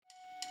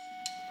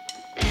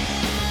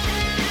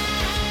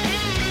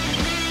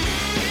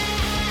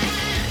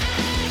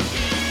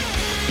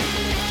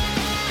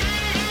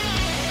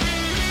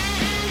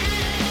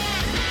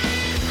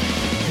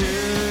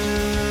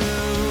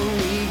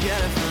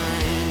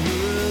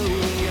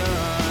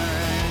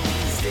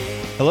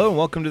Hello and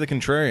welcome to The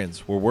Contrarians,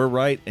 where we're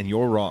right and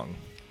you're wrong.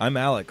 I'm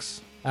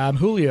Alex. I'm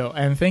Julio,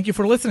 and thank you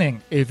for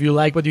listening. If you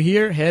like what you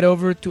hear, head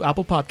over to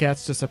Apple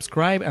Podcasts to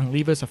subscribe and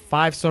leave us a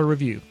 5-star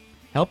review.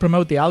 Help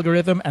promote the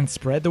algorithm and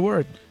spread the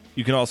word.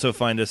 You can also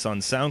find us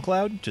on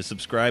SoundCloud to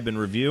subscribe and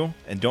review.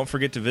 And don't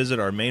forget to visit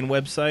our main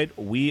website,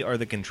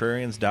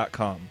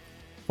 wearethecontrarians.com.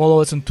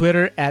 Follow us on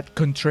Twitter at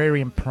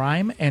Contrarian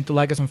Prime, and to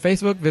like us on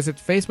Facebook, visit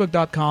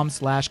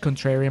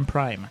facebook.com/Contrarian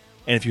Prime.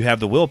 And if you have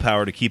the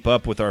willpower to keep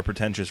up with our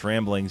pretentious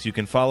ramblings, you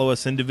can follow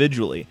us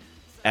individually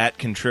at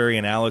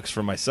Contrarian Alex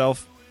for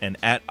myself and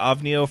at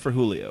Ovnio for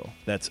Julio.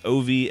 That's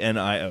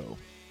OVNIO.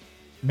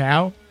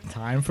 Now,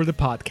 time for the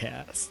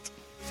podcast.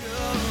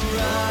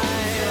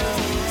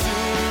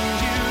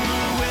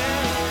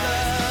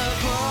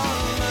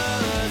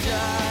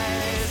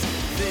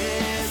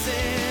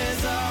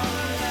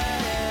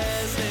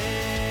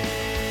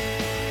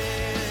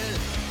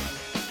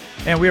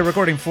 And we are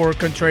recording for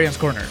Contrarian's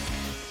Corner.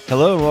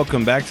 Hello and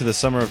welcome back to the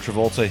Summer of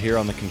Travolta here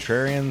on The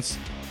Contrarians.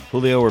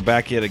 Julio, we're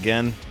back yet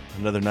again.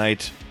 Another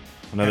night,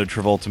 another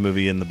Travolta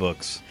movie in the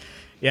books.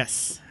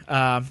 Yes.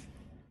 I'm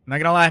not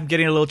going to lie, I'm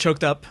getting a little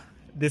choked up.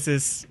 This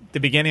is the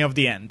beginning of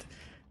the end.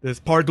 This is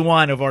part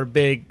one of our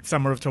big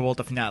Summer of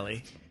Travolta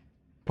finale.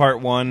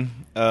 Part one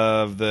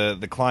of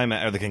the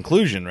climax, or the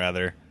conclusion,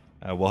 rather.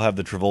 We'll have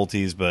the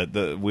Travolties, but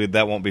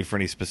that won't be for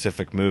any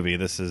specific movie.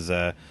 This is...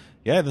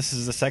 this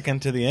is the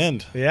second to the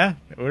end. Yeah,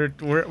 we're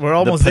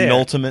almost there. The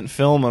penultimate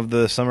film of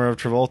the Summer of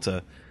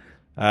Travolta.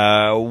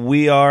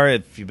 We are,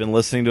 if you've been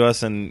listening to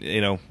us and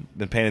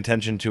been paying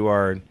attention to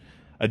our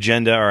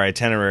agenda, our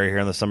itinerary here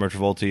on the Summer of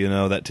Travolta, you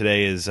know that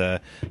today is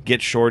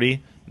Get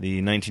Shorty,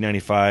 the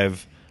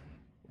 1995.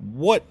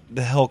 What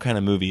the hell kind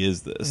of movie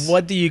is this?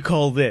 What do you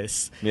call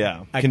this?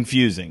 Yeah,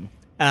 confusing.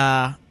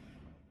 A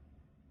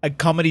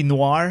comedy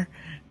noir,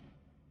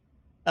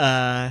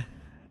 a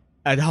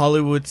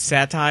Hollywood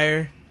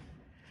satire.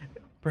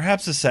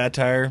 Perhaps a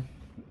satire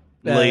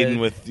laden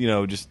with,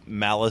 just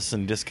malice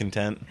and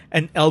discontent.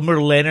 And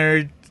Elmer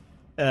Leonard,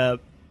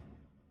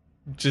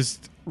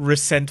 just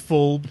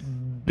resentful,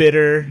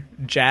 bitter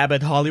jab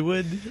at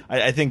Hollywood.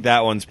 I think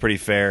that one's pretty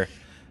fair.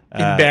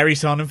 And Barry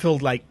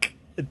Sonnenfeld, like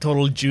a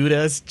total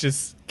Judas,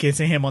 just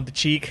kissing him on the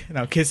cheek.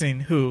 Now, kissing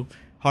who?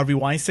 Harvey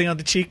Weinstein on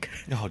the cheek?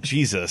 Oh,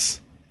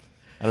 Jesus.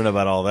 I don't know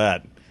about all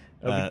that.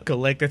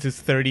 Collected his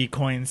 30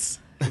 coins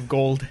of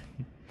gold.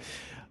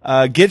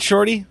 Get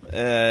Shorty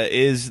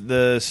is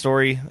the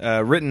story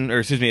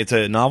it's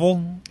a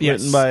novel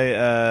written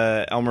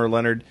by Elmer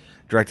Leonard,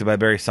 directed by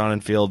Barry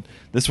Sonnenfeld.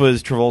 This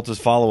was Travolta's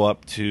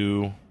follow-up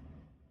to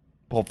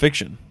Pulp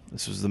Fiction.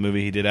 This was the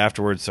movie he did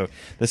afterwards, so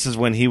this is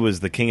when he was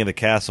the king of the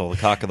castle, the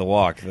cock of the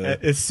walk.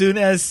 As soon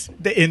as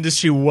the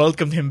industry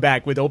welcomed him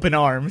back with open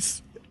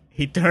arms,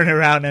 he turned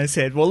around and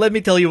said, well, let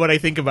me tell you what I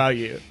think about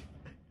you.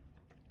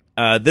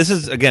 This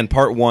is, again,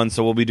 part one,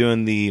 so we'll be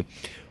doing the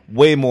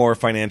way more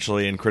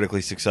financially and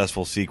critically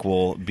successful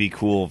sequel, Be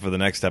Cool, for the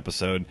next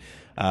episode.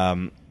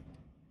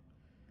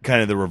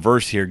 Kind of the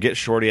reverse here. Get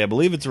Shorty, I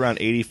believe it's around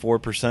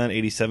 84%,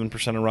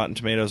 87% on Rotten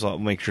Tomatoes. I'll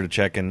make sure to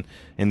check in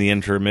the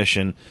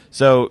intermission.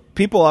 So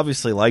people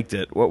obviously liked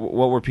it. What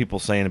were people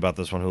saying about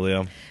this one,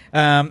 Julio?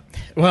 I'm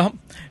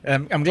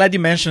glad you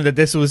mentioned that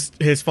this was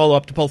his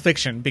follow-up to Pulp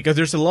Fiction, because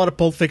there's a lot of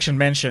Pulp Fiction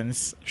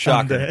mentions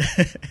on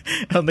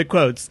the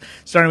quotes,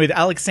 starting with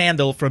Alex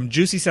Sandel from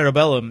Juicy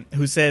Cerebellum,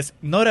 who says,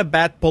 not a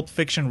bad Pulp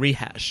Fiction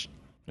rehash.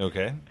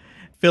 Okay.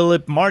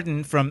 Philip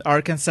Martin from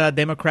Arkansas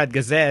Democrat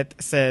Gazette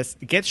says,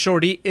 Get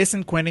Shorty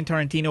isn't Quentin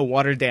Tarantino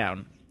watered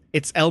down.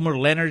 It's Elmer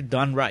Leonard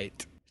done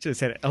right. Should have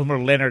said Elmer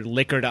Leonard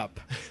liquored up.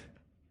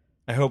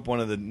 I hope one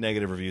of the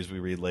negative reviews we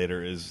read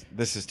later is,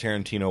 this is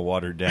Tarantino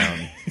watered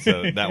down.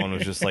 So that one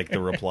was just like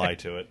the reply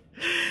to it.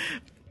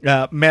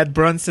 Matt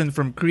Brunson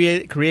from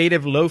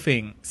Creative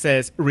Loafing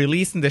says,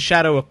 released in the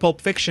shadow of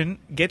Pulp Fiction,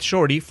 Get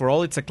Shorty, for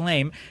all its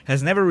acclaim,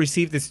 has never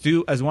received its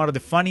due as one of the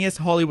funniest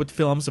Hollywood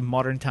films of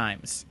modern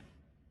times.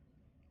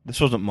 This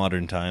wasn't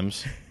Modern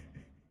Times.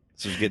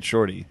 This was Get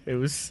Shorty. It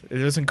was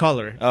in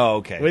color. Oh,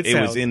 okay.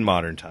 It was in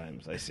Modern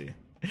Times. I see.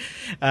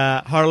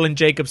 Harlan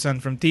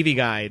Jacobson from TV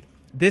Guide.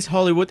 This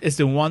Hollywood is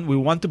the one we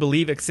want to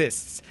believe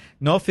exists.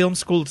 No film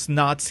school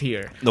snots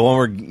here. The one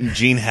where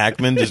Gene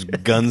Hackman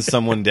just guns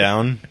someone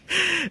down?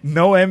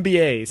 No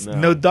MBAs.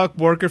 No Doc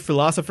Worker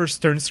philosophers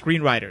turned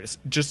screenwriters.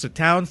 Just a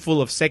town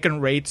full of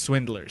second-rate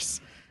swindlers.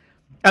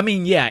 I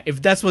mean, yeah,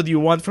 if that's what you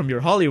want from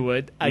your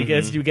Hollywood, I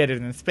guess you get it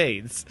in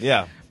spades.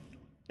 Yeah.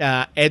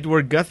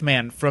 Edward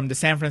Guthman from the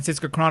San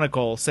Francisco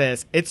Chronicle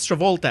says, it's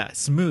Travolta,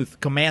 smooth,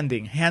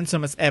 commanding,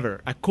 handsome as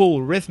ever, a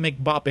cool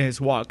rhythmic bop in his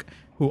walk,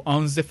 who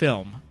owns the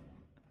film.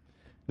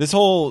 This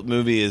whole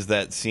movie is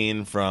that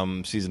scene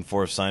from season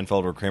 4 of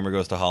Seinfeld where Kramer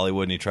goes to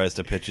Hollywood and he tries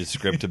to pitch his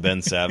script to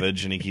Ben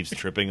Savage and he keeps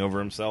tripping over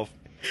himself.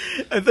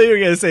 I thought you were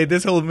going to say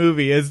this whole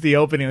movie is the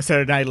opening of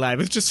Saturday Night Live.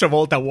 It's just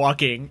Travolta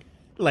walking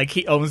like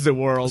he owns the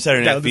world.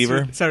 Saturday Night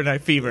Fever? Saturday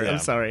Night Fever, yeah. I'm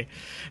sorry.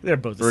 They're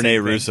both the Rene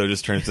same Russo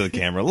just turns to the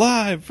camera,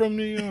 live from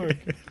New York.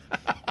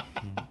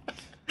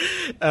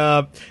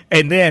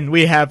 And then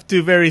we have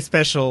two very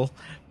special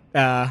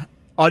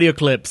audio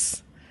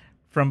clips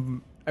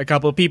from a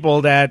couple of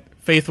people that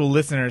faithful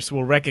listeners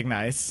will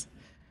recognize.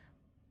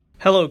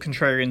 Hello,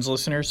 Contrarians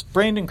listeners.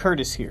 Brandon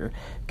Curtis here,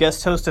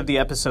 guest host of the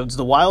episodes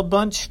The Wild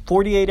Bunch,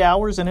 48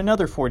 Hours, and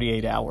Another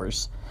 48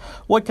 Hours.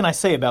 What can I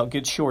say about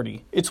Get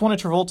Shorty? It's one of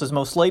Travolta's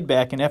most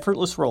laid-back and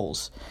effortless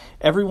roles.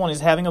 Everyone is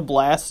having a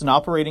blast and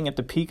operating at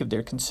the peak of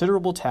their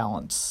considerable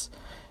talents.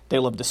 They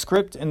love the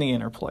script and the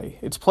interplay.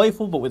 It's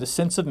playful but with a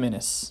sense of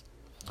menace,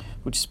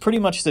 which is pretty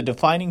much the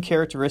defining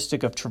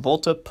characteristic of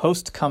Travolta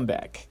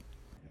post-comeback.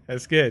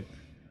 That's good.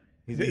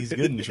 He's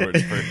good in short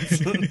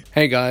spurts.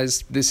 Hey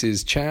guys, this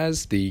is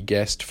Chaz, the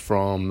guest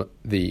from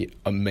the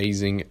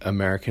amazing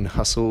American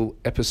Hustle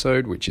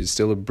episode, which is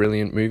still a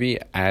brilliant movie,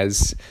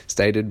 as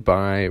stated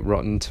by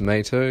Rotten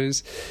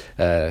Tomatoes.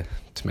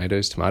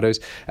 Tomatoes,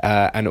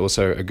 and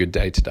also A Good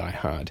Day to Die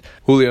Hard.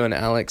 Julio and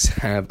Alex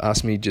have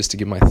asked me just to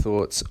give my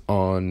thoughts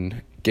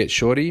on Get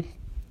Shorty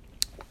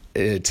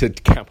to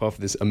cap off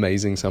this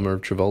amazing summer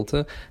of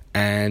Travolta,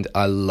 and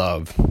I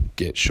love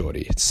Get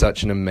Shorty. It's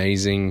such an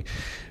amazing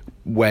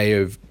way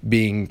of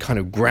being kind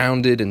of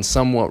grounded and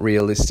somewhat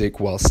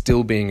realistic while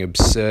still being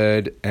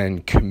absurd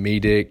and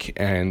comedic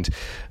and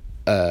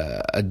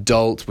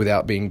adult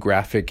without being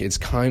graphic. It's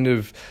kind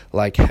of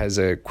like has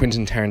a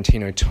Quentin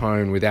Tarantino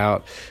tone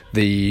without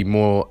the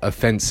more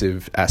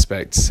offensive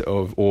aspects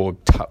of or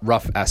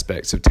rough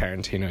aspects of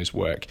Tarantino's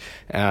work.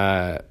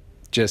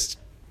 Just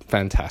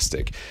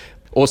fantastic.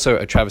 Also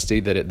a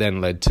travesty that it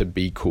then led to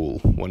Be Cool,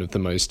 one of the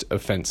most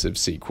offensive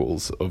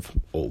sequels of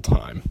all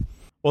time.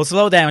 Well,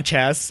 slow down,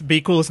 Chaz. Be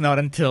Cool is not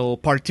until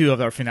part 2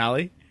 of our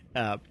finale,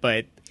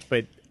 but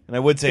and I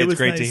would say it's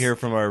great nice to hear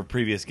from our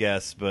previous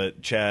guests,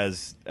 but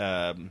Chaz,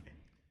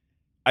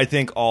 I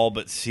think all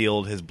but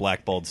sealed his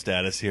blackballed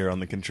status here on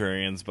the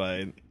Contrarians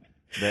by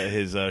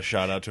his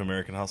shout out to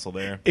American Hustle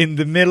there. In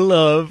the middle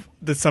of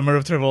the summer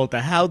of Travolta,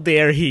 how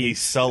dare he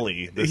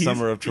sully the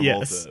summer of Travolta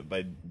yes.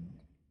 by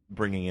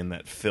bringing in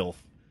that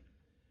filth.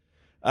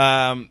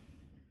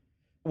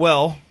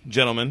 Well,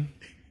 gentlemen,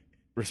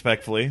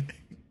 respectfully,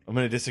 I'm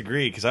going to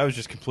disagree because I was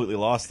just completely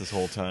lost this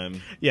whole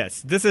time.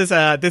 Yes, this is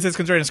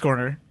Contrarians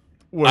Corner.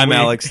 I'm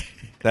Alex.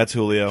 That's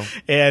Julio.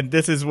 And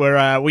this is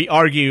where we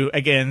argue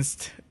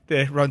against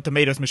the Rotten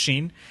Tomatoes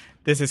machine.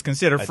 This is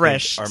considered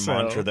fresh. Our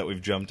mantra that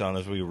we've jumped on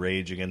is we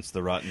rage against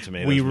the Rotten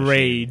Tomatoes we machine.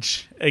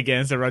 Rage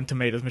against the Rotten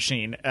Tomatoes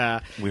machine.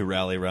 We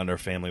rally around our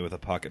family with a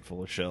pocket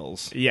full of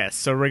shells. Yes,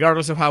 so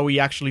regardless of how we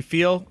actually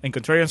feel, in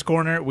Contrarians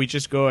Corner, we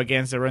just go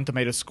against the Rotten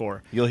Tomatoes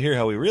score. You'll hear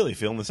how we really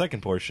feel in the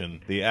second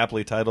portion, the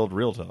aptly titled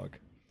Real Talk.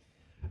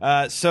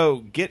 So,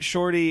 Get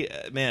Shorty,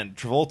 man,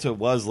 Travolta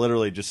was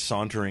literally just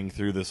sauntering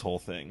through this whole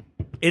thing.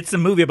 It's a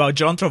movie about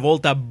John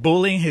Travolta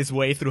bullying his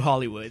way through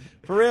Hollywood.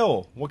 For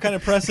real, what kind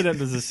of precedent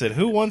does this set?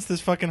 Who wants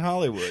this fucking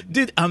Hollywood?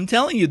 Dude, I'm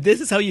telling you,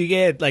 this is how you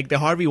get, like, the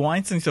Harvey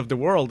Weinsteins of the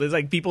world. It's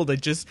like people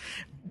that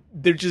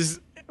they're just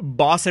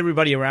boss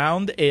everybody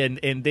around,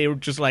 and they're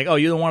just like, oh,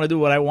 you don't want to do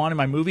what I want in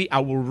my movie? I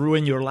will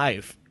ruin your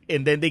life.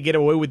 And then they get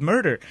away with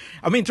murder.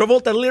 I mean,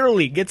 Travolta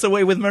literally gets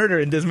away with murder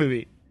in this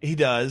movie. He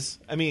does.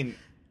 I mean...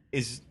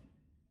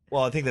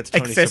 I think that's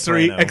Tony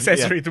accessory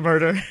Soprano. To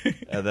murder.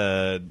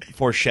 The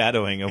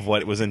foreshadowing of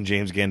what was in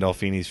James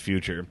Gandolfini's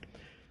future.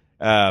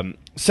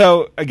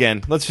 So,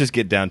 again, let's just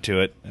get down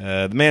to it.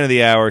 The man of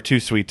the hour, too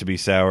sweet to be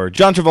sour.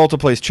 John Travolta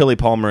plays Chili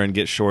Palmer in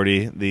Get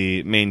Shorty,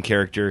 the main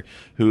character,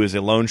 who is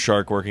a loan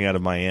shark working out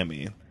of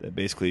Miami that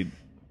basically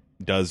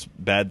does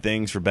bad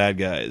things for bad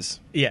guys.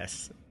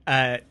 Yes.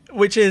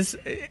 Which is,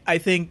 I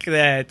think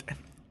that,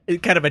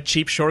 kind of a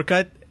cheap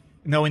shortcut,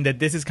 knowing that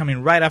this is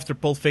coming right after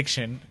Pulp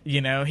Fiction. You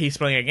know, he's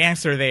playing a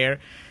gangster there.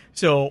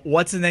 So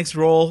what's the next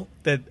role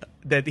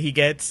that he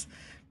gets?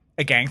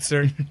 A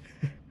gangster.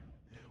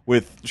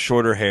 With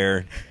shorter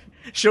hair.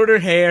 Shorter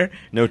hair.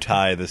 No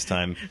tie this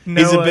time.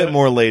 He's a bit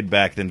more laid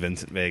back than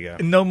Vincent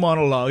Vega. No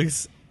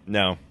monologues.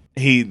 No.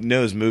 He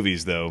knows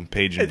movies, though,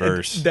 page and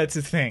verse. That's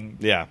his thing.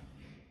 Yeah.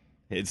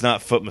 It's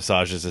not foot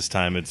massages this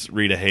time. It's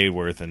Rita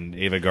Hayworth and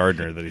Ava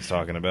Gardner that he's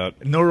talking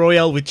about. No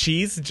Royale with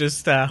cheese,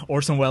 just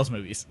Orson Welles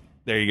movies.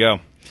 There you go.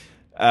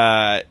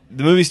 The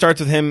movie starts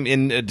with him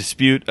in a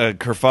dispute, a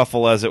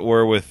kerfuffle, as it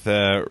were, with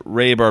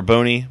Ray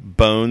Barboni,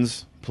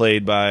 Bones,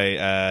 played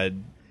by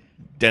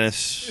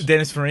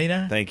Dennis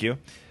Farina. Thank you.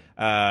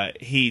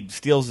 He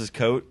steals his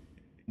coat,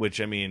 which,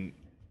 I mean,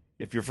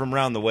 if you're from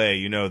around the way,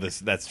 you know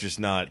that's just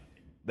not...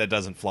 That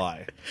doesn't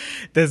fly.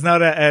 There's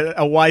not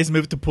a wise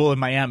move to pull in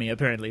Miami,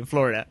 apparently, in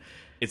Florida.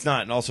 It's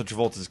not, and also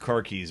Travolta's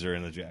car keys are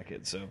in the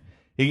jacket, so...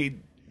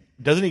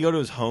 Doesn't he go to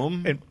his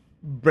home? And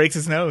breaks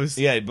his nose.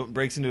 Yeah, he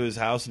breaks into his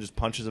house and just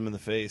punches him in the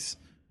face.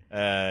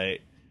 And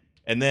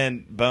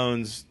then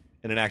Bones,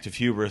 in an act of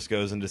hubris,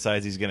 goes and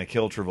decides he's going to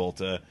kill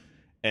Travolta.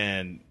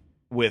 And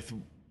with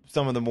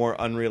some of the more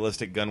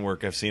unrealistic gun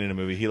work I've seen in a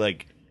movie,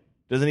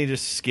 doesn't he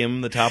just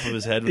skim the top of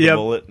his head with a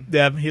bullet?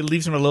 Yeah, he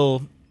leaves him a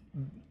little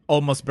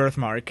almost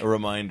birthmark. A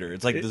reminder.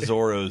 It's like the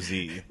Zorro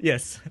Z.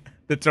 Yes,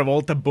 the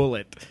Travolta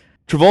bullet.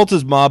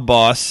 Travolta's mob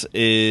boss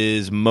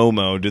is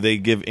Momo. Do they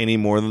give any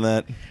more than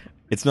that?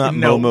 It's not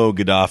No. Momo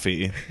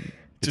Gaddafi.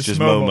 Just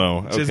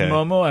Momo. Okay. Just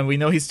Momo, and we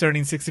know he's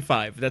turning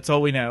 65. That's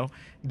all we know.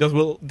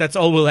 That's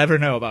all we'll ever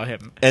know about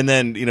him. And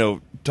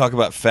then, talk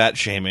about fat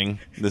shaming.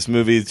 This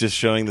movie is just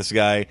showing this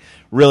guy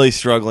really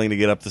struggling to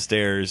get up the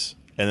stairs,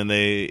 and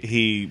then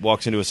he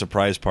walks into a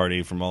surprise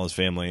party from all his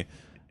family,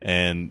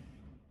 and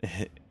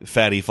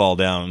fatty fall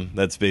down.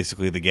 That's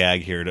basically the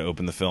gag here to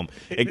open the film.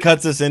 It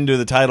cuts us into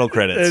the title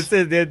credits.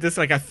 It's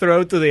like a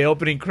throw to the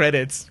opening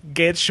credits.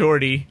 Get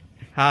Shorty.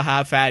 Ha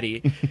ha,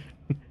 fatty.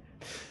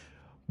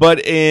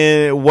 But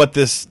what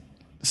this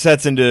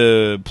sets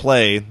into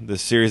play,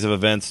 this series of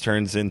events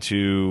turns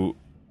into,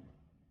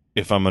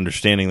 if I'm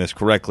understanding this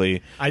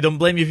correctly, I don't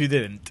blame you if you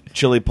didn't.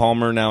 Chili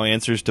Palmer now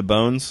answers to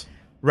Bones.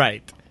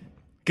 Right.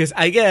 Because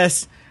I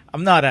guess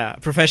I'm not a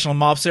professional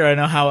mobster. I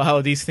know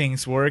how these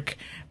things work.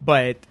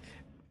 But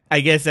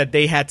I guess that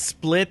they had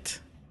split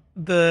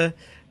the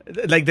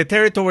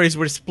territories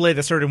were split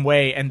a certain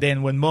way. And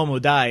then when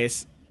Momo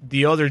dies,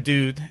 the other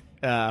dude...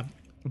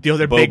 the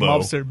other Bobo. big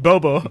mobster,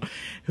 Bobo,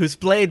 who's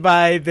played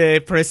by the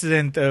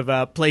president of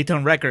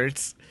Playtone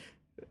Records.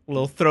 A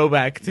little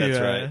throwback to... That's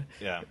right,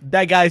 yeah.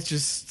 That guy's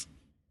just...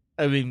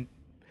 I mean,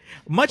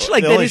 much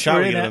like the only Dennis shot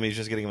we Farina... get of him, he's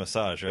just getting a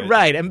massage, right?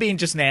 Right, and being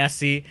just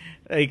nasty.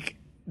 Like,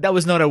 that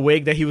was not a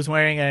wig that he was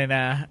wearing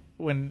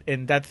when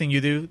in That Thing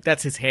You Do.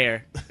 That's his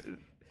hair.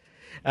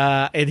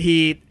 And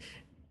he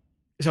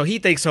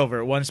takes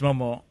over once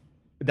Momo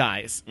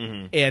dies.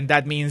 Mm-hmm. And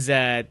that means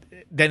that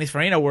Dennis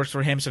Farina works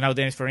for him, so now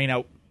Dennis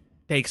Farina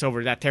takes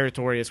over that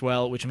territory as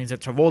well, which means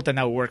that Travolta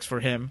now works for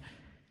him.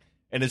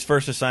 And his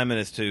first assignment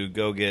is to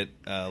go get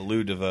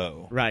Lou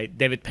DeVoe. Right,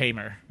 David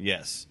Paymer.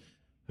 Yes.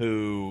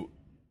 Who...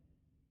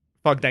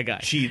 Fuck that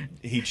guy.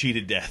 He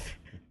cheated death.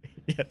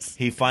 Yes.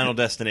 He Final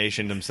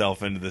Destinationed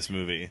himself into this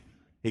movie.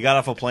 He got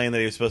off a plane that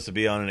he was supposed to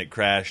be on, and it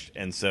crashed,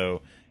 and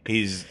so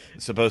he's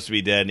supposed to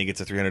be dead, and he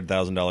gets a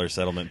 $300,000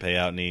 settlement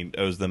payout, and he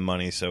owes them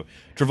money. So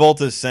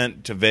Travolta's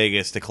sent to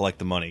Vegas to collect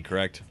the money,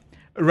 correct?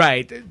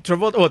 Right.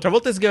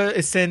 Travolta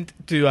is sent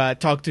to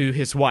talk to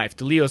his wife,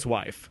 to Leo's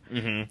wife.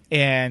 Mm-hmm.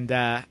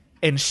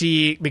 And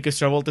she, because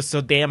Travolta's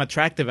so damn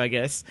attractive, I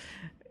guess,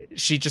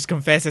 she just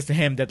confesses to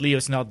him that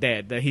Leo's not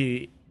dead, that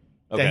he's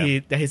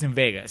in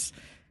Vegas.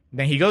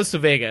 Then he goes to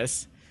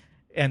Vegas,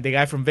 and the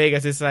guy from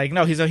Vegas is like,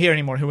 no, he's not here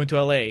anymore. He went to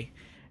L.A.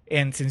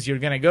 And since you're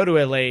going to go to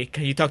L.A.,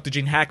 can you talk to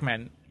Gene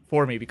Hackman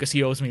for me because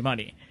he owes me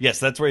money? Yes,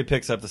 that's where he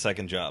picks up the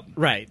second job.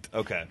 Right.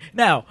 Okay.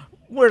 Now,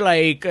 we're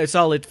like a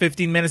solid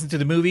 15 minutes into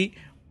the movie.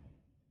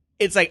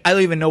 It's like, I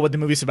don't even know what the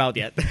movie's about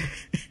yet.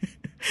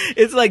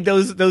 It's like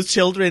those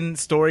children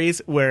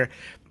stories where,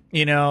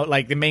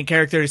 like the main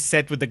character is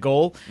set with the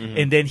goal, mm-hmm.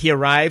 and then he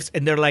arrives,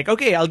 and they're like,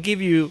 okay, I'll give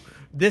you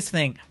this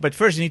thing, but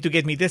first you need to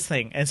get me this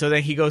thing. And so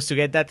then he goes to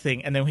get that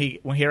thing, and then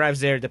when he arrives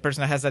there, the person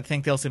that has that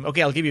thing tells him,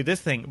 okay, I'll give you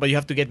this thing, but you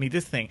have to get me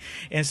this thing.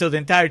 And so the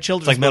entire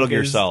children's It's like Metal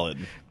Gear is, Solid.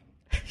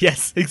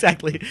 Yes,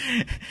 exactly.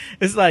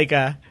 It's like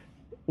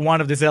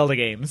one of the Zelda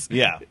games.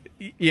 Yeah.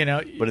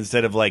 But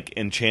instead of like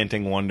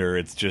enchanting wonder,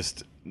 it's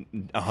just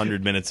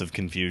 100 minutes of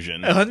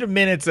confusion. 100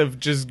 minutes of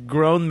just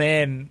grown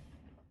men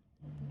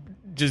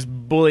just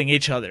bullying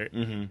each other.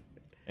 Mm-hmm.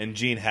 And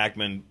Gene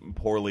Hackman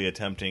poorly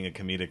attempting a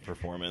comedic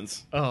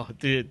performance. Oh,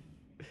 dude.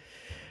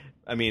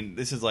 I mean,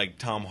 this is like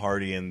Tom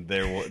Hardy and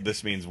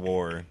This Means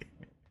War.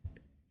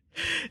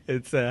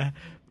 It's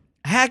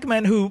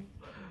Hackman, who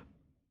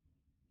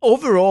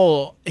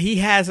overall, he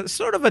has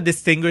sort of a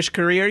distinguished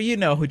career. You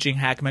know who Gene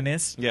Hackman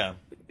is. Yeah.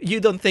 You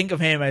don't think of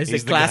him as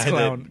He's a class the guy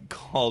clown. That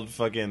called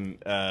fucking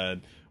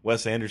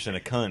Wes Anderson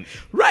a cunt.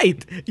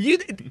 Right.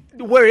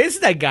 Where is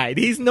that guy?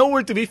 He's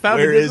nowhere to be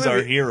found. Where in this is movie.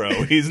 our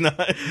hero? He's not.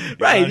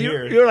 Right. Not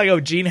here. You're like, oh,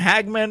 Gene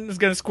Hackman is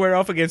going to square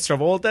off against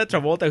Travolta.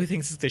 Travolta, who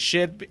thinks it's the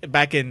shit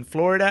back in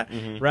Florida.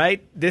 Mm-hmm.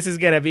 Right. This is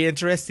going to be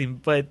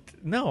interesting. But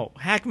no,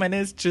 Hackman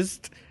is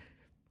just.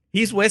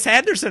 He's Wes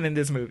Anderson in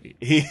this movie.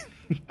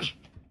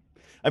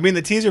 I mean,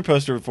 the teaser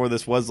poster before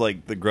this was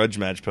like the grudge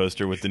match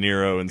poster with De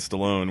Niro and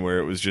Stallone, where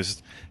it was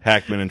just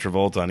Hackman and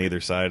Travolta on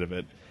either side of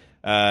it.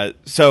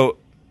 So,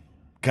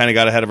 kind of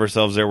got ahead of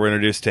ourselves there. We're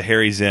introduced to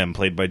Harry Zim,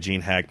 played by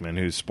Gene Hackman,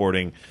 who's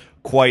sporting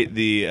quite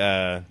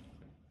the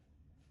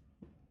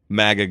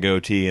MAGA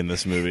goatee in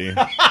this movie.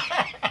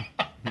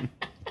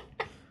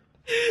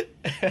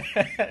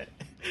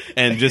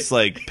 And just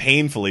like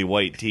painfully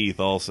white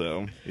teeth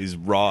also. He's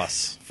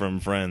Ross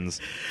from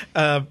Friends.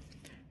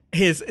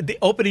 The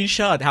opening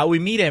shot, how we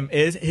meet him,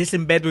 is he's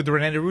in bed with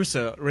Rene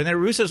Russo. Rene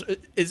Russo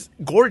is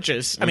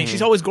gorgeous. I mean,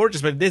 she's always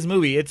gorgeous, but in this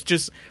movie, it's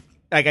just,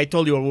 like I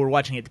told you when we were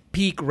watching it,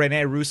 peak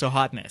Rene Russo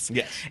hotness.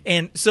 Yes.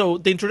 And so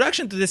the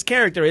introduction to this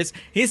character is,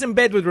 he's in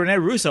bed with Rene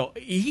Russo.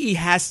 He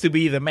has to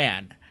be the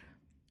man.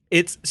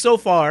 It's, so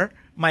far,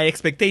 my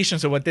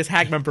expectations of what this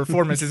Hackman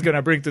performance is going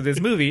to bring to this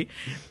movie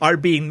are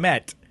being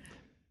met.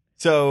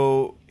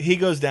 So he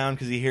goes down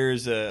because he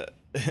hears a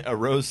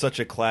rose such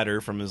a clatter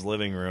from his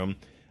living room.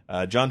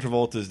 John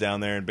Travolta's down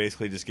there and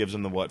basically just gives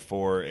him the what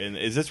for. And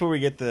is this where we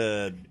get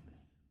the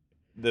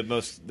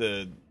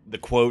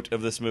quote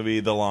of this movie,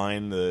 the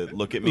line, the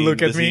 "Look at me"?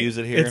 Look at Does me. he use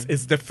it here?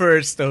 It's the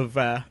first of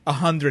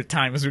 100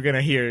 times we're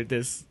gonna hear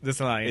this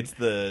line. It's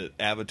the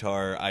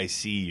Avatar "I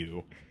see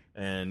you."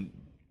 And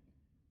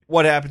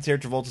what happens here?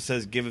 Travolta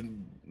says,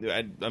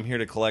 I'm here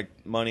to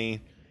collect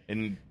money.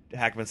 And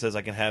Hackman says,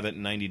 I can have it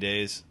in 90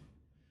 days.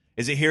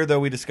 Is it here, though,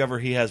 we discover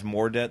he has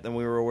more debt than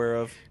we were aware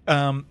of?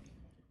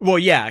 Well,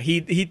 yeah,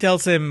 he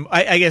tells him,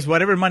 I guess,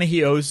 whatever money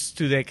he owes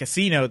to the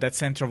casino that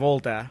sent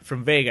Travolta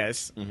from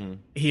Vegas,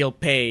 he'll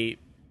pay,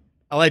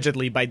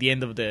 allegedly, by the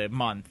end of the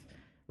month,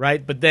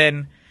 right? But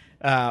then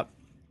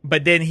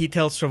he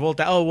tells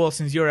Travolta, oh, well,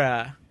 since you're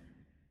a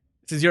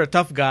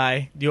tough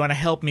guy, do you want to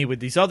help me with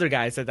these other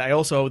guys that I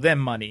also owe them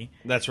money?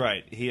 That's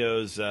right. He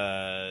owes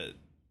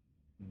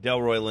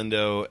Delroy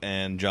Lindo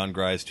and John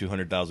Grise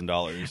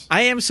 $200,000.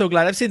 I am so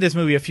glad. I've seen this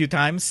movie a few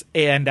times,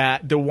 and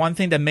the one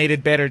thing that made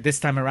it better this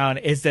time around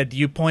is that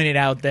you pointed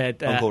out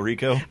that Uncle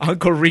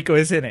Rico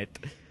is in it.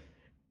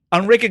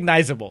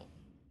 Unrecognizable.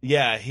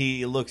 Yeah,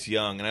 he looks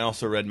young, and I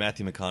also read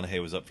Matthew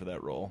McConaughey was up for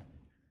that role.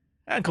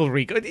 Uncle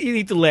Rico. You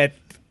need to let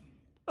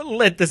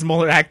the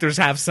smaller actors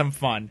have some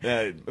fun.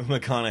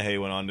 McConaughey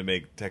went on to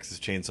make Texas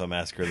Chainsaw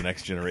Massacre: The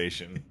Next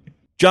Generation.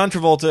 John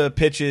Travolta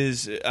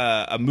pitches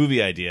a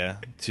movie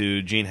idea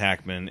to Gene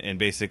Hackman, and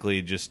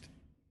basically just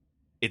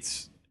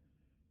it's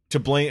to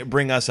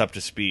bring us up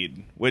to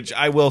speed, which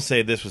I will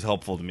say this was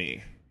helpful to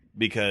me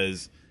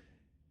because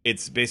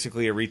it's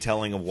basically a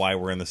retelling of why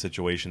we're in the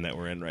situation that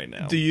we're in right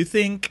now. Do you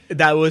think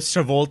that was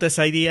Travolta's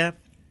idea?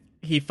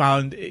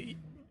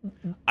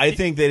 I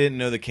think they didn't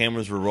know the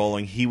cameras were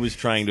rolling. He was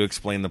trying to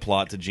explain the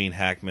plot to Gene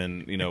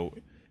Hackman,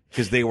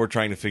 because they were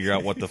trying to figure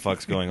out what the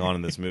fuck's going on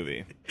in this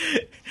movie.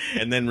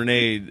 And then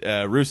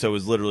Renee Russo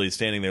was literally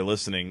standing there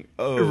listening.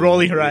 Oh,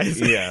 rolling her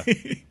eyes. Yeah.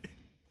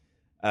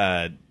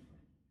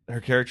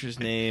 Her character's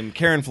name,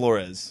 Karen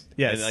Flores.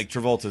 Yes. And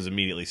Travolta's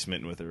immediately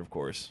smitten with her, of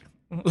course.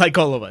 Like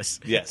all of us.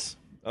 Yes.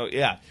 Oh,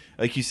 yeah.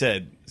 Like you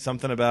said,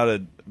 something about a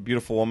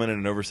beautiful woman in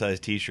an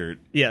oversized T-shirt.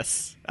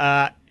 Yes.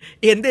 And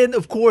then,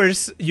 of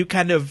course, you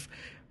kind of,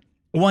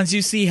 once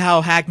you see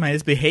how Hackman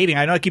is behaving,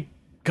 I know I keep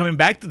coming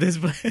back to this,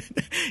 but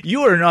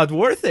you are not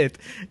worth it.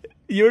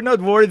 You're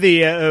not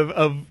worthy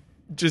of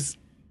just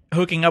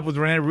hooking up with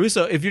Rene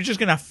Russo if you're just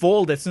going to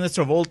fold as soon as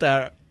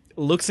Travolta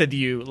looks at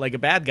you like a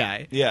bad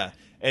guy. Yeah,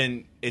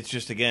 and it's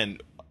just, again,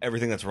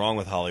 everything that's wrong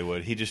with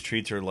Hollywood. He just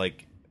treats her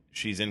like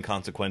she's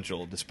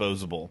inconsequential,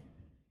 disposable,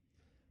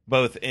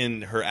 both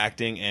in her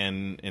acting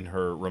and in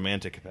her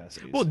romantic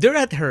capacities. Well, they're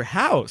at her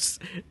house.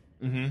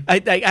 Mm-hmm.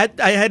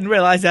 I hadn't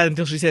realized that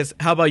until she says,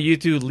 how about you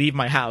two leave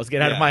my house,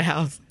 get out of my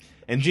house.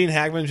 And Gene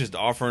Hackman's just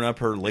offering up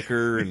her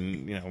liquor,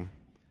 and,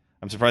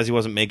 I'm surprised he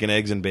wasn't making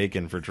eggs and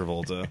bacon for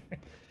Travolta.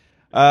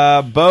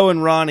 Bo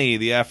and Ronnie,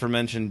 the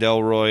aforementioned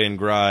Delroy and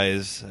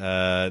Grise,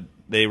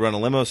 they run a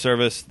limo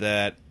service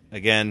that,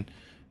 again,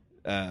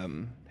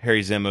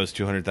 Harry Zimmo's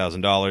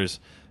 $200,000.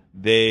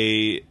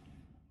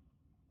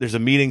 There's a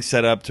meeting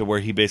set up to where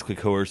he basically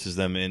coerces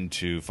them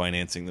into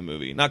financing the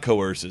movie. Not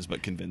coerces,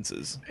 but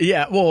convinces.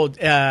 Yeah, well,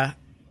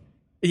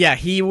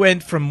 he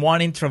went from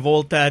wanting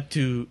Travolta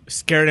to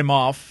scare him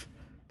off,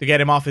 to get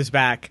him off his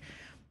back,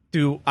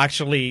 to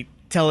actually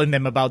telling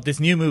them about this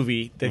new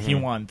movie that he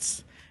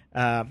wants.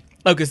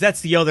 Because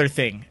that's the other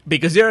thing.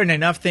 Because there aren't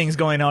enough things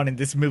going on in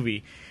this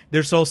movie.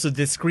 There's also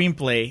this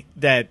screenplay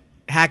that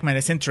Hackman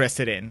is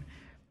interested in.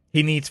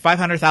 He needs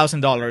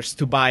 $500,000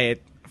 to buy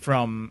it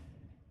from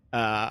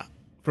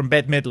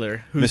Bette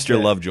Midler, who's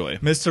Mr. Lovejoy.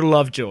 Mr.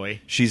 Lovejoy.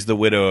 She's the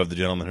widow of the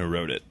gentleman who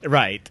wrote it.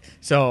 Right.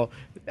 So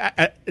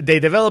they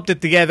developed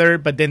it together,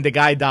 but then the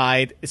guy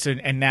died,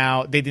 and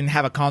now they didn't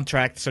have a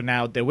contract, so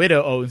now the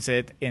widow owns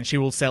it, and she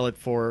will sell it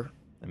for...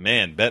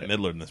 Man, Bette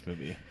Midler in this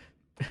movie.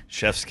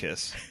 Chef's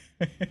kiss.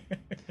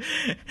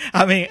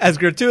 I mean, as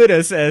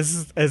gratuitous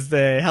as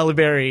the Halle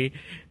Berry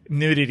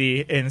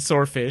nudity in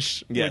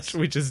Swordfish, yes,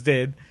 which we just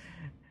did.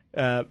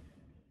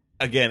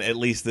 Again, at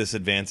least this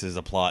advances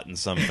a plot in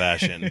some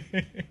fashion.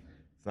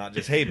 It's not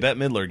just, hey, Bette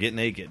Midler, get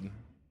naked.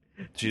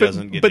 She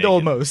doesn't get naked. But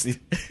almost.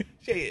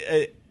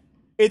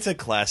 It's a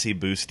classy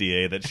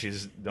bustier that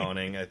she's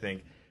donning, I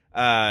think.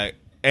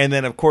 And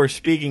then, of course,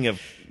 speaking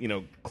of,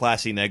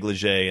 classy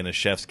negligee and a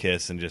chef's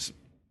kiss and just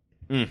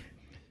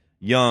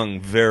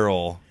young,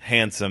 virile,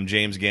 handsome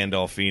James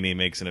Gandolfini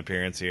makes an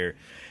appearance here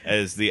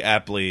as the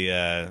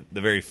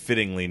very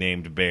fittingly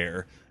named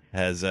Bear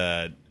has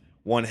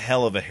one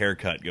hell of a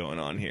haircut going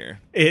on here.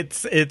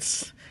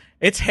 It's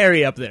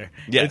hairy up there.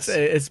 Yes.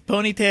 It's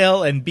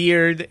ponytail and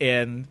beard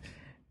and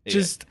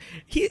just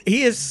he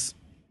is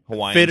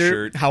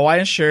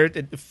Hawaiian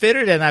shirt,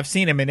 fitter than I've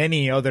seen him in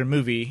any other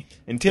movie.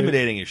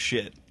 Intimidating as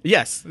shit.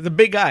 Yes, the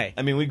big guy.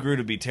 I mean, we grew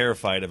to be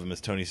terrified of him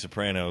as Tony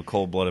Soprano,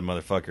 cold-blooded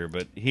motherfucker,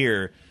 but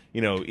here,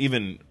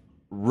 even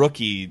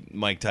rookie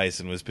Mike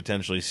Tyson was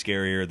potentially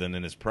scarier than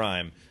in his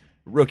prime.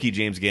 Rookie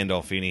James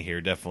Gandolfini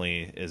here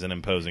definitely is an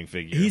imposing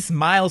figure. He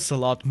smiles a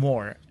lot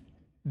more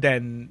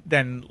than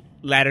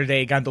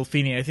latter-day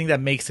Gandolfini. I think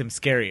that makes him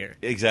scarier.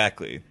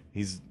 Exactly.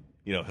 He's,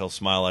 he'll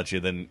smile at you,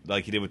 then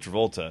like he did with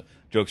Travolta,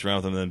 jokes around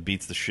with him, and then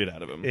beats the shit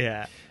out of him.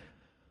 Yeah.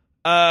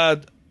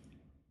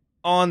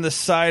 On the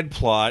side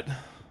plot,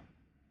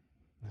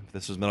 if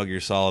this was Metal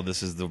Gear Solid,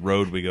 this is the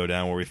road we go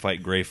down where we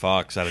fight Gray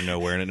Fox out of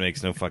nowhere, and it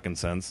makes no fucking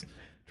sense.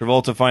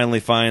 Travolta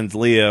finally finds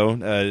Leo,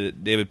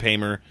 David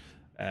Paymer,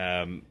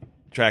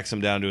 tracks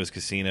him down to his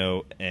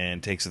casino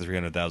and takes the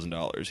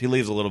 $300,000. He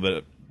leaves a little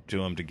bit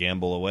to him to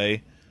gamble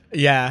away.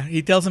 Yeah,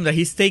 he tells him that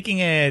he's taking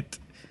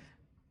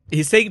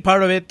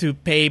part of it to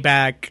pay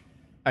back,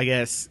 I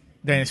guess,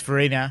 Dennis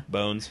Farina.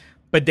 Bones.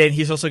 But then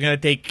he's also going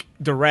to take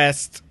the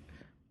rest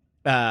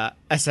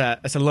as a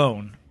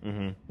loan,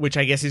 which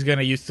I guess he's going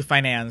to use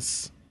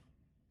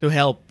to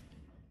help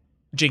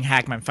Gene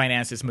Hackman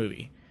finance this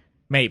movie.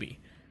 Maybe.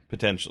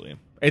 Potentially.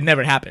 It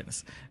never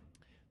happens.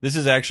 This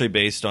is actually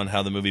based on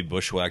how the movie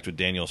Bushwhacked with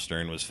Daniel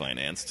Stern was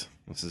financed.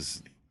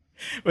 Was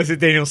it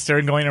Daniel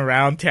Stern going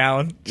around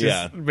town?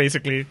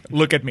 Basically,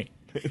 look at me.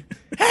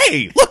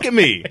 Hey, look at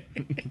me!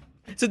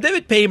 So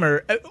David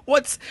Paymer,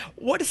 what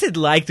is it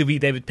like to be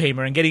David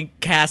Paymer and getting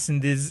cast in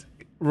these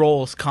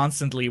roles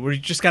constantly? Where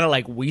you're just kind of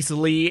like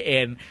weaselly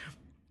and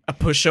a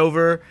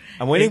pushover.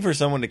 I'm waiting for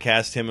someone to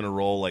cast him in a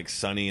role like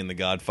Sonny in The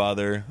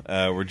Godfather,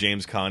 where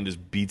James Caan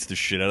just beats the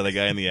shit out of the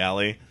guy in the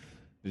alley.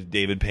 Just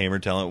David Paymer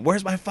telling him,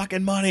 "Where's my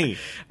fucking money?"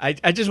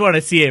 I just want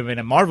to see him in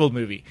a Marvel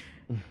movie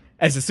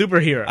as a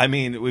superhero. I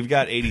mean, we've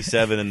got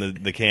 87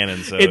 in the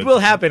canon, so it will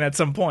happen at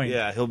some point.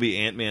 Yeah, he'll be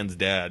Ant-Man's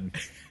dad.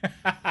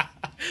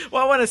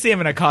 Well, I want to see him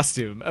in a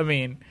costume. I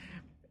mean,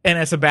 and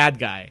as a bad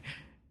guy.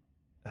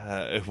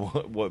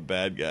 What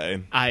bad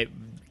guy?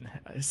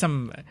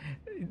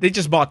 They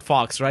just bought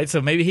Fox, right?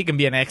 So maybe he can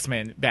be an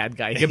X-Men bad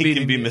guy. He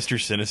can be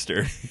Mr.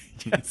 Sinister.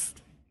 Yes.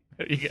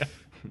 There you go.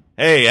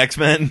 Hey,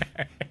 X-Men.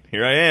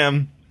 Here I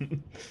am.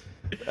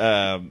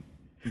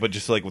 But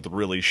just like with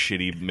really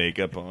shitty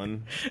makeup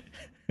on.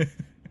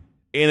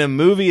 In a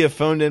movie of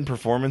phoned-in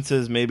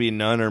performances, maybe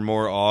none are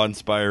more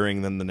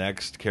awe-inspiring than the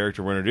next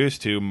character we're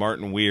introduced to,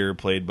 Martin Weir,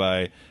 played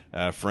by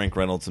Frank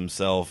Reynolds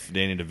himself,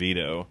 Danny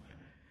DeVito,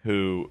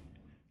 who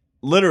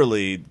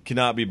literally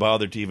cannot be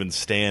bothered to even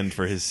stand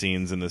for his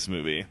scenes in this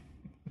movie.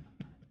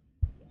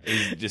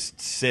 He's just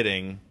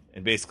sitting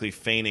and basically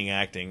feigning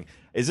acting.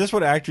 Is this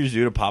what actors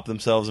do to pop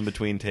themselves in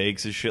between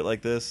takes? Is shit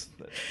like this?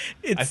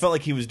 I felt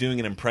like he was doing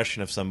an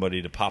impression of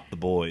somebody to pop the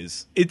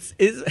boys. It's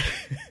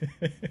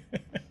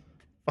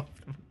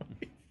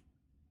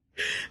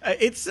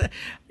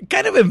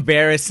kind of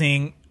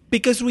embarrassing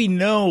because we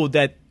know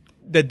that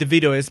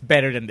DeVito is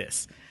better than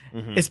this,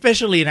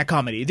 especially in a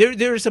comedy.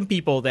 There are some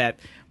people that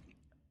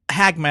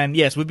Hackman,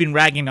 yes, we've been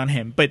ragging on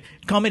him, but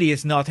comedy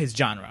is not his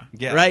genre,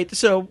 right?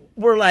 So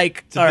we're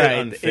like, it's a bit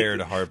unfair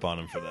to harp on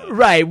him for that,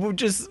 right? We're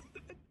just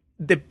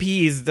the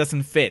piece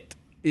doesn't fit.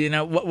 You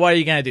know, what are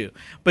you gonna do?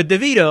 But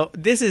DeVito,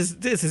 this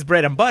is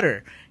bread and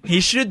butter.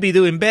 He should be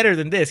doing better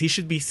than this. He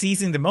should be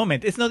seizing the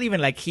moment. It's not even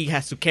like he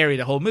has to carry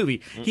the whole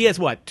movie. He has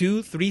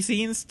 2-3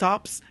 scenes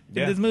tops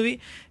in this movie,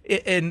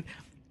 and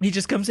he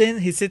just comes in,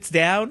 he sits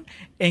down,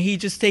 and he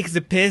just takes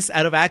the piss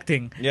out of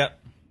acting. Yep.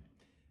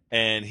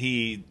 And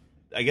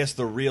I guess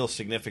the real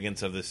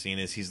significance of this scene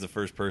is he's the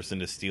first person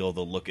to steal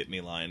the "look at me"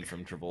 line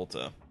from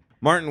Travolta.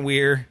 Martin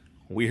Weir.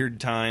 Weird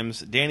times.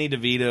 Danny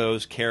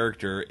DeVito's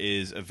character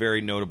is a very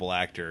notable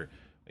actor.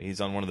 He's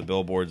on one of the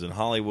billboards in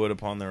Hollywood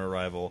upon their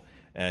arrival.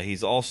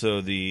 He's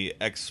also the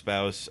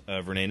ex-spouse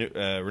of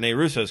Rene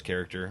Russo's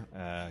character,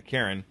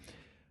 Karen.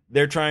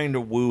 They're trying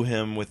to woo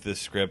him with this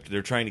script.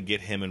 They're trying to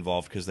get him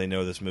involved because they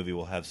know this movie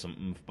will have some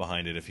oomph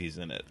behind it if he's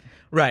in it.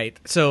 Right.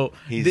 So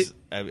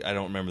I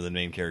don't remember the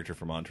main character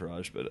from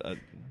Entourage, but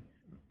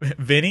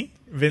Vincent?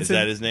 Is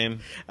that his name?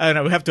 I don't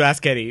know. We have to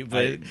ask Eddie.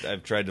 But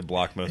I've tried to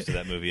block most of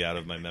that movie out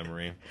of my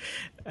memory.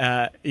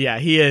 Yeah,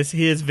 he is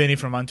Vinny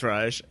from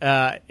Entourage.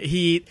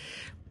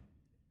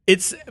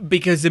 It's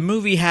because the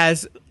movie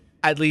has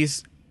at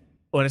least,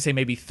 I want to say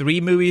maybe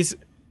three movies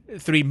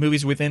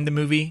within the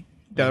movie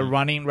that are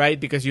running, right?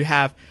 Because you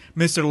have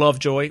Mr.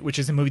 Lovejoy, which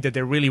is a movie that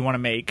they really want to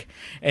make.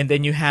 And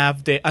then you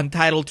have the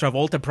Untitled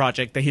Travolta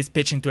project that he's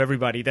pitching to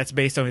everybody that's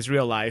based on his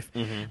real life.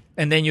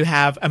 And then you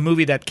have a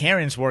movie that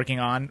Karen's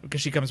working on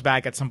because she comes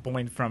back at some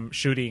point from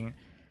shooting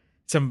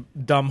some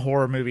dumb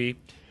horror movie.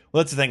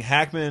 Well, that's the thing.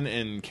 Hackman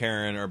and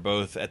Karen are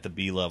both at the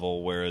B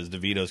level, whereas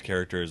DeVito's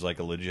character is like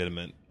a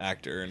legitimate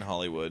actor in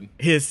Hollywood.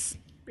 His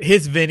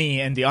Vinny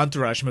in the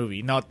Entourage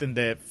movie, not in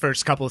the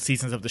first couple of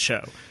seasons of the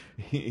show.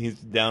 He's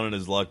down on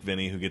his luck,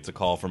 Vinny, who gets a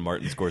call from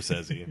Martin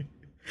Scorsese.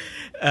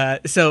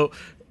 So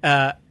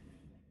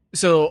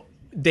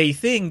they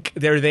think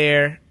they're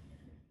there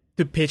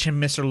to pitch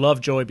him Mr.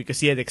 Lovejoy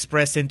because he had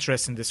expressed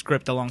interest in the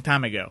script a long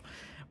time ago.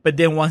 But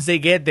then once they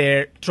get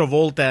there,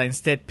 Travolta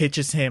instead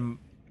pitches him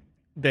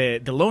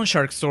the Loan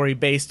Shark story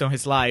based on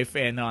his life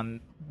and on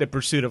the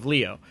pursuit of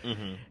Leo.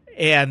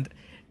 And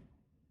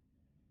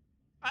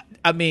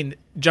I mean,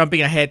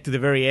 jumping ahead to the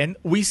very end,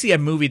 we see a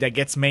movie that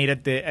gets made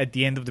at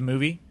the end of the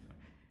movie.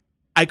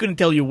 I couldn't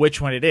tell you which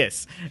one it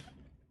is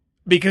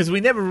because we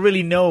never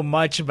really know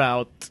much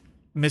about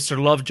Mr.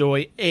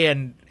 Lovejoy,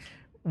 and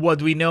what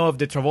we know of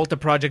the Travolta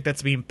project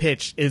that's being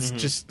pitched is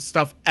just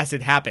stuff as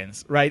it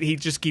happens, right? He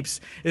just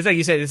keeps, it's like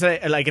you said, it's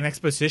like an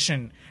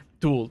exposition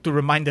tool to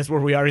remind us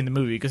where we are in the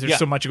movie because there's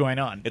so much going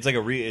on. It's like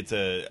it's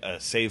a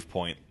save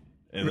point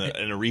and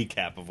a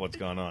recap of what's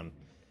going on.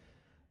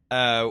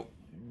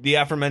 The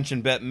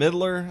aforementioned Bette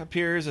Midler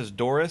appears as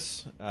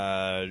Doris.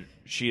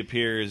 She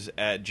appears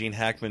at Gene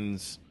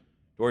Hackman's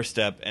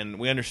doorstep, and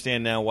we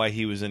understand now why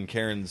he was in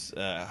Karen's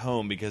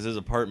home, because his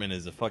apartment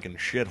is a fucking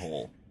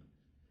shithole.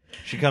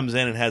 She comes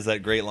in and has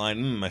that great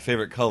line, my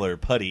favorite color,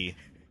 putty.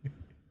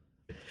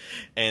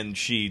 And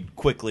she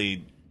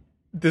quickly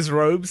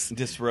disrobes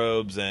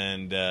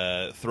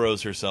and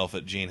throws herself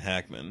at Gene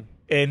Hackman.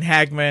 And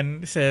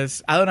Hackman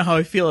says, I don't know how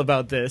I feel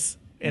about this.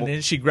 And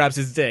then she grabs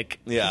his dick.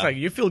 Yeah. It's like,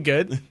 you feel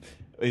good?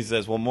 He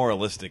says, well,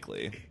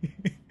 moralistically.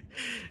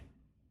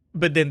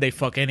 But then they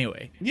fuck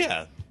anyway.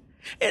 Yeah.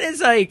 And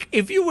it's like,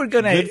 if you were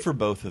gonna... Good for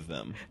both of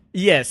them.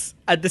 Yes.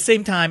 At the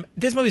same time,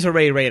 this movie's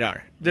already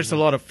radar. There's a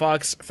lot of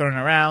fucks thrown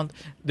around.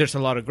 There's a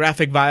lot of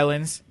graphic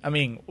violence. I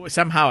mean,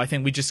 somehow I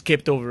think we just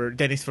skipped over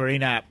Dennis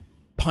Farina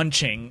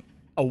punching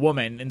a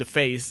woman in the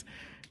face.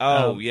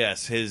 Oh,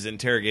 yes. His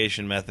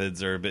interrogation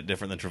methods are a bit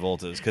different than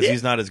Travolta's, because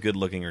he's not as good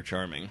looking or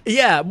charming.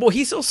 Yeah, well,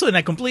 he's also in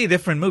a completely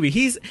different movie.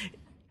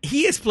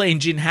 He is playing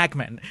Gene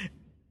Hackman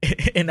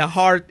in a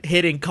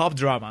hard-hitting cop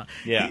drama.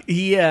 Yeah.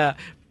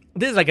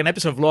 This is like an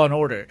episode of Law and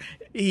Order.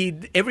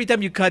 Every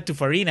time you cut to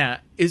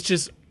Farina, it's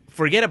just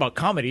forget about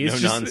comedy.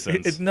 It's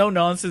nonsense. It's no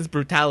nonsense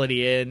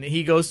brutality, and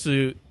he goes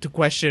to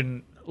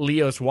question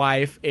Leo's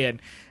wife,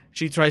 and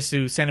she tries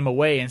to send him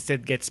away,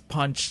 instead gets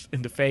punched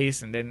in the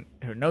face, and then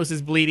her nose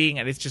is bleeding,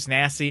 and it's just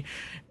nasty.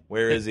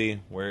 Where is he?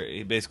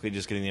 He basically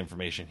just getting the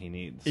information he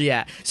needs.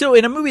 Yeah. So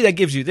in a movie that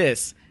gives you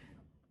this,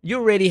 you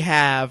already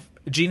have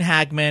Gene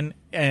Hackman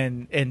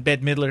and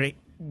Bette Midler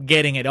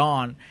getting it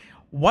on.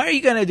 Why are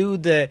you gonna do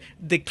the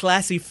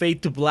classy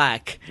fade to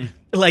black?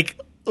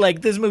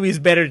 like this movie is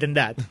better than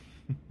that.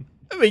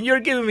 I mean, you're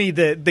giving me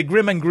the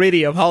grim and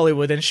gritty of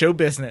Hollywood and show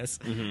business.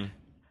 Mm-hmm.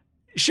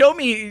 Show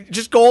me,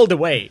 just go all the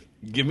way.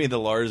 Give me the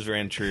Lars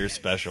Van Trier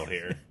special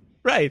here.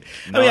 Right.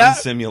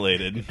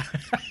 Non-simulated.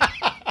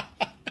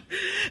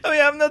 I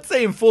mean, I'm not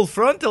saying full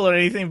frontal or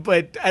anything,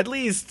 but at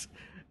least,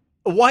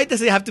 why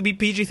does it have to be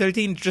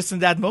PG-13 just in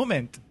that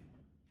moment?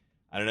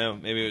 I don't know.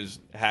 Maybe it was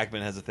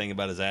Hackman has a thing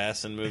about his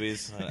ass in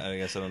movies. I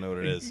guess I don't know what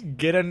it is.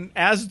 Get an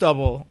ass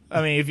double.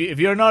 I mean, if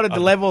you're not at the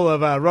level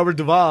of Robert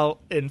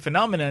Duvall in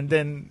Phenomenon,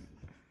 then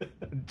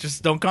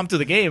just don't come to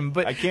the game.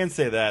 But I can't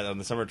say that. On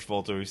the Summer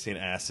Travolta, we've seen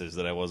asses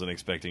that I wasn't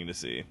expecting to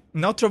see.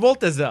 No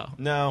Travolta's, though.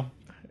 No.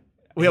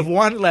 We have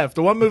one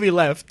movie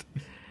left.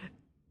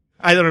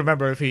 I don't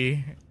remember if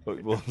he...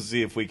 We'll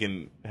see if we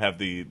can have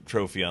the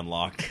trophy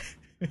unlocked.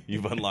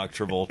 You've unlocked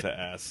Travolta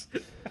ass.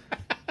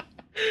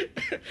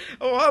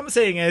 What I'm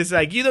saying is,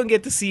 like, you don't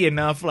get to see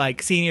enough,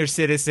 like, senior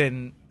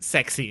citizen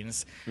sex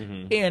scenes.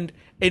 Mm-hmm. And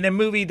in a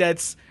movie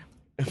that's...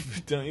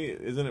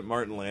 Isn't it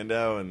Martin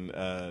Landau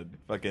and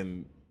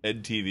fucking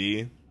Ed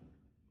TV?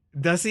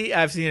 Does he?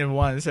 I've seen it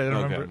once. I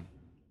don't remember.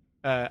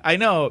 I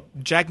know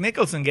Jack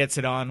Nicholson gets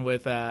it on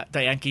with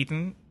Diane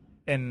Keaton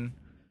and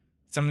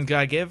Something's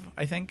Gotta Give,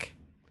 I think.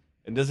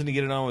 And doesn't he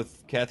get it on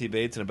with Kathy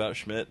Bates and About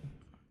Schmidt?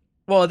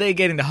 Well, they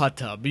get in the hot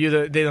tub.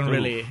 They don't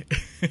really...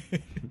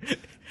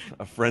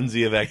 A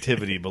frenzy of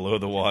activity below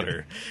the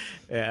water.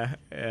 Yeah.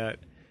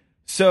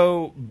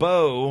 So,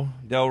 Bo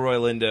Delroy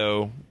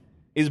Lindo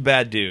is a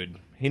bad dude.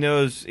 He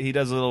knows, he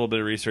does a little bit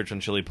of research on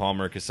Chili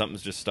Palmer because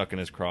something's just stuck in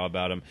his craw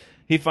about him.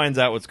 He finds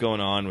out what's going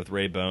on with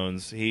Ray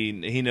Bones.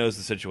 He knows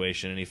the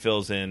situation, and he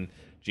fills in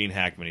Gene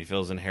Hackman. He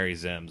fills in Harry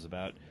Zims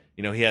about,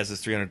 he has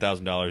this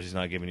 $300,000. He's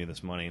not giving you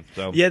this money.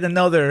 So yet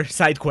another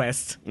side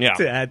quest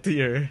to add to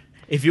your...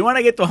 If you want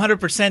to get to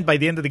 100% by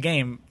the end of the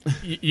game,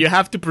 you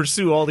have to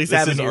pursue all these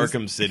avenues. This is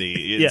Arkham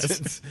City.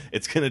 Yes.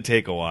 It's going to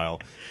take a while.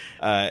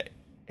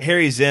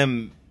 Harry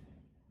Zim,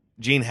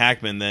 Gene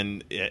Hackman,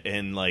 then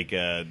in like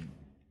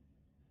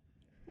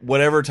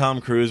whatever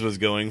Tom Cruise was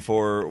going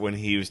for when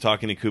he was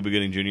talking to Cuba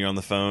Gooding Jr. on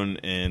the phone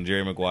and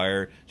Jerry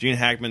Maguire, Gene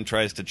Hackman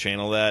tries to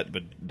channel that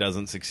but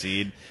doesn't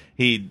succeed.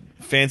 He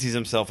fancies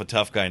himself a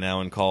tough guy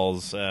now and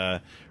calls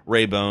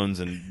Ray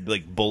Bones and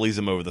like bullies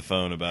him over the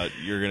phone about,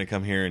 you're going to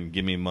come here and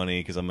give me money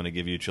because I'm going to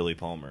give you Chili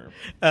Palmer.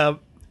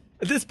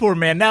 This poor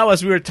man, now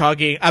as we were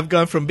talking, I've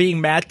gone from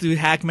being mad to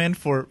Hackman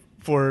for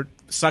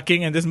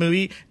sucking in this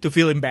movie to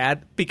feeling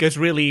bad because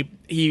really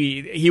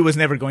he was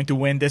never going to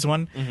win this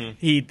one.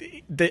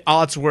 Mm-hmm. The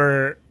odds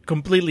were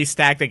completely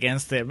stacked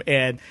against him,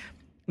 and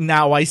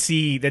now I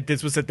see that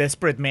this was a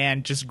desperate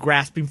man just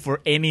grasping for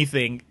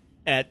anything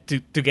to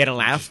get a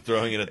laugh, just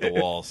throwing it at the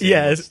wall.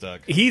 Yes,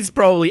 stuck. He's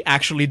probably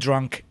actually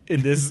drunk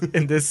in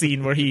this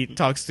scene where he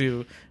talks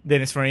to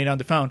Dennis Farina on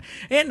the phone,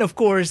 and of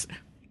course,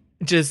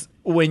 just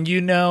when you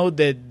know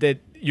that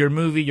your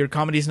movie, your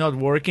comedy is not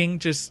working,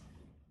 just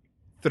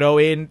throw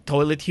in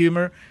toilet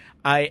humor.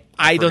 I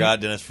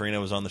forgot Dennis Farina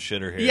was on the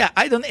shitter here. Yeah,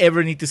 I don't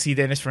ever need to see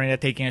Dennis Farina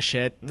taking a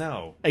shit.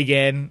 No.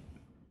 Again,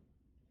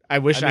 I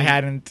wish I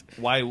hadn't.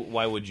 Why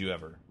would you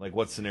ever? Like,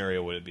 what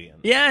scenario would it be in?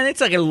 Yeah, and it's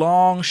like a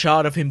long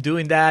shot of him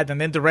doing that, and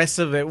then the rest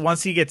of it,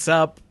 once he gets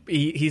up,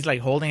 he's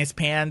like holding his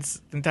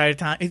pants the entire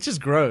time. It's just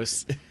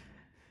gross. It's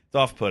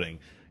off-putting.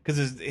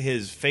 Because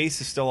his face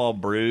is still all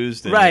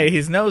bruised. And right,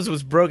 his nose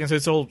was broken, so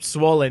it's all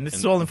swollen.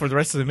 It's swollen for the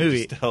rest of the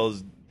movie. He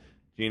tells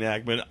Gene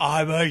Hackman,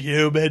 I'm a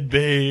human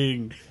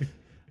being.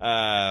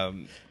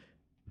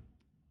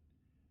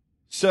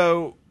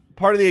 So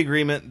part of the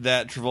agreement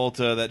that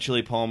Travolta, that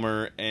Chili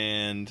Palmer,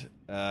 and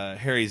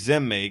Harry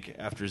Zim make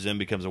after Zim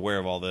becomes aware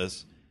of all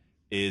this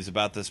is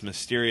about this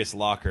mysterious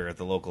locker at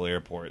the local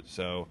airport.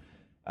 So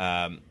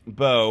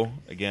Bo,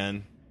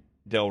 again,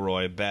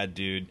 Delroy, bad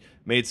dude,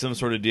 made some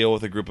sort of deal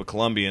with a group of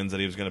Colombians that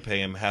he was going to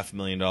pay him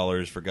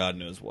 $500,000 for God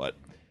knows what.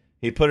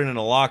 He put it in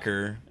a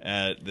locker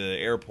at the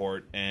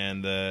airport,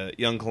 and the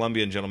young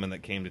Colombian gentleman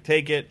that came to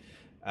take it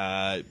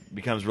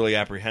becomes really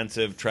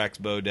apprehensive, tracks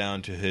Bo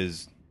down to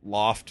his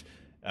loft.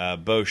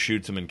 Bo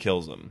shoots him and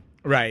kills him.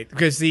 Right,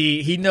 because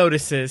he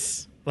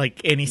notices, like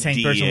any sane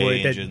DEA person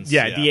would, agents,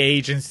 that DEA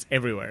agents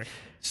everywhere.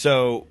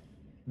 So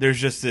there's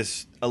just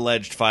this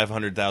alleged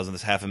 $500,000,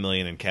 this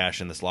 $500,000 in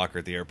cash in this locker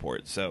at the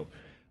airport. So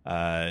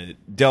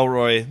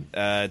Delroy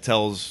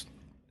tells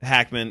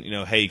Hackman,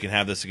 hey, you can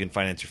have this, you can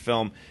finance your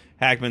film.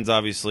 Hackman's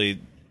obviously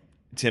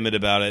timid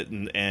about it,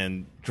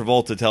 and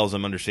Travolta tells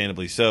him,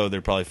 understandably so,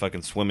 they're probably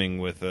fucking swimming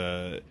with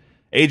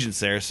agents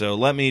there, so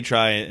let me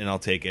try it and I'll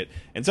take it.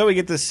 And so we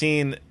get this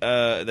scene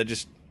that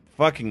just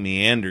fucking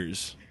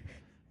meanders.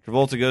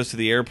 Travolta goes to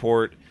the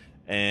airport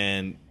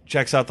and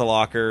checks out the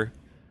locker.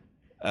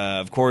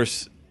 Of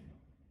course,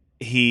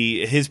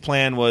 his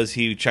plan was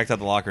he checked out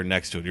the locker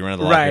next to it. He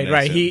rented the locker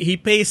next to it. He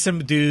pays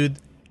some dude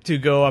to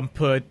go and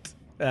put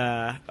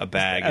a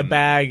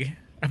bag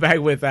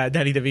with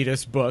Danny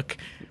DeVito's book.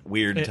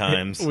 Weird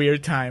Times.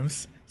 Weird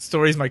Times.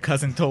 Stories my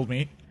cousin told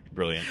me.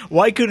 Brilliant.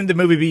 Why couldn't the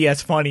movie be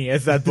as funny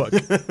as that book?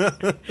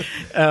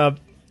 So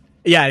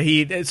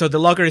the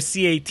locker is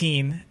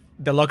C18,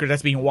 the locker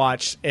that's being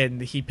watched,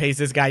 and he pays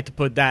this guy to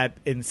put that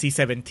in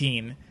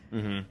C17.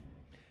 Mm-hmm.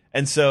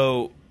 And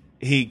so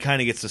he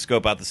kind of gets to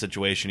scope out the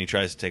situation. He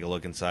tries to take a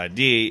look inside.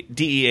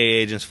 DEA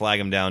agents flag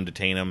him down,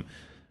 detain him.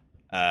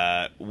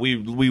 We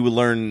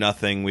learn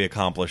nothing. We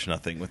accomplish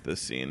nothing with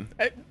this scene.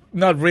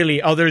 Not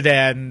really, other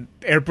than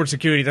airport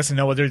security doesn't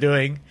know what they're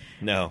doing.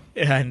 No.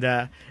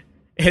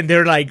 And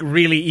they're like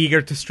really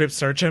eager to strip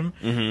search him.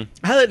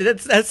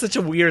 Mm-hmm. That's such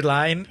a weird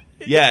line.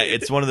 Yeah,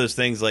 it's one of those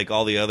things like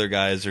all the other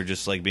guys are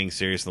just like being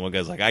serious, and the one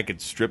guy's like, I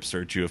could strip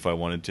search you if I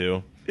wanted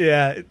to.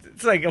 Yeah,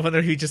 it's like I wonder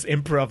if he just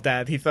improv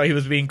that. He thought he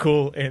was being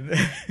cool. And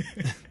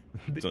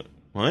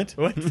What?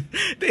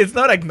 It's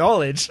not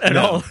acknowledged at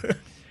all.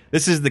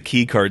 This is the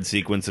key card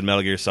sequence in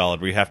Metal Gear Solid,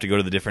 where you have to go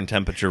to the different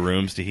temperature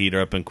rooms to heat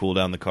up and cool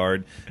down the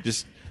card.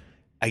 Just,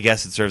 I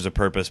guess it serves a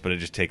purpose, but it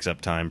just takes up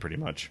time pretty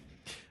much.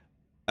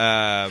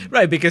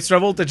 Right, because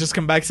Travolta just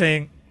come back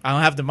saying, I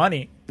don't have the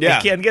money. Yeah.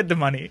 I can't get the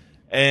money.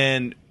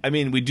 And, I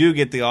mean, we do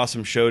get the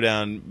awesome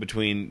showdown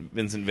between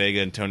Vincent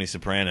Vega and Tony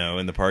Soprano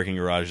in the parking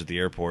garage at the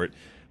airport.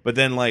 But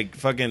then, like,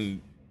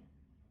 fucking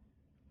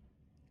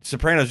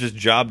Soprano's just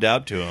jobbed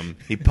out to him.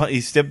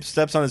 He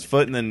steps on his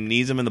foot and then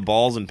knees him in the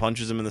balls and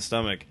punches him in the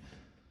stomach.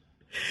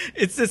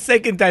 It's the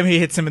second time he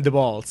hits him in the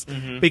balls.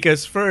 Mm-hmm.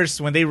 Because first,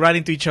 when they run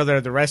into each other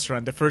at the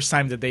restaurant, the first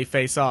time that they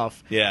face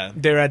off,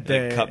 they're at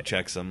the... Cup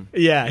checks him.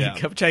 Yeah, he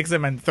cup checks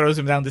him and throws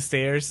him down the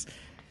stairs.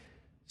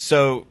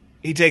 So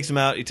he takes him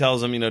out. He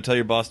tells him, tell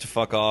your boss to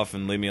fuck off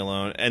and leave me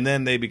alone. And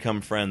then they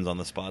become friends on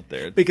the spot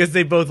there. Because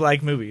they both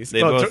like movies. They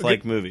both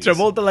like movies.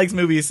 Travolta likes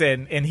movies,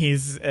 and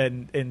he's...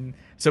 and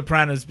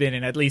Soprano's been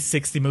in at least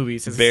 60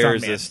 movies as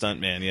Bear's a stuntman. a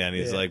stuntman, yeah. And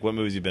he's like, what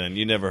movies you been in?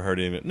 You never heard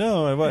of it.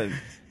 No, I wasn't.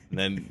 And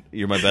then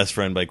You're My Best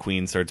Friend by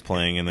Queen starts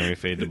playing, and then we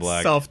fade to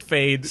black. Soft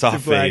fade to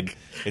black. Fade.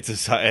 It's a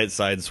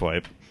side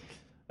swipe.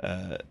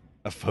 A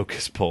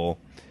focus pull.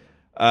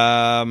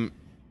 The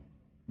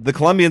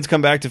Colombians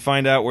come back to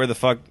find out where the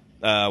fuck,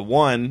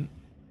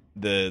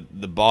 the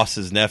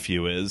boss's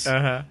nephew is.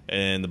 Uh-huh.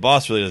 And the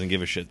boss really doesn't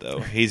give a shit, though.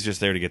 He's just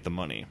there to get the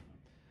money.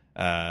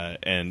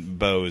 And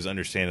Bo is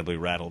understandably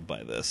rattled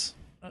by this.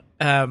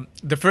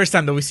 The first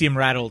time that we see him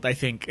rattled, I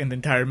think, in the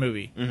entire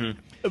movie. Mm-hmm.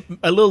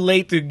 A little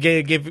late to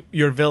give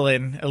your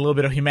villain a little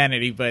bit of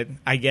humanity, but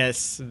I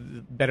guess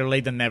better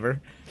late than never.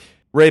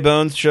 Ray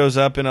Bones shows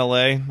up in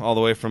L.A. all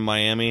the way from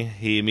Miami.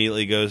 He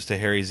immediately goes to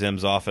Harry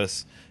Zim's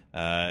office.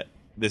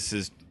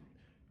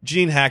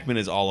 Gene Hackman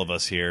is all of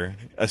us here,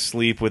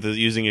 asleep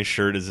using his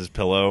shirt as his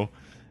pillow.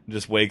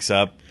 Just wakes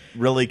up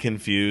really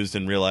confused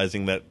and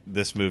realizing that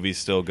this movie's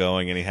still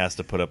going and he has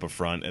to put up a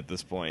front at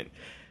this point.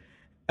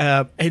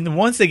 And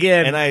once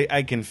again... And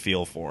I can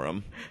feel for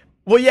him.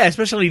 Well, yeah,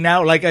 especially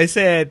now, like I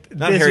said...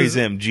 Not Harry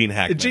Zim, Gene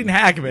Hackman. Gene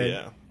Hackman.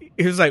 Yeah.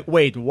 He was like,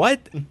 wait,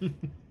 what?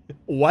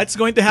 What's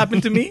going to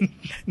happen to me?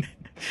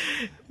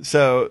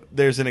 So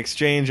there's an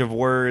exchange of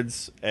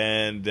words,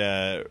 and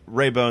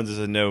Ray Bones is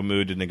in no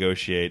mood to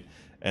negotiate.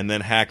 And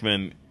then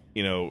Hackman,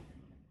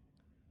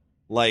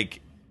 like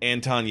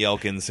Anton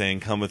Yelkin saying,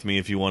 come with me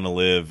if you want to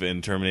live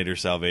in Terminator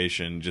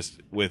Salvation, just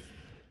with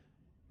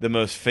the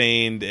most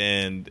feigned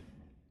and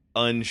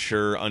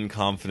unsure,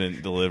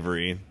 unconfident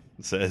delivery,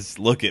 says,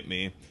 look at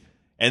me.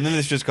 And then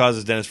this just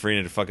causes Dennis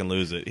Farina to fucking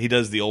lose it. He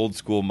does the old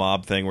school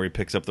mob thing where he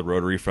picks up the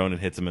rotary phone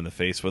and hits him in the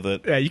face with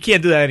it. Yeah, you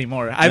can't do that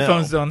anymore. No.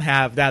 iPhones don't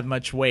have that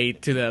much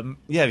weight to them.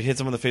 Yeah, if you hit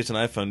someone in the face with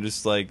an iPhone,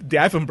 just like... The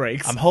iPhone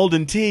breaks. I'm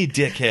holding T,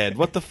 dickhead.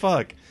 What the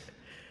fuck?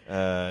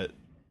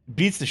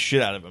 beats the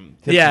shit out of him.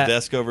 Tips the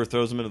desk over,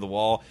 throws him into the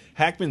wall.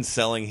 Hackman's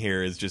selling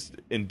here is just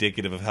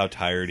indicative of how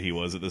tired he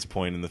was at this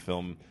point in the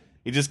film.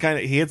 He just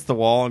he hits the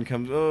wall and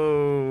comes,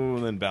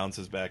 and then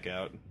bounces back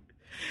out.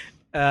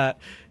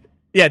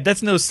 Yeah,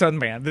 that's no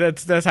stuntman.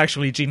 That's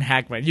actually Gene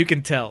Hackman. You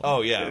can tell.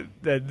 Oh yeah,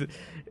 and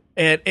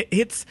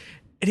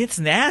it's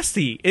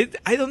nasty.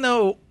 I don't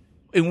know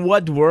in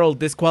what world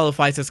this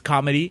qualifies as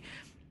comedy,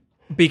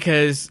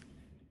 because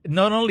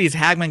not only is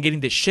Hackman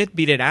getting the shit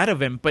beaten out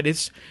of him, but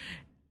he's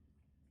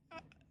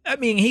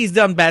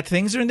done bad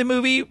things during the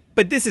movie,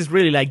 but this is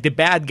really like the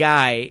bad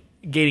guy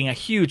getting a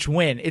huge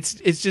win.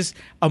 It's just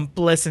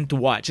unpleasant to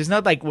watch. It's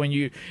not like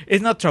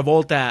it's not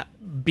Travolta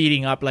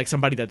beating up like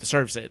somebody that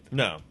deserves it.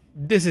 No.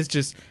 This is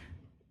just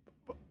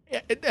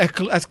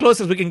as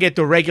close as we can get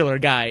to a regular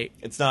guy.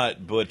 It's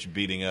not Butch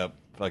beating up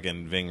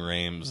fucking Ving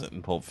Rhames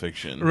in Pulp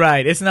Fiction.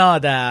 Right. It's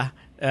not Bad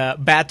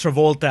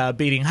Travolta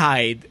beating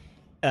Hyde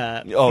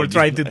for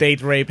trying to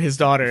date rape his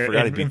daughter. I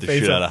forgot he beat the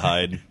shit out of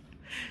Hyde.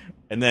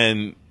 And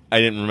then I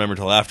didn't remember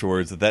till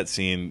afterwards that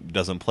scene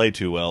doesn't play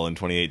too well in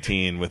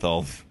 2018 with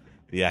all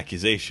the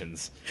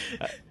accusations.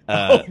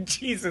 Oh,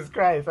 Jesus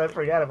Christ. I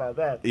forgot about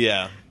that.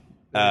 Yeah.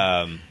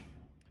 Yeah.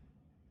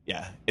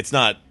 It's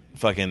not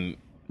fucking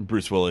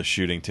Bruce Willis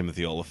shooting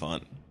Timothy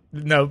Olyphant.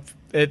 No,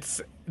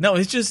 it's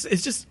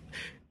just.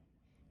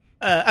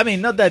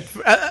 Not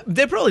that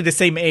they're probably the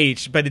same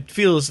age, but it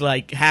feels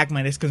like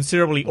Hackman is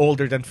considerably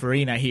older than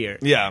Farina here.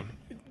 Yeah,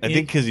 I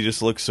think because he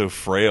just looks so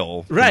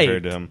frail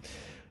compared to him.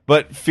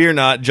 But fear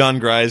not, John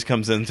Grise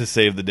comes in to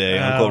save the day.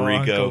 Uncle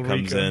Rico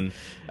comes in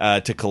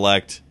to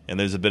collect, and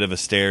there's a bit of a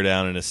stare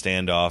down and a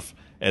standoff.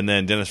 And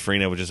then Dennis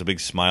Farina, with just a big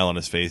smile on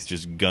his face,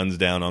 just guns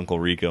down Uncle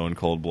Rico in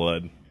cold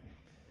blood.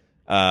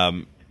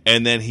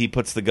 And then he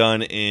puts the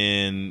gun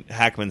in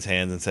Hackman's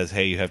hands and says,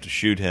 "Hey, you have to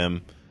shoot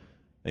him.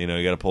 You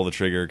got to pull the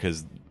trigger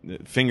because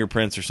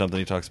fingerprints or something."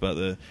 He talks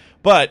about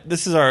but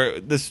this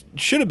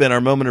should have been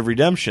our moment of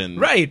redemption,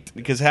 right?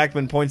 Because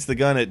Hackman points the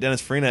gun at Dennis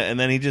Farina, and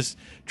then he just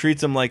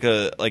treats him like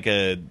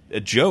a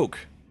joke.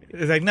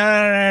 It's like,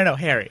 no,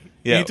 Harry,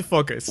 you need to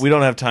focus. We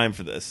don't have time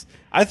for this.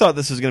 I thought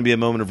this was going to be a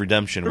moment of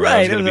redemption where I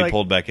was going to be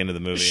pulled back into the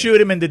movie.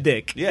 Shoot him in the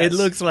dick. Yes. It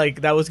looks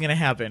like that was going to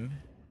happen,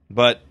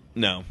 but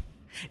no.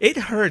 It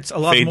hurts a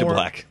lot Fade more to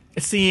black.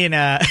 Seeing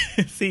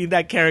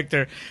that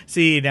character,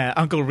 seeing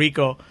Uncle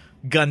Rico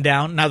gunned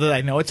down. Now that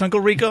I know it's Uncle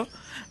Rico,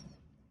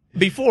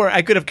 before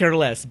I could have cared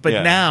less,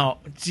 but now,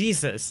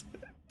 Jesus.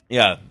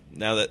 Yeah,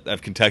 now that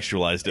I've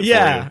contextualized it.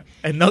 Yeah, for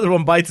you. Another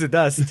one bites the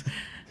dust.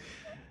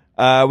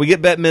 We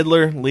get Bette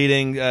Midler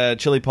leading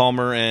Chili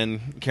Palmer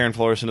and Karen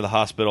Flores into the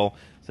hospital.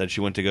 Said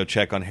she went to go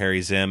check on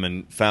Harry Zim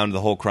and found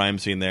the whole crime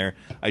scene there.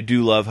 I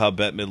do love how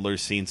Bette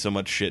Midler's seen so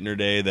much shit in her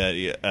day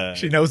that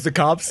she knows the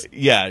cops.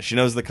 Yeah, she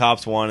knows the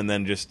cops won, and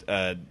then just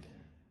a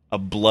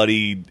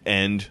bloody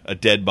end, a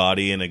dead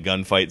body, and a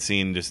gunfight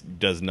scene just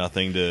does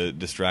nothing to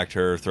distract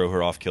her or throw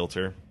her off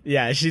kilter.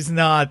 Yeah, she's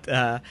not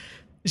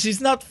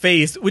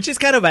phased, which is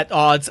kind of at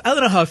odds. I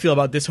don't know how I feel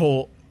about this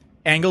whole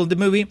angle of the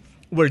movie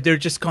where they're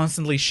just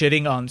constantly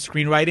shitting on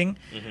screenwriting,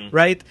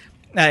 right?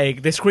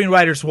 Like the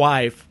screenwriter's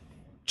wife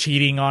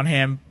cheating on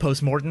him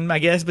post-mortem, I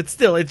guess, but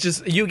still, it's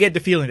just, you get the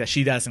feeling that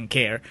she doesn't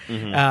care.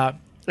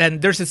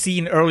 And there's a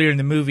scene earlier in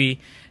the movie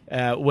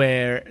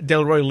where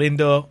Delroy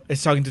Lindo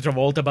is talking to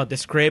Travolta about the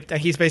script,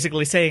 and he's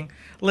basically saying,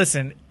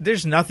 listen,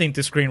 there's nothing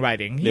to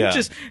screenwriting.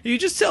 You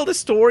just tell the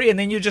story, and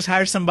then you just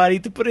hire somebody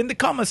to put in the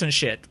commas and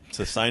shit. It's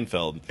a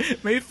Seinfeld.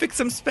 Maybe fix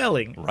some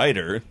spelling.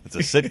 Writer. It's a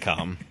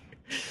sitcom.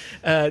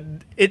 I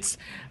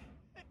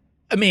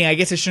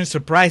guess it shouldn't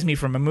surprise me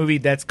from a movie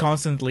that's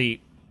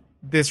constantly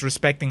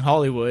disrespecting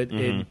Hollywood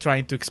and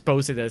trying to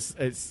expose it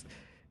as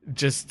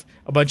just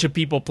a bunch of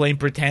people playing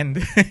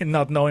pretend and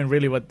not knowing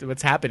really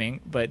what's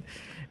happening. But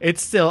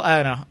it's still,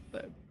 I don't know.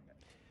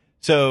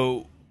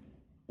 So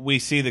we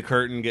see the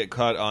curtain get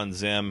cut on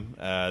Zim.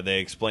 They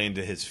explain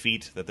to his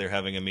feet that they're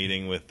having a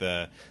meeting with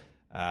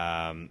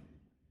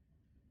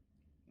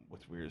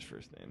what's Weir's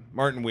first name?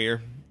 Martin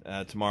Weir,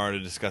 tomorrow to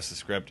discuss the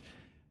script.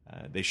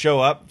 They show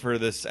up for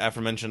this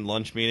aforementioned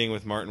lunch meeting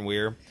with Martin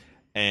Weir,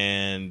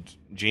 and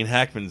Gene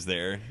Hackman's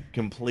there,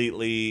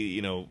 completely,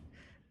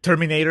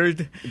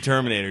 Terminated.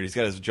 He's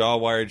got his jaw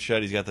wired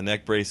shut. He's got the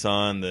neck brace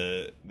on,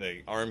 the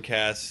arm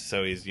cast,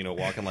 so he's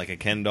walking like a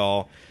Ken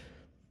doll.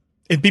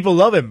 And people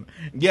love him.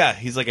 Yeah,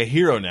 he's like a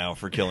hero now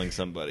for killing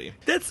somebody.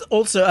 That's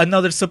also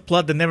another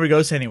subplot that never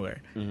goes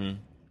anywhere.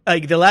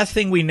 Like the last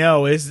thing we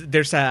know is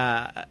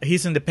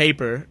he's in the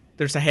paper.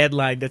 There's a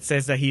headline that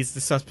says that he's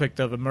the suspect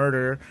of a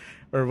murder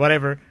or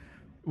whatever.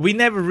 We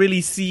never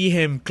really see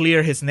him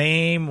clear his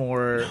name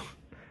or.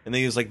 And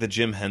they use like the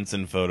Jim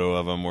Henson photo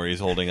of him where he's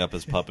holding up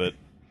his puppet.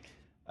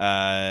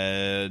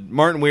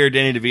 Martin Weir,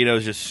 Danny DeVito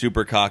is just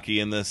super cocky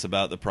in this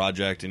about the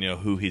project and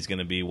who he's going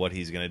to be, what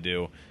he's going to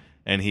do,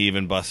 and he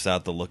even busts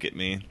out the "look at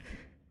me"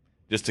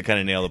 just to kind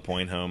of nail the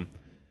point home.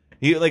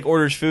 He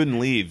orders food and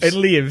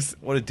leaves.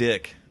 What a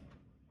dick!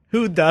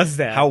 Who does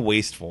that? How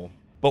wasteful!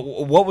 But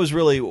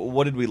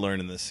what did we learn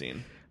in this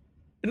scene?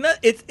 No,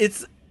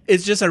 it's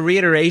just a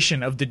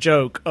reiteration of the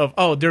joke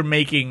of they're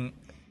making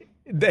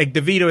like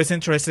DeVito is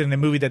interested in a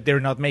movie that they're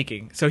not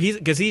making. So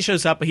because he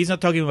shows up, he's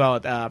not talking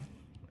about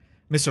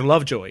Mr.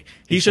 Lovejoy.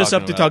 He shows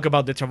up to talk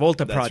about the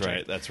Travolta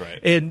project. That's right.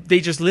 And they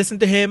just listen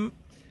to him.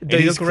 And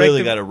he's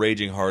clearly got a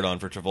raging hard-on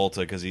for Travolta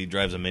because he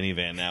drives a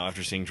minivan now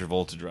after seeing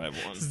Travolta drive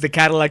one. It's the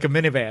Cadillac of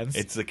minivans.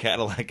 It's the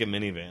Cadillac of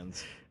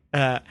minivans.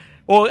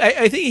 Well,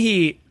 I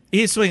think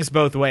he swings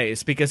both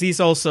ways because he's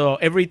also,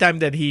 every time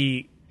that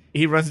he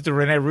runs into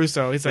Rene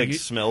Russo, he's like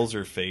smells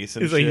her face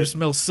and he's like, you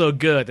smell so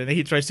good. And then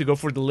he tries to go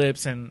for the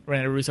lips and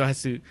Rene Russo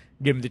has to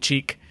give him the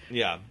cheek.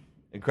 Yeah.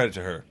 And credit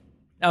to her.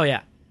 Oh,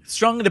 yeah.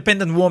 Strong,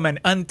 independent woman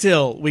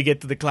until we get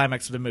to the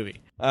climax of the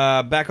movie.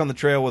 Back on the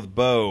trail with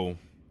Bo.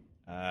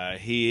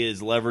 He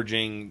is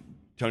leveraging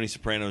Tony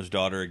Soprano's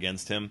daughter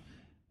against him,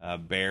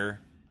 Bear.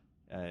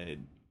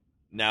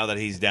 Now that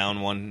he's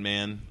down one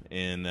man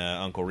in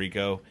Uncle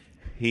Rico,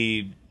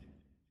 he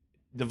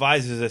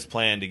devises this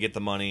plan to get the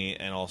money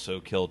and also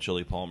kill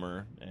Chili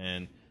Palmer.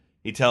 And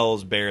he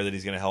tells Bear that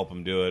he's going to help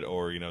him do it,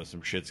 or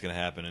some shit's going to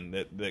happen.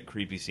 And that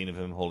creepy scene of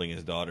him holding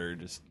his daughter,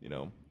 just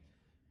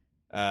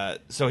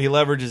so he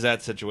leverages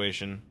that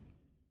situation.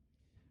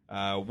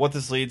 What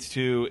this leads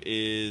to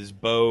is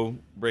Bo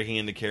breaking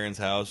into Karen's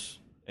house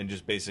and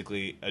just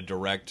basically a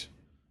direct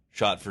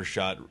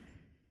shot-for-shot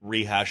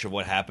rehash of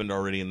what happened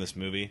already in this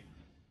movie.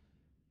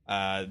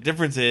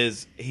 Difference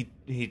is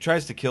he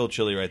tries to kill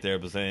Chili right there,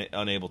 but is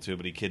unable to,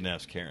 but he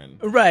kidnaps Karen.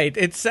 Right.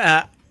 It's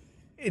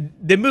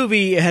the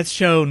movie has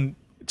shown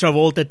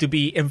Travolta to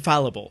be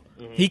infallible.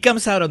 Mm-hmm. He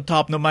comes out on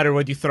top no matter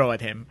what you throw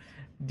at him.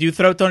 You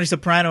throw Tony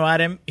Soprano at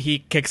him, he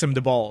kicks him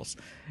the balls.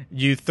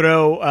 You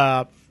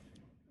throw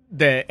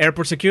the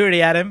airport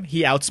security at him,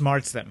 he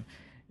outsmarts them.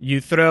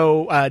 You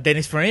throw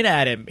Dennis Farina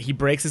at him, he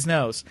breaks his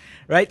nose.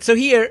 Right? So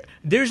here,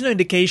 there's no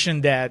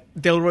indication that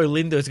Delroy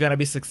Lindo is going to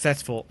be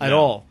successful at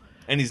all.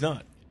 And he's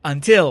not.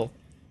 Until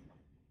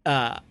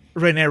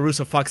Rene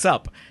Russo fucks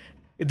up.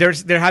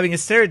 They're having a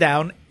stare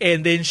down,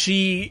 and then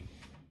she,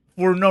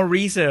 for no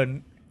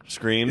reason,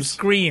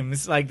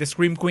 screams like the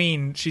Scream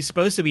Queen she's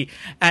supposed to be.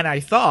 And I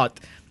thought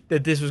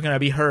that this was going to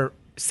be her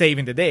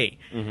saving the day.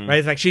 Mm-hmm. Right?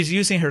 It's like she's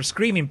using her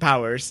screaming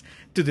powers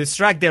to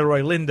distract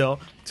Delroy Lindo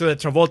so that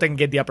Travolta can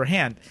get the upper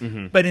hand.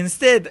 Mm-hmm. But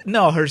instead,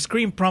 no, her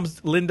scream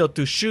prompts Lindo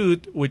to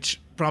shoot,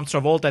 which prompts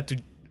Travolta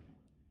to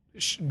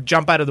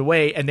jump out of the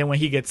way, and then when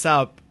he gets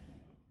up,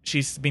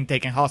 she's been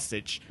taken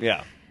hostage.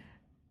 Yeah.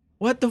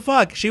 What the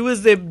fuck? She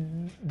was the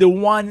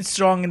one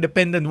strong,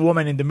 independent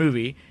woman in the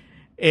movie,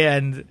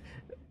 and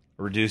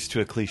reduced to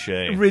a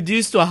cliche.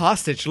 Reduced to a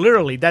hostage,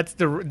 literally. That's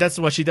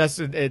what she does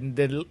in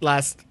the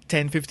last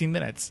 10, 15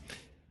 minutes.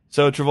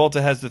 So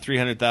Travolta has the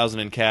 $300,000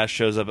 in cash,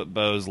 shows up at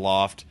Bo's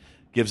loft,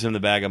 gives him the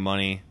bag of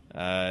money,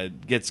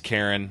 gets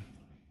Karen.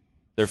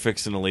 They're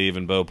fixing to leave,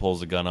 and Bo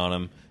pulls a gun on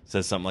him,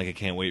 says something like, "I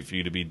can't wait for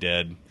you to be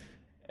dead."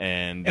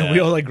 And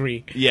we all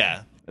agree.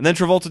 Yeah. And then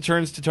Travolta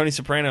turns to Tony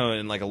Soprano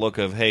in like a look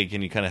of, "Hey,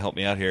 can you kind of help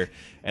me out here?"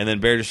 And then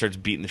Bear just starts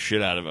beating the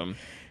shit out of him.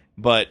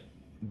 But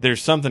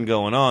there's something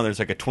going on. There's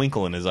like a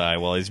twinkle in his eye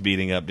while he's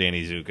beating up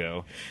Danny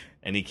Zuko.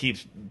 And he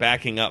keeps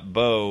backing up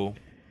Bo.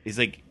 He's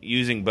like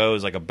using Bo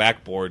as like a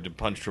backboard to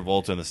punch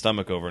Travolta in the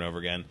stomach over and over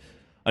again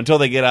until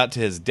they get out to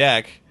his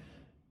deck.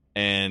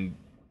 And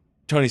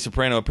Tony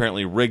Soprano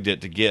apparently rigged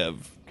it to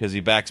give because he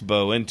backs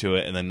Bo into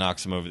it and then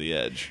knocks him over the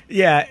edge.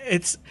 Yeah,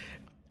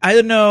 I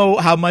don't know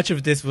how much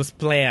of this was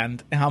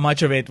planned and how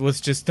much of it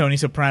was just Tony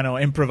Soprano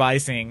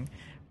improvising,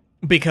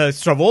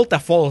 because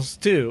Travolta falls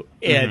too,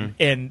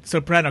 and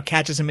Soprano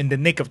catches him in the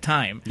nick of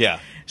time. Yeah.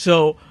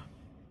 So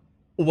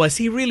was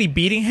he really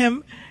beating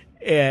him,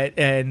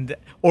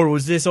 or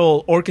was this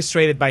all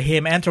orchestrated by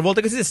him and Travolta?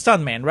 Because he's a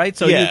stuntman, right?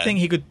 So you'd think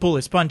he could pull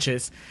his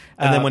punches.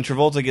 And then when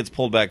Travolta gets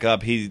pulled back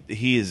up, he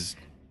is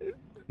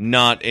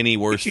not any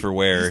worse for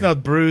wear. He's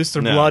not bruised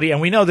or bloody,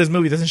 and we know this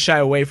movie doesn't shy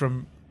away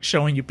from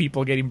showing you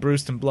people getting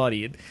bruised and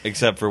bloodied.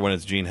 Except for when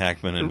it's Gene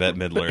Hackman and Bette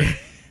Midler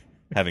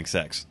having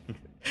sex.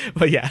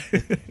 Well, yeah.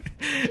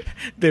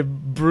 The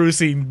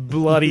bruising,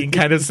 bloody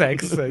kind of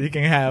sex that you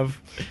can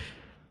have.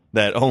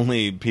 That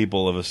only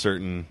people of a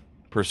certain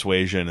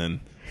persuasion and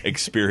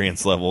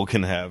experience level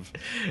can have.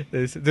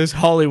 There's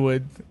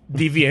Hollywood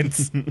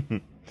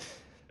deviants.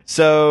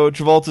 So,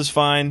 Travolta's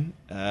fine.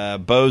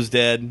 Bo's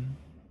dead.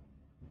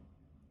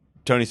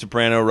 Tony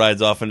Soprano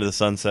rides off into the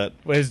sunset.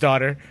 With his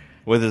daughter.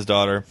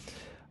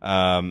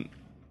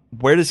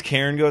 Where does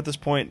Karen go at this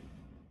point?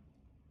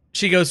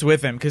 She goes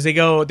with him because they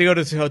go to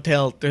his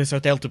hotel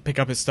to pick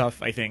up his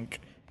stuff, I think.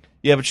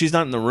 Yeah, but she's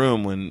not in the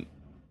room when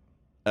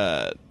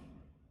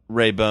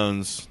Ray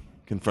Bones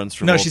confronts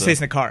Travolta. No, she stays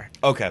in the car.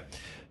 Okay.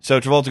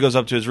 So Travolta goes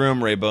up to his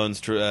room. Ray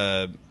Bones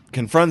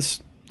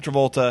confronts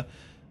Travolta,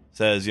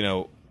 says,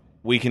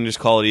 we can just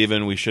call it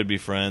even. We should be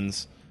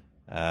friends.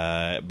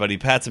 But he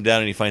pats him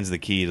down and he finds the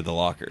key to the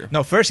locker.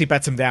 No, first he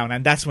pats him down,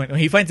 and that's when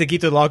he finds the key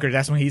to the locker.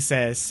 That's when he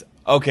says,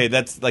 "Okay,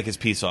 that's like his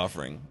peace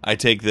offering. I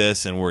take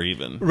this, and we're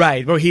even."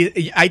 Right. Well,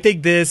 I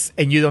take this,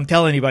 and you don't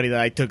tell anybody that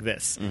I took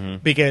this,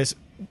 because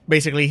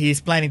basically he's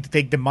planning to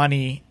take the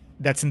money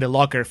that's in the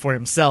locker for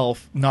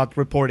himself, not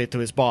report it to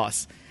his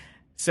boss.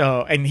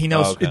 So, and he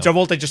knows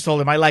Travolta just told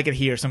him, I like it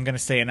here, so I'm going to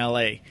stay in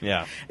LA.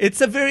 Yeah.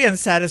 It's a very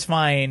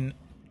unsatisfying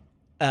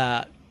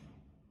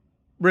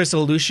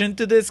resolution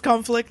to this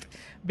conflict,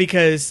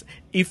 because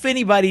if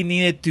anybody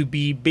needed to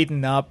be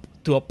beaten up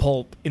to a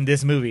pulp in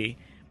this movie,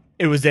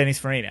 it was Dennis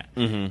Farina.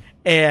 Mm-hmm.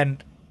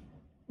 And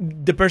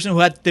the person who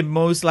had the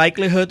most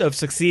likelihood of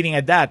succeeding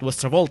at that was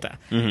Travolta.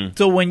 Mm-hmm.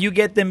 So when you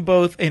get them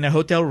both in a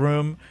hotel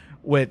room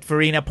with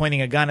Farina pointing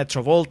a gun at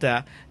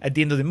Travolta at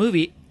the end of the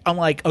movie, I'm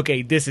like,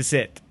 okay, this is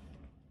it.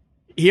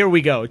 Here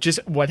we go. Just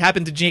what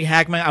happened to Gene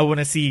Hackman, I want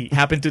to see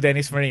happen to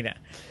Dennis Farina.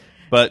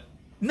 But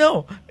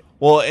no.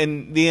 Well,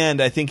 in the end,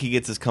 I think he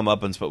gets his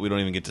comeuppance, but we don't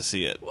even get to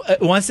see it.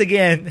 Once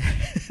again,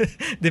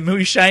 the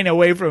movie shied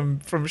away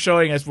from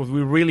showing us what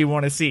we really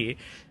want to see.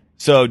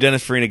 So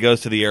Dennis Farina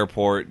goes to the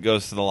airport,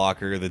 goes to the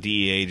locker, the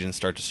DEA agents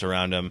start to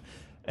surround him,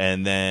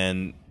 and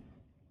then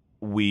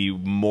we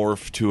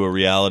morph to a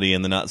reality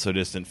in the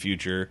not-so-distant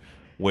future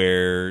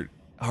where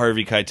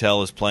Harvey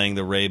Keitel is playing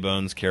the Ray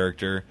Bones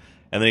character,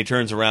 and then he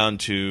turns around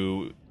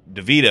to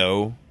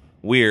DeVito,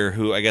 Weir,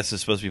 who I guess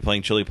is supposed to be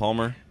playing Chili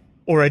Palmer.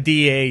 Or a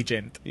DEA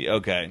agent.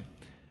 Okay.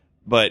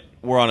 But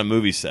we're on a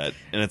movie set,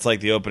 and it's like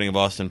the opening of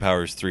Austin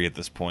Powers 3 at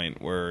this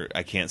point, where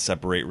I can't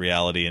separate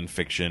reality and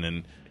fiction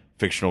and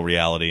fictional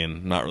reality,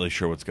 and not really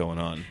sure what's going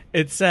on.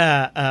 It's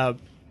and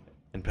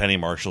Penny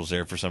Marshall's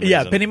there for some reason.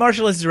 Yeah, Penny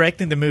Marshall is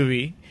directing the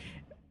movie,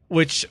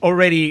 which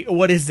already,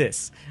 what is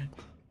this?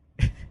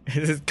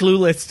 Is it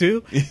Clueless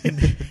too?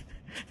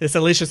 This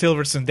Alicia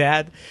Silverstone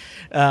dad.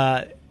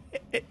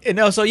 And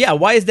also, yeah,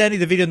 why is Danny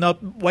DeVito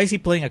not? Why is he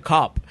playing a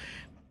cop?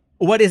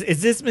 What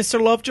is this Mr.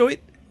 Lovejoy?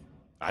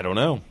 I don't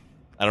know.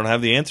 I don't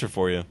have the answer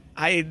for you.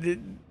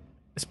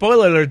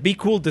 Spoiler alert, Be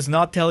Cool does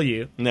not tell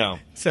you. No.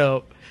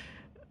 So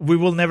we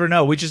will never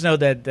know. We just know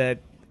that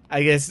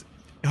I guess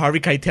Harvey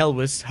Keitel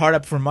was hard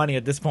up for money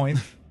at this point.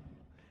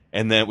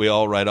 And then we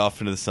all ride off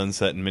into the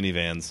sunset in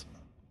minivans.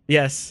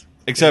 Yes.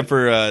 Except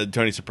for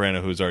Tony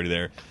Soprano, who's already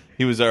there.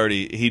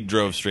 He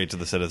drove straight to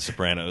the set of The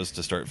Sopranos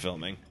to start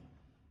filming.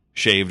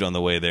 Shaved on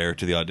the way there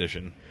to the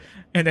audition.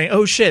 And then,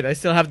 oh shit, I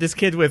still have this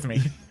kid with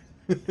me.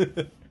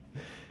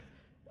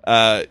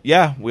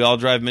 Yeah, we all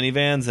drive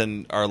minivans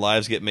and our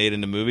lives get made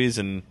into movies,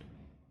 and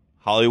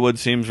Hollywood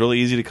seems really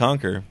easy to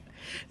conquer.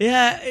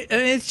 Yeah, I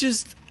mean, it's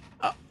just,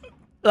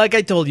 like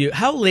I told you,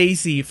 how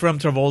lazy from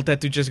Travolta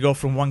to just go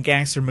from one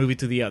gangster movie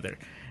to the other,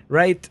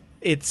 right?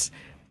 He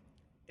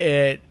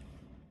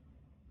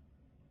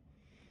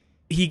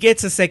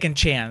gets a second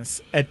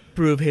chance at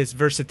prove his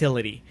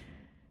versatility.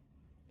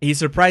 He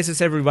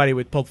surprises everybody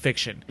with Pulp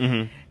Fiction.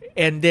 Mm-hmm.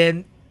 And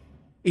then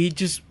he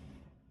just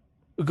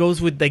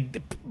goes with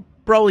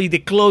probably the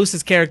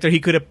closest character he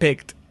could have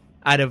picked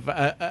out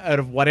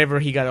of whatever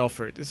he got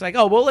offered. It's like,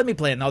 oh, well, let me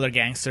play another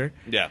gangster.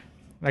 Yeah.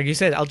 Like you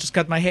said, I'll just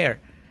cut my hair.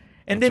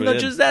 And then not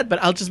just that,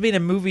 but I'll just be in a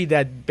movie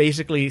that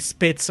basically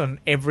spits on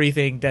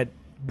everything that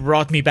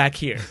brought me back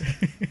here.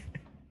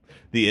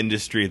 The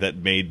industry that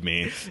made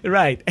me.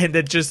 Right, and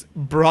that just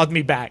brought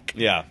me back.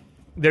 Yeah.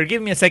 They're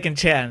giving me a second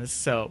chance,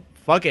 so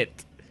fuck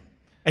it.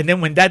 And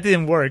then when that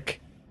didn't work,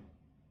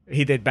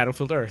 he did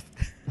Battlefield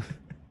Earth.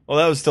 Well,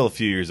 that was still a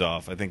few years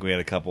off. I think we had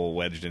a couple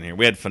wedged in here.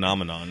 We had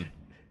Phenomenon.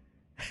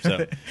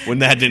 So when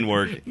that didn't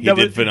work, he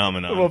did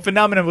Phenomenon. Well,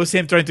 Phenomenon was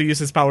him trying to use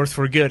his powers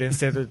for good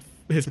instead of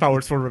his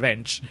powers for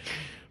revenge.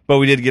 But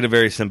we did get a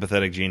very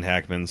sympathetic Gene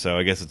Hackman, so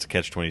I guess it's a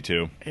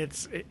catch-22.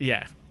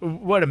 Yeah.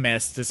 What a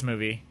mess, this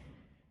movie.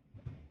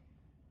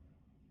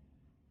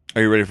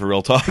 Are you ready for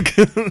real talk?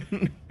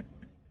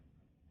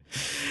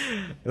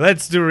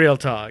 Let's do real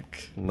talk.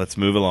 Let's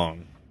move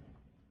along.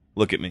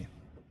 Look at me.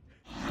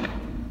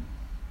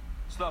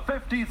 It's the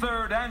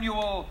 53rd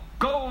Annual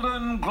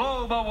Golden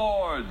Globe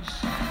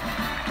Awards.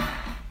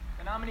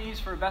 The nominees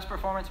for Best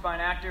Performance by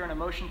an Actor in a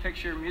Motion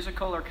Picture,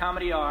 Musical, or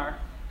Comedy are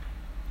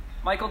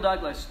Michael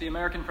Douglas, The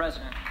American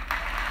President.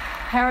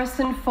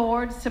 Harrison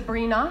Ford,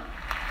 Sabrina.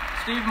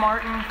 Steve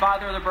Martin,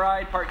 Father of the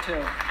Bride, Part 2.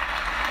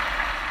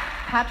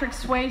 Patrick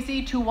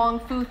Swayze, Tu Wong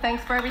Fu,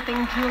 Thanks for Everything,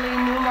 Julie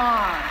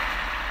Newmar.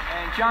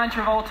 And John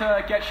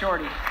Travolta, Get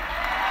Shorty.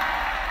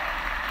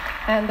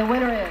 And the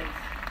winner is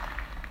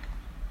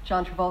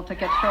John Travolta,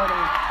 Get Shorty.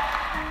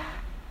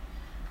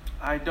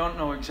 I don't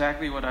know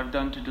exactly what I've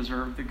done to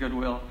deserve the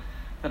goodwill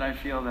that I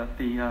feel that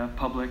the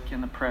public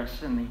and the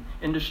press and the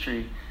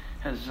industry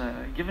has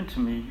given to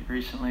me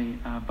recently,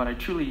 but I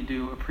truly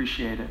do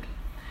appreciate it.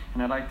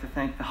 And I'd like to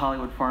thank the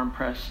Hollywood Foreign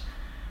Press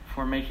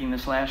for making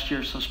this last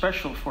year so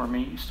special for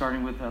me,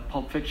 starting with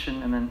Pulp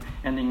Fiction and then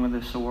ending with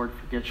this award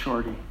for Get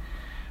Shorty.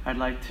 I'd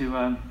like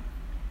to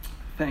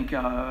thank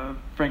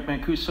Frank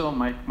Mancuso and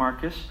Mike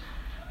Marcus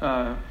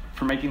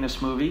for making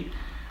this movie.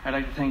 I'd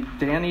like to thank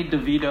Danny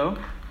DeVito,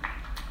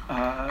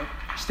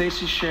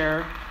 Stacey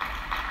Sher,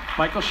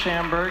 Michael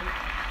Schamberg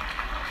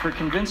for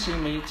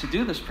convincing me to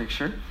do this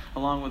picture,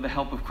 along with the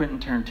help of Quentin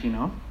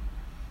Tarantino,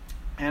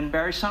 and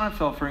Barry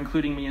Sonnenfeld for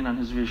including me in on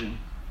his vision.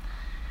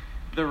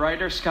 The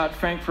writer, Scott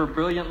Frank, for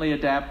brilliantly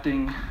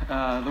adapting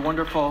the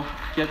wonderful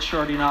Get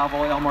Shorty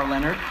novel, Elmore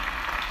Leonard.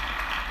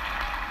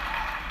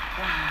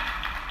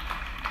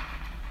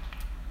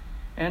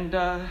 And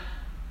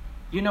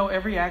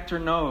every actor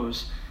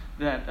knows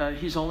that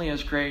he's only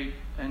as great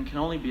and can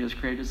only be as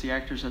great as the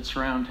actors that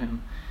surround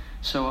him.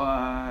 So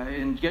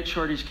in Get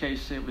Shorty's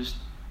case, it was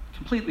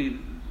completely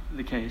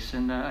the case.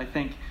 And I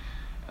think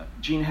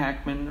Gene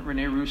Hackman,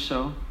 Rene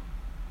Russo,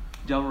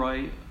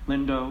 Delroy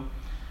Lindo,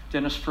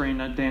 Dennis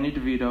Farina, Danny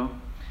DeVito,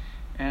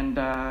 and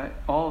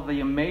all the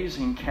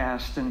amazing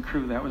cast and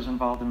crew that was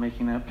involved in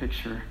making that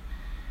picture.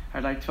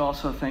 I'd like to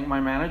also thank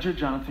my manager,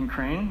 Jonathan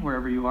Crane,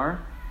 wherever you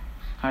are.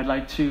 I'd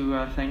like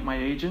to thank my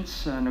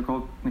agents,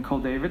 Nicole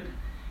David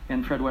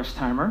and Fred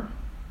Westheimer,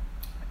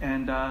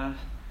 and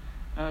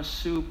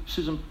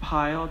Susan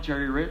Pyle,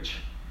 Jerry Rich,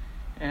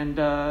 and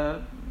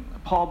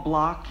Paul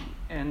Block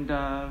and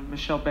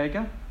Michelle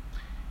Bega,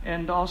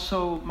 and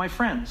also my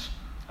friends.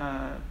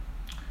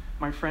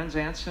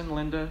 Anson,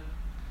 Linda,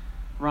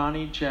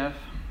 Ronnie, Jeff,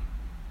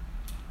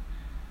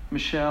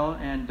 Michelle,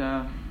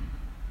 and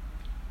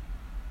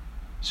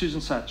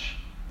Susan Such.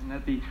 And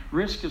at the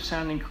risk of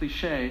sounding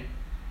cliche,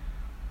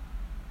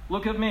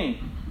 look at me.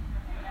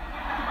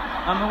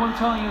 I'm the one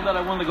telling you that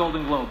I won the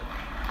Golden Globe.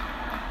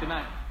 Good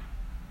night.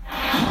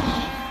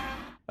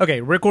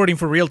 Okay, recording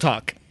for Real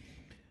Talk.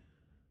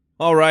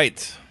 All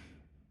right.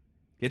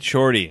 Get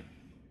Shorty.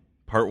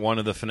 Part 1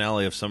 of the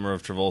finale of Summer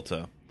of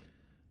Travolta.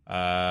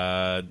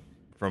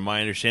 From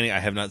my understanding, I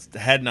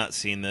had not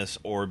seen this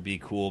or Be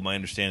Cool. My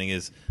understanding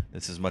is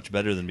this is much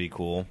better than Be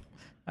Cool.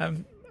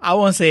 I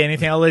won't say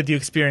anything. I'll let you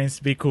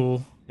experience Be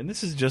Cool. And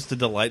this is just a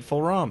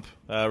delightful romp.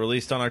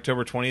 Released on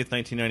October 20th,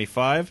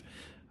 1995,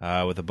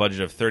 with a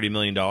budget of $30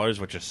 million,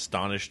 which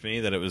astonished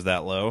me that it was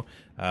that low.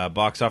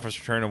 Box office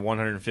return of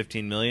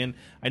 $115 million.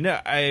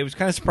 I was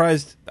kind of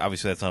surprised.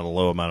 Obviously, that's not a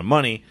low amount of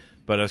money,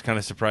 but I was kind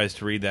of surprised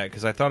to read that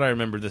because I thought I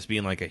remembered this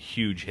being like a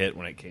huge hit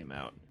when it came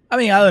out. I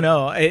mean, I don't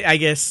know. I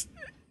guess...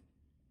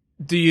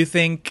 Do you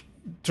think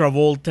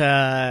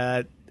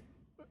Travolta...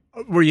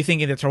 Were you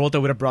thinking that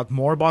Travolta would have brought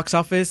more box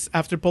office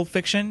after Pulp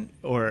Fiction?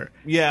 Or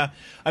yeah.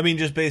 I mean,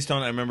 just based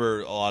on... I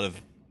remember a lot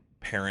of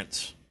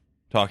parents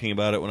talking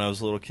about it when I was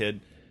a little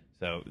kid.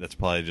 So that's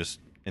probably just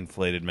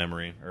inflated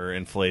memory or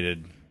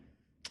inflated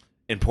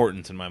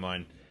importance in my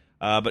mind.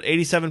 But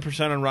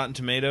 87% on Rotten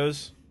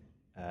Tomatoes,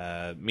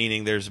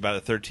 meaning there's about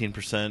a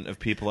 13% of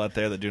people out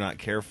there that do not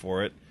care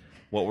for it.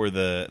 What were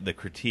the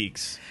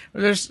critiques?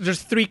 There's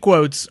 3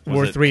 quotes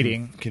worth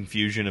reading.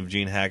 Confusion of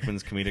Gene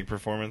Hackman's comedic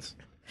performance.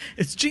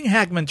 It's Gene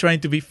Hackman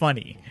trying to be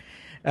funny.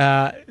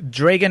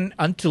 Dragon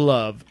Unto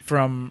Love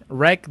from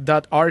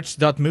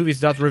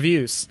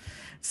rec.arts.movies.reviews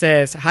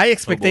says high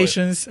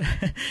expectations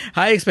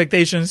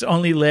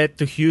only led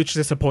to huge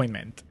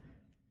disappointment.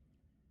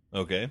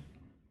 Okay.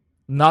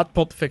 Not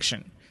Pulp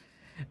Fiction.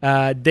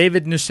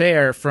 David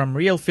Nussair from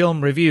Real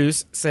Film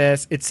Reviews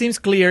says, it seems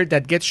clear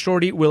that Get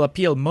Shorty will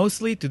appeal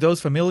mostly to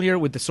those familiar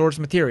with the source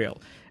material,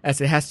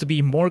 as it has to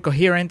be more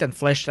coherent and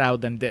fleshed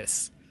out than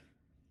this.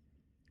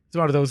 It's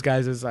one of those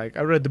guys who's like,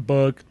 I read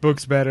the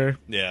book's better.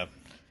 Yeah.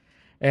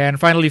 And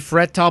finally,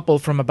 Fred Topple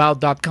from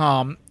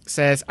About.com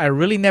says, I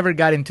really never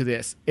got into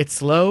this. It's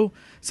slow,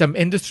 some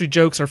industry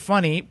jokes are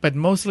funny, but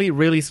mostly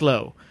really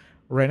slow.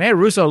 Rene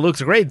Russo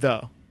looks great,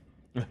 though.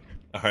 All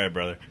right,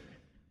 brother.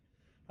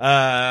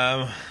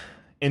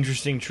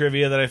 Interesting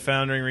trivia that I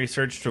found during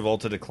research.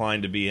 Travolta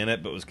declined to be in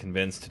it, but was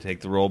convinced to take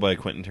the role by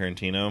Quentin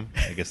Tarantino.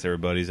 I guess they were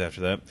buddies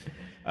after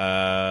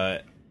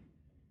that.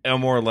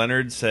 Elmore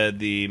Leonard said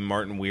the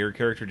Martin Weir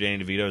character,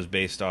 Danny DeVito, is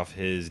based off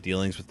his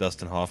dealings with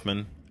Dustin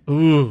Hoffman.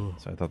 Ooh.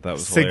 So I thought that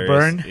was sick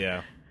hilarious. burn.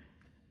 Yeah.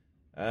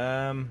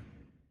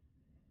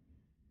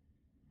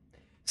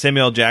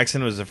 Samuel L.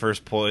 Jackson was the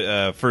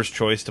first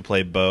choice to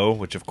play Bo,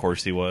 which of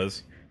course he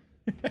was.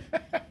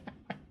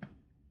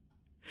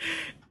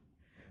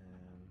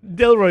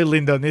 Delroy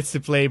Lindo needs to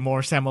play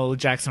more Samuel L.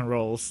 Jackson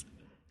roles.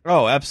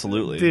 Oh,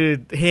 absolutely.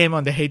 Dude, him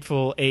on The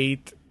Hateful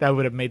Eight, that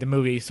would have made the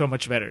movie so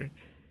much better.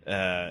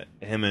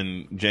 Him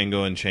and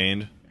Django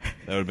Unchained,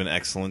 that would have been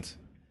excellent.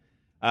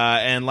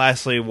 And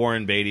lastly,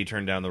 Warren Beatty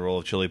turned down the role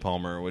of Chili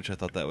Palmer, which I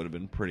thought that would have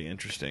been pretty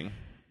interesting.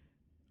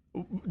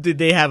 Did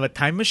they have a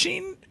time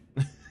machine?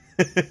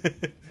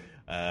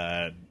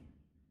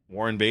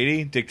 Warren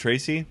Beatty? Dick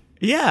Tracy?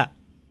 Yeah.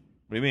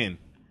 What do you mean?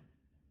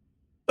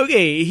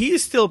 Okay,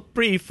 he's still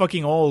pretty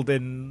fucking old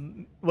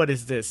in, what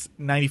is this,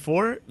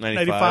 94?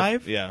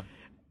 95? Yeah.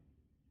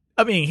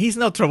 I mean, he's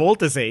not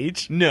Travolta's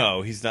age.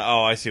 No, he's not.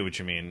 Oh, I see what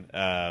you mean.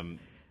 Yeah.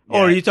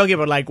 Or are you talking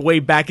about like way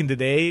back in the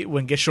day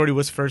when Get Shorty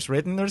was first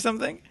written or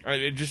something?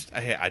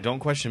 I don't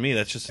question me.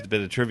 That's just a bit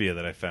of trivia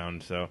that I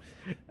found. So,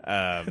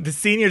 the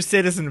senior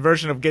citizen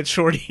version of Get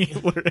Shorty,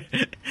 where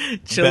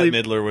Bette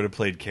Midler would have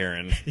played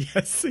Karen.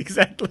 Yes,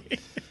 exactly.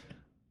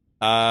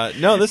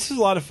 No, this is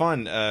a lot of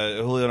fun.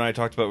 Julio and I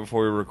talked about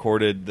before we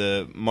recorded,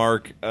 the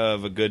mark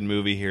of a good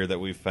movie here that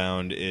we've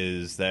found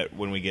is that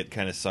when we get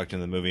kind of sucked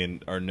into the movie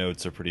and our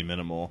notes are pretty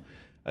minimal.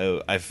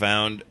 I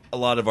found a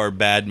lot of our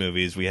bad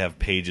movies, we have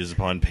pages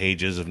upon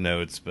pages of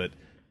notes, but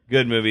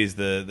good movies,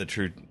 the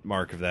true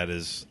mark of that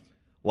is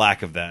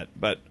lack of that.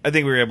 But I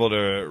think we were able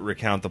to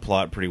recount the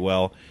plot pretty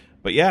well.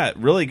 But yeah,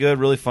 really good,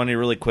 really funny,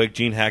 really quick.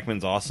 Gene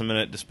Hackman's awesome in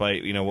it,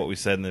 despite what we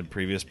said in the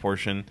previous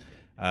portion.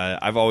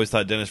 I've always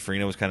thought Dennis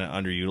Farina was kind of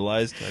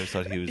underutilized. I just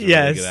thought he was a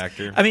really good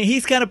actor. I mean,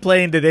 he's kind of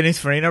playing the Dennis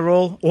Farina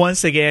role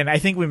once again. I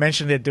think we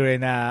mentioned it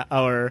during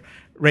our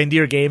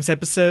Reindeer Games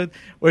episode,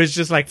 where it's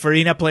just like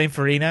Farina playing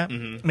Farina,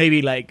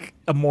 maybe like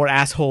a more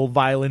asshole,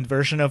 violent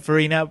version of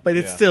Farina, but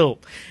it's still,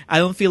 I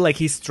don't feel like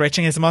he's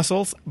stretching his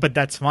muscles, but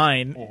that's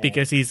fine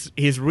because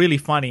he's really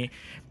funny,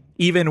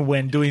 even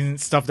when doing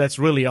stuff that's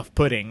really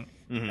off-putting.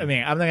 I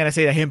mean, I'm not gonna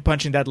say that him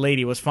punching that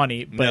lady was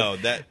funny, but no,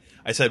 that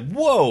I said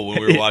whoa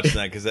when we were watching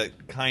that because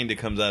that kind of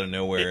comes out of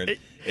nowhere.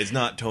 It's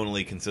not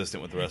tonally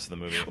consistent with the rest of the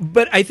movie.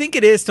 But I think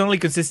it is totally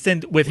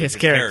consistent with his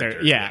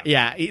character.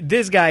 Yeah.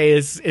 This guy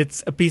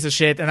it's a piece of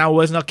shit, and I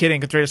was not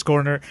kidding. Contreras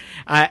Corner.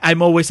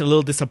 I'm always a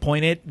little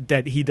disappointed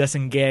that he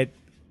doesn't get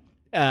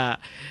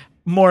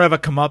more of a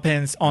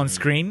comeuppance on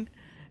screen.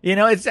 You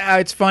know,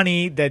 it's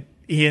funny that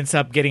he ends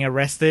up getting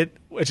arrested,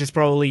 which is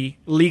probably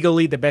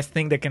legally the best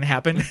thing that can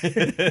happen.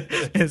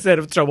 Instead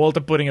of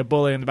Travolta putting a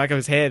bullet in the back of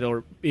his head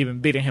or even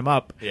beating him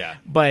up. Yeah.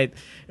 But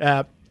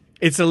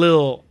it's a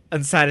little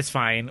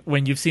unsatisfying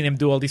when you've seen him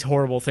do all these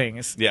horrible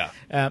things. Yeah.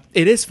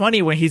 It is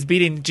funny when he's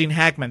beating Gene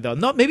Hackman, though.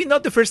 Maybe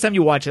not the first time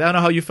you watch it. I don't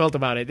know how you felt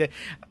about it.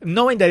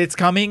 Knowing that it's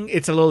coming,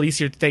 it's a little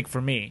easier to take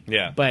for me.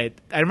 Yeah. But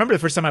I remember the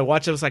first time I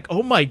watched it, I was like,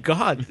 oh my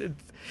God.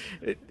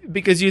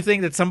 Because you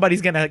think that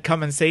somebody's going to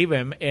come and save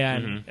him,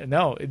 and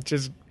no, it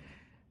just...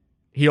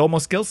 He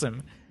almost kills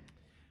him.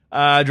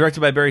 Directed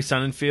by Barry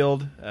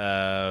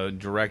Sonnenfeld,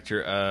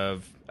 director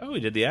of... Oh, he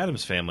did The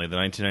Addams Family, the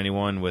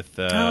 1991 with...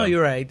 oh,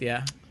 you're right,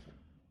 yeah.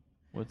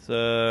 With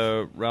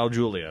Raul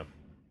Julia.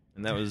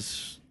 And that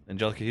was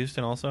Angelica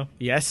Houston also?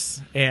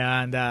 Yes,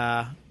 and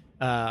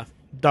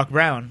Doc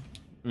Brown.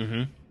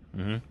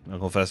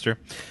 Uncle Fester.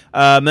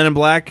 Men in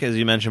Black, as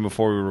you mentioned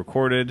before we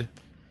recorded.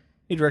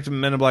 He directed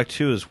Men in Black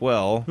 2 as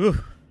well.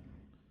 Ooh.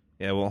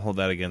 Yeah, we'll hold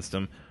that against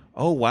him.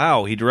 Oh,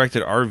 wow. He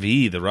directed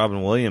RV, the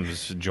Robin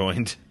Williams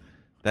joint.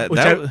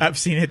 I've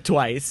seen it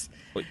twice.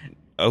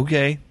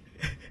 Okay.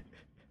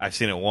 I've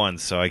seen it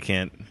once, so I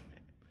can't.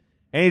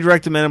 And he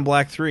directed Men in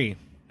Black 3.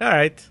 All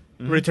right.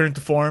 Return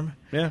to form.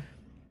 Yeah.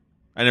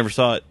 I never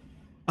saw it.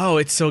 Oh,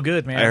 it's so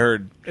good, man. I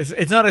heard.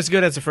 It's not as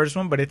good as the first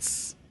one, but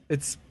it's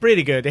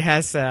pretty good. It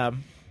has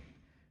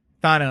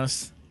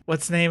Thanos.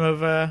 What's the name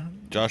of...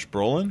 Josh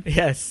Brolin?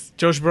 Yes.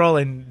 Josh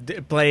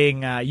Brolin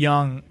playing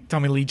young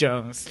Tommy Lee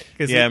Jones.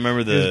 Yeah, I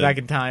remember he was back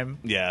in time.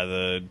 Yeah,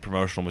 the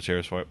promotional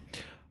materials for it.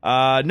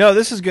 No,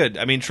 this is good.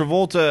 I mean,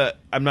 Travolta,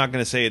 I'm not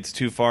going to say it's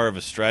too far of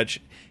a stretch.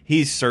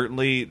 He's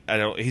certainly,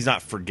 he's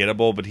not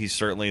forgettable, but he's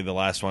certainly the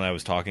last one I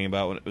was talking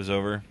about when it was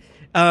over.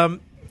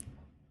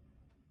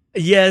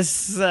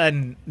 Yes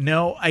and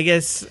no, I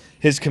guess.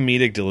 His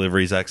comedic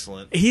delivery is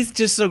excellent. He's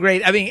just so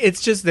great. I mean,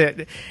 it's just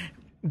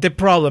the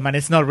problem, and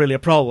it's not really a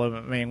problem.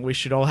 I mean, we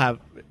should all have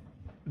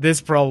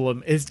this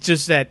problem. It's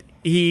just that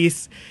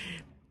it's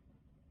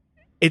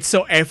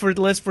so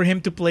effortless for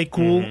him to play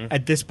cool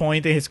at this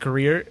point in his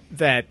career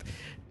that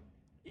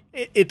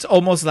it's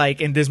almost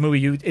like in this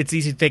movie it's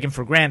easy to take him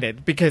for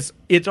granted because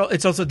it's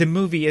also the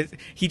movie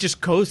he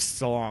just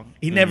coasts along.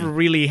 He never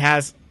really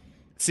has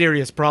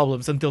serious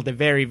problems until the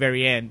very,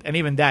 very end, and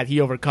even that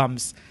he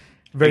overcomes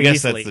very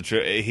easily. That's the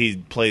truth. He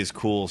plays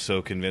cool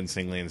so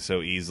convincingly and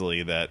so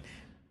easily that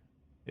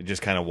it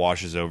just kind of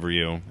washes over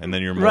you, and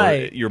then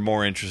you're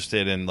more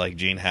interested in like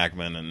Gene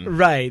Hackman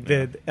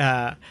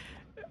and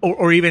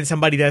or even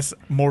somebody that's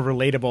more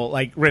relatable,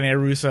 like Rene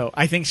Russo.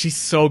 I think she's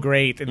so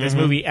great in this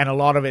movie, and a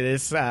lot of it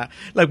is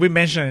like we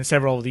mentioned in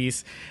several of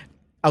these.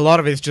 A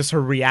lot of it is just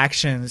her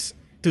reactions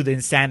to the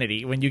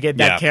insanity. When you get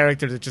that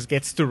character that just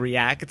gets to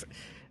react,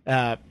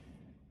 and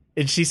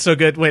she's so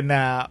good when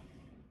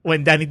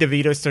Danny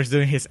DeVito starts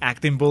doing his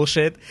acting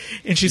bullshit,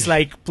 and she's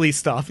like, "Please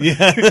stop."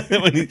 Yeah,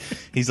 when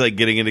he's like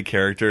getting into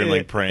character and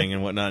like praying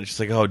and whatnot. And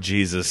she's like, "Oh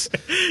Jesus."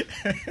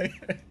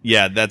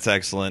 Yeah, that's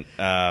excellent.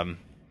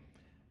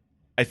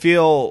 I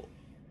feel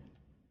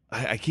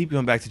I keep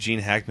going back to Gene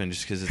Hackman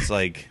just because it's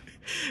like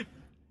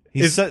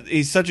he's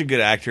such a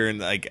good actor, and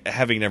like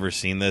having never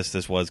seen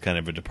this was kind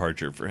of a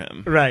departure for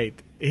him. Right.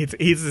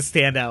 He's a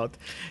standout.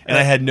 And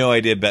I had no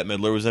idea Bette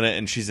Midler was in it,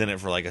 and she's in it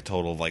for like a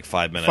total of like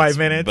 5 minutes. 5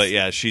 minutes. But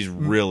yeah, she's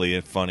really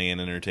funny and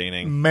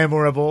entertaining.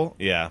 Memorable.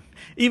 Yeah.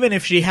 Even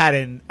if she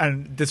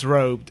hadn't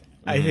disrobed,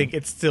 I think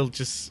it's still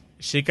just,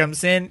 she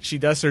comes in, she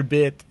does her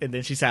bit, and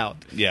then she's out.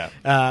 Yeah.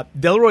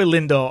 Delroy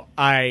Lindo,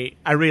 I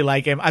really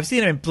like him. I've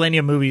seen him in plenty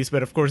of movies,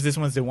 but of course this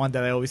one's the one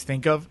that I always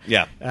think of.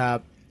 Yeah.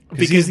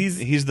 Because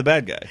he's the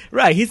bad guy.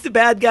 Right, he's the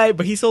bad guy,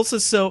 but he's also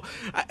so...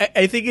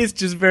 I think it's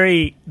just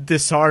very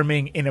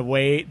disarming in a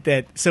way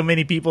that so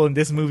many people in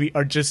this movie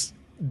are just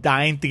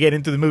dying to get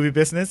into the movie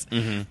business.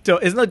 So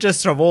it's not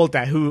just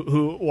Travolta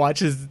who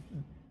watches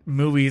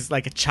movies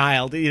like a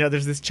child. You know,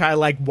 there's this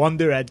childlike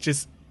wonder at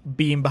just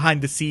being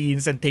behind the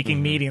scenes and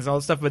taking meetings and all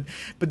that stuff.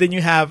 But then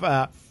you have...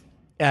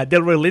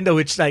 Delroy Lindo,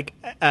 which like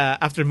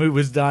after the movie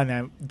was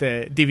done,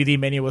 the DVD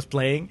menu was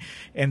playing,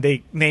 and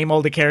they name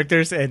all the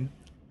characters, and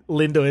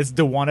Lindo is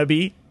the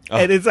wannabe,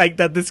 and it's like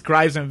that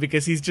describes him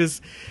because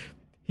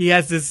he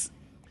has this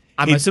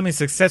I'm assuming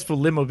successful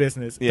limo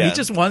business. Yeah. He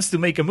just wants to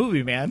make a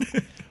movie, man.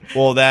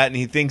 Well, that, and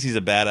he thinks he's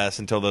a badass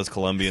until those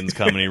Colombians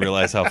come and he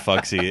realizes how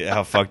fucked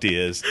he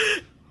is.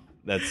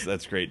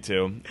 That's great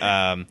too.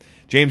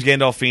 James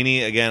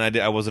Gandolfini, again,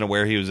 I wasn't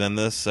aware he was in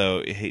this,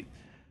 so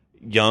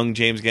young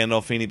James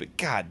Gandolfini, but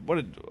God,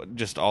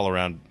 just all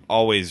around,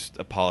 always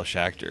a polished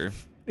actor.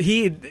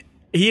 He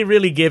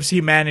really gives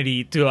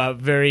humanity to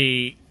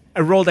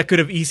a role that could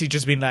have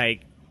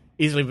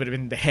easily would have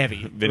been the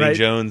heavy. Vinnie right?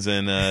 Jones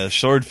and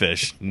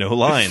Swordfish, no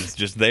lines,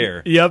 just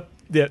there. Yep,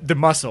 the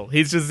muscle.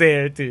 He's just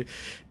there to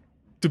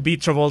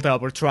beat Travolta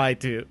up or try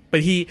to. But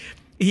he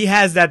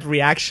has that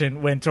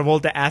reaction when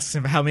Travolta asks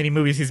him how many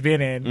movies he's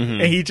been in,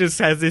 and he just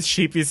has this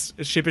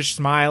sheepish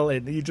smile,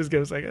 and he just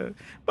goes like,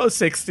 about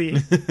 60.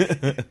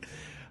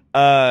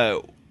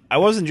 I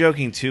wasn't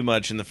joking too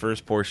much in the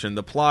first portion.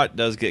 The plot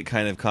does get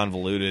kind of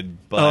convoluted,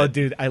 but oh,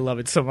 dude, I love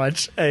it so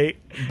much.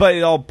 But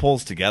it all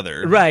pulls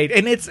together, right?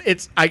 And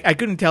it's I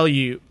couldn't tell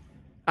you.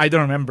 I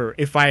don't remember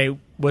if I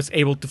was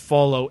able to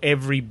follow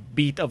every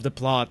beat of the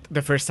plot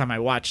the first time I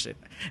watched it.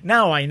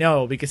 Now I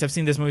know because I've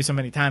seen this movie so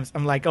many times.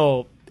 I'm like,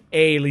 oh,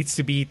 A leads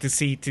to B to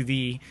C to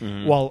D,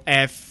 while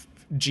F,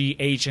 G,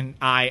 H, and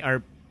I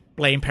are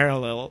playing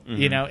parallel.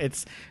 You know,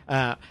 it's.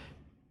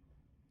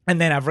 And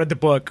then I've read the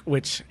book,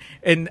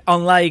 and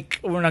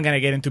unlike, we're not going to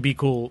get into Be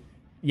Cool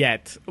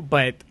yet,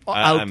 but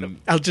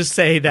I'll just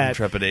say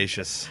that I'm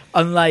trepidatious.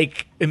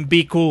 Unlike in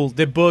Be Cool,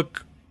 the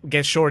book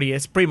Get Shorty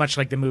is pretty much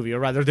like the movie, or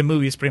rather the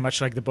movie is pretty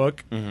much like the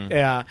book.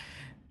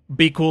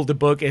 Be Cool, the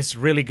book is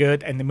really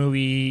good, and the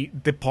movie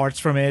departs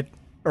from it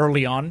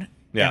early on,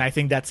 and I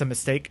think that's a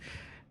mistake.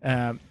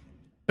 But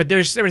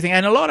there's everything,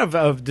 and a lot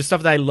of the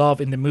stuff that I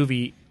love in the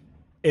movie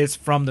is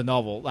from the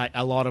novel. Like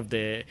a lot of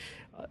the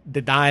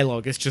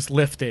dialogue is just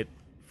lifted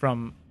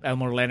from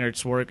Elmore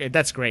Leonard's work.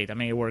 That's great. I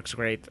mean, it works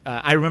great.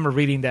 I remember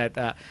reading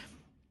that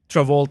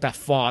Travolta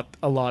fought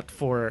a lot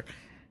for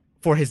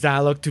his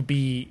dialogue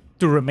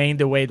to remain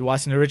the way it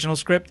was in the original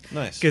script.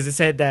 Nice. Because it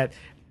said that,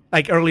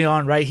 like, early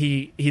on, right,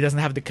 he doesn't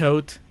have the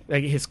coat.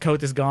 Like, his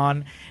coat is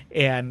gone,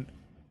 and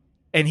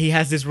he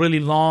has this really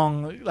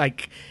long,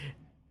 like,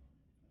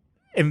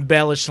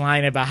 embellished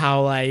line about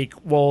how, like,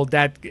 well,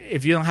 that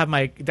if you don't have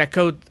my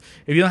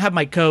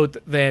coat,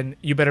 then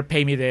you better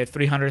pay me the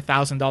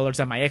 $300,000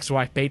 that my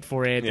ex-wife paid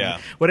for it. Yeah,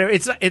 whatever.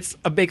 It's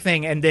a big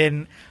thing. And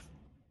then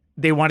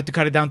they wanted to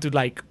cut it down to,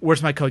 like,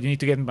 where's my coat? You need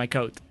to get me my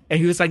coat. And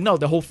he was like, no,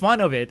 the whole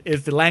fun of it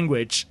is the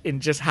language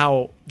and just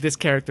how this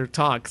character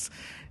talks.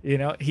 You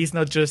know, he's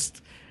not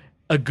just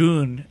a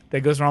goon that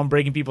goes around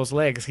breaking people's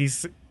legs.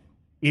 He's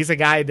a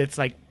guy that's,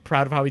 like,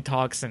 proud of how he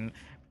talks, and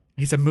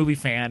he's a movie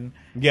fan.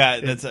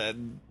 Yeah,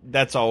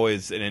 that's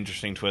always an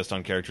interesting twist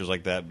on characters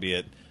like that, be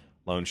it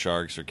loan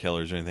sharks or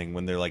killers or anything,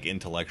 when they're like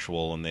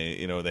intellectual and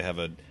they have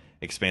a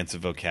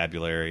expansive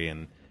vocabulary,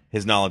 and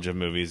his knowledge of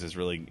movies is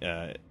really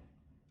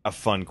a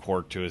fun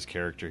quirk to his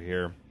character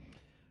here.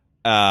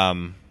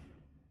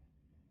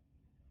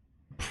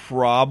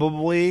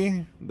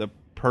 Probably the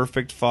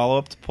perfect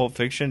follow-up to Pulp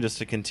Fiction, just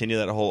to continue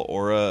that whole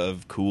aura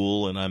of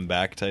cool and I'm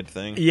back type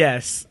thing.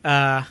 Yes.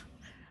 I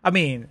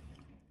mean,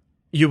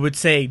 you would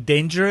say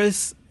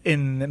dangerous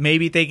in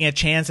maybe taking a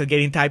chance at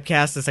getting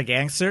typecast as a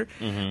gangster,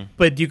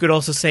 but you could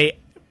also say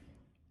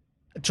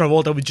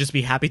Travolta would just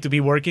be happy to be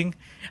working,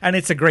 and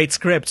it's a great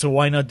script, so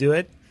why not do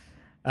it?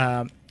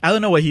 I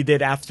don't know what he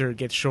did after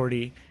Get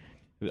Shorty.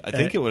 I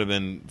think it would have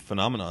been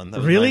Phenomenon. That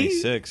was really?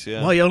 96,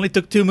 yeah. Well, it only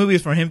took 2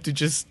 movies for him to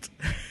just...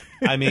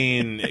 I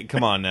mean,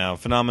 come on now.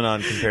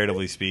 Phenomenon,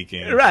 comparatively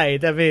speaking.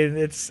 Right. I mean,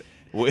 it's...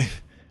 The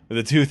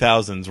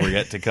 2000s were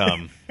yet to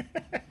come.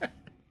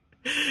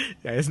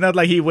 Yeah, it's not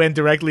like he went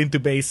directly into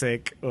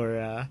Basic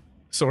or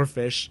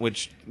Swordfish.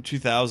 Which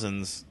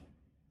 2000s?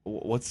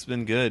 What's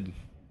been good?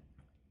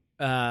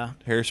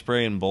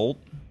 Hairspray and Bolt.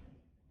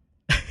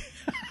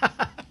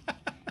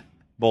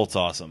 Bolt's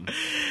awesome.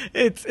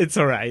 It's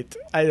all right.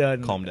 I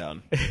don't calm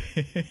down.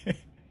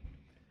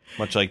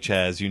 Much like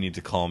Chaz, you need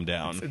to calm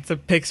down. It's a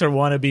Pixar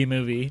wannabe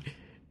movie.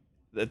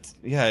 That's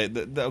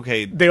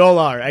okay. They all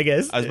are, I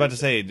guess. I was about to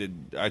say,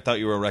 I thought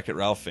you were a Wreck-It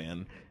Ralph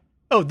fan.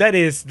 Oh, that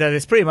is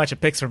pretty much a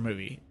Pixar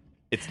movie.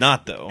 It's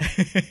not, though.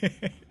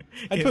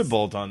 I'd put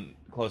Bolt on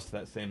close to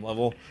that same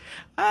level.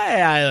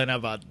 I don't know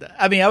about that.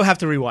 I mean, I would have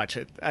to rewatch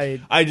it.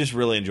 I just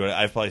really enjoyed it.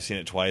 I've probably seen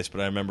it twice,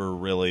 but I remember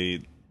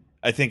really...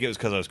 I think it was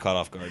because I was caught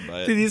off guard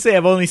by it. Did you say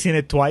I've only seen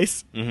it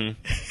twice?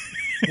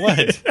 Mm-hmm.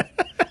 What?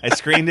 I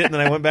screened it and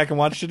then I went back and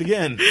watched it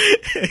again.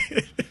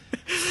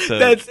 So,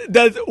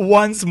 that's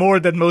once more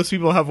than most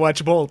people have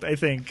watched Bolt, I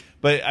think.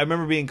 But I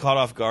remember being caught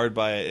off guard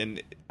by it,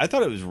 and I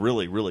thought it was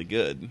really, really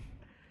good.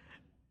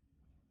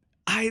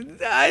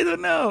 I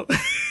don't know.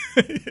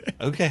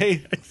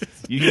 Okay.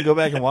 You can go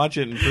back and watch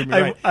it and prove me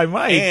right. I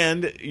might.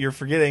 And you're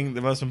forgetting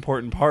the most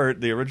important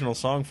part, the original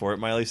song for it.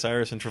 Miley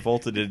Cyrus and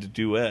Travolta did a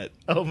duet.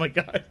 Oh, my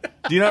God.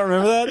 Do you not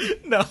remember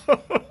that? No.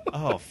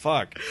 Oh,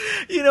 fuck.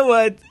 You know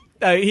what?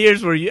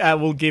 Here's where I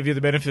will give you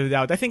the benefit of the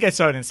doubt. I think I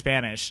saw it in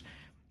Spanish.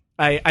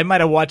 I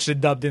might have watched it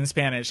dubbed in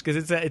Spanish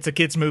because it's a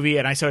kid's movie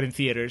and I saw it in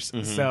theaters.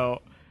 Mm-hmm.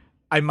 So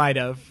I might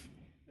have.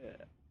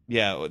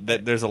 Yeah,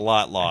 there's a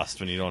lot lost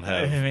when you don't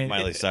have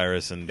Miley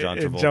Cyrus and John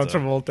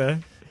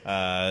Travolta.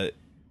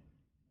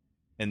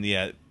 And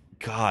yeah,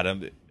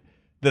 God,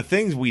 the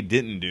things we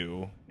didn't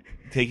do.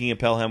 Taking a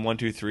Pelham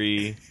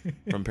 123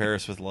 from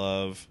Paris with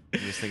Love. I'm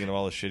just thinking of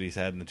all the shit he's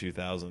had in the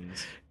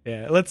 2000s.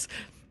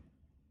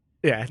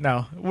 Yeah,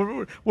 no,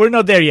 we're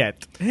not there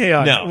yet. Hang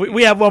on, no.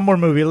 We have one more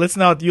movie. Let's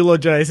not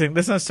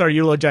start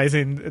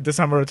eulogizing the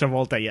summer of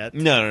Travolta yet.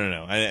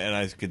 No. And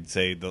I could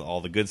say all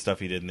the good stuff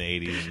he did in the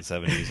 80s and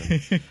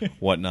 70s and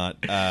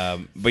whatnot.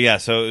 But yeah,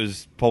 so it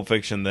was Pulp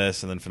Fiction,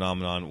 this, and then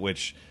Phenomenon,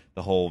 which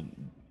the whole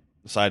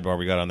sidebar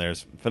we got on there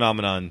is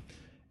Phenomenon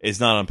is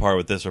not on par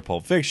with this or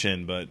Pulp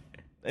Fiction, but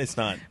it's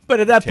not. But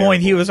at that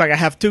point, he was like, I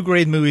have 2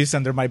 great movies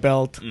under my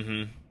belt.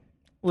 Mm-hmm.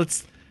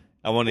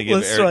 I want to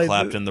give Eric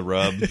Clapton the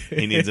rub.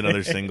 He needs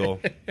another single.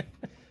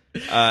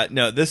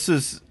 No, this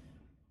is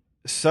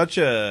such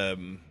a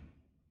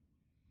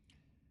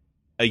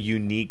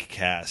unique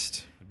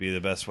cast, would be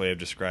the best way of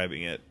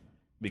describing it.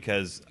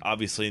 Because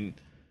obviously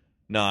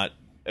not...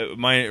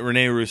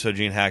 Rene Russo,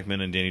 Gene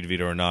Hackman, and Danny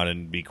DeVito are not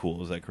in Be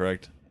Cool. Is that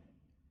correct?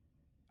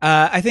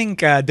 I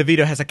think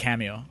DeVito has a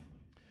cameo.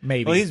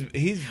 Maybe. Well,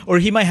 he's or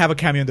he might have a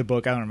cameo in the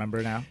book. I don't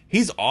remember now.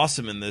 He's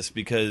awesome in this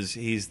because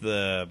he's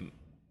the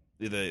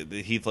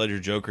Heath Ledger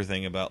Joker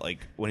thing about like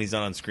when he's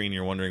not on screen,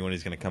 you're wondering when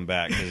he's going to come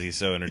back because he's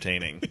so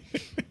entertaining.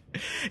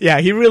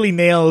 Yeah, he really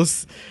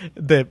nails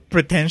the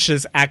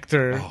pretentious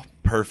actor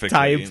perfectly.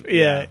 Type.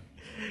 Yeah.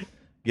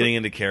 Getting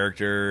into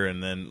character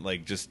and then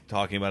like just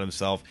talking about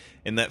himself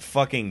in that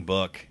fucking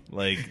book,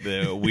 like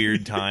the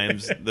Weird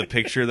Times, the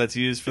picture that's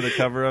used for the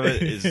cover of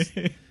it is.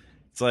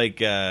 It's like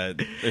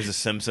there's a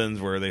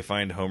Simpsons where they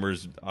find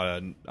Homer's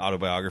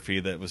autobiography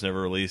that was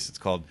never released. It's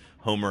called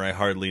Homer, I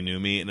Hardly Knew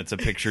Me, and it's a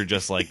picture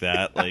just like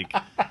that, like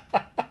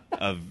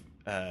of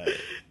a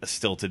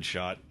stilted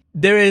shot.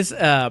 There is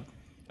I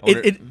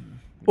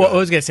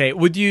was gonna say,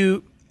 would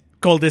you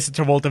call this a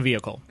Travolta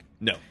vehicle?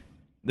 No.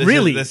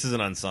 This is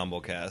an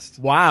ensemble cast.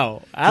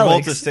 Wow.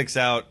 Travolta sticks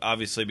out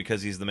obviously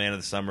because he's the man of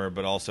the summer,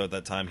 but also at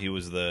that time he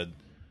was the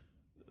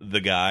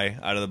guy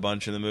out of the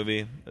bunch in the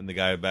movie and the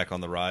guy back on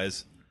the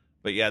rise.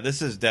 But yeah,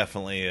 this is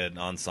definitely an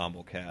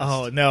ensemble cast.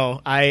 Oh,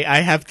 no.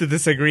 I have to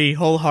disagree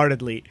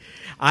wholeheartedly.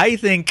 I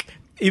think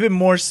even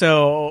more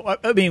so,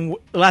 I mean,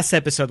 last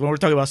episode when we were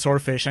talking about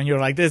Swordfish and you're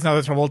like, this is not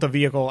a Travolta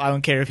vehicle. I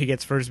don't care if he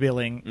gets first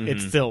billing. Mm-hmm.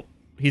 It's still,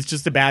 he's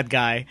just a bad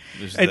guy.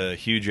 There's the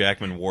Hugh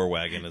Jackman war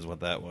wagon is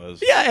what that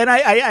was. Yeah, and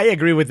I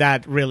agree with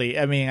that, really.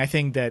 I mean, I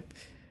think that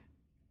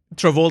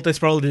Travolta is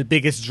probably the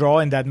biggest draw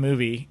in that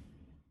movie,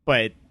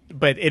 but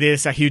it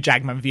is a Hugh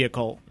Jackman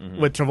vehicle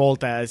with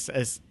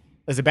Travolta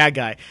as a bad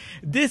guy.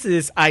 This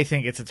is, I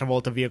think it's a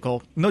Travolta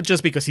vehicle, not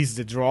just because he's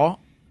the draw,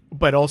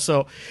 but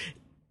also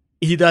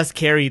he does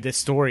carry the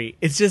story.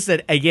 It's just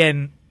that,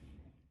 again,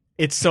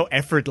 it's so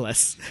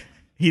effortless.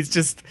 He's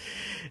just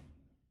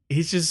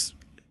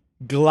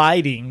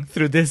gliding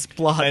through this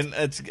plot. And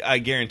I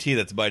guarantee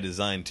that's by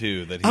design,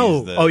 too. That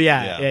he's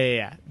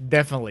yeah,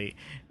 definitely.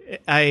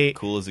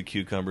 Cool as a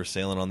cucumber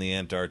sailing on the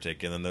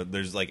Antarctic, and then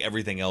there's like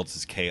everything else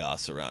is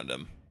chaos around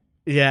him.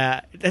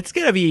 Yeah, that's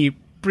going to be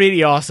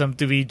pretty awesome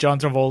to be John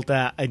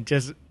Travolta and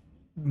just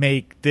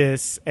make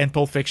this and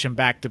Pulp Fiction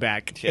back to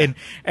back.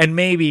 And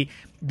maybe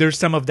there's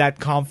some of that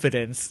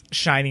confidence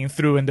shining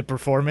through in the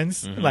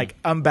performance. Mm-hmm. Like,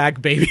 I'm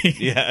back, baby.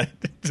 Yeah.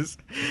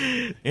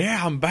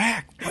 I'm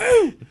back.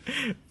 Woo!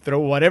 Throw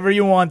whatever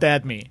you want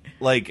at me.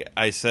 Like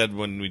I said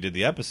when we did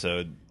the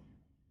episode,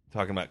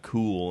 talking about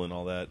cool and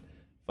all that,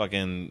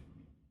 fucking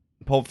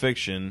Pulp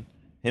Fiction,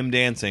 him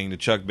dancing to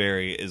Chuck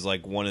Berry is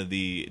like one of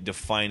the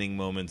defining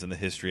moments in the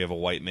history of a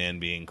white man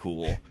being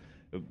cool.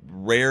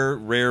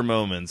 Rare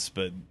moments,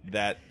 but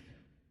that,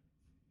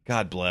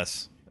 God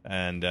bless.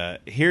 And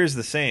here's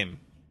the same.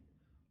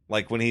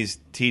 Like when he's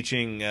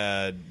teaching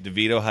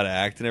DeVito how to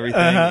act and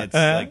everything, it's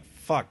like,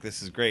 fuck,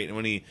 this is great. And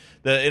when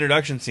the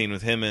introduction scene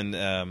with him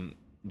and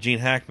Gene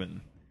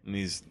Hackman, and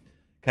he's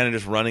kind of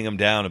just running him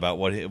down about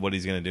what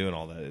he's going to do and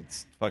all that,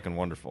 it's fucking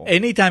wonderful.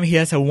 Anytime he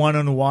has a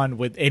one-on-one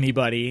with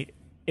anybody,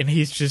 and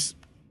he's just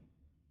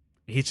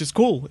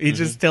cool. He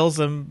just tells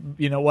them,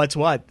 what's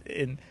what,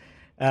 and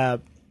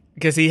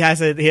because he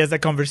has a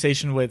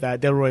conversation with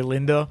Delroy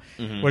Lindo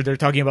where they're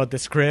talking about the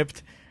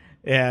script,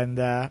 and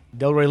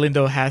Delroy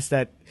Lindo has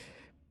that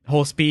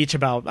whole speech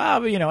about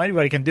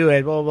anybody can do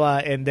it, blah blah,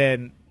 and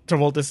then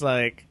Travolta's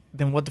like,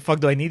 then what the fuck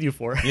do I need you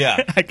for?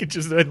 Yeah, I could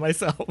just do it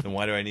myself. Then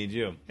why do I need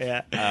you?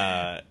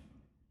 Yeah.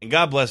 And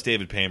God bless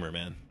David Paymer,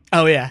 man.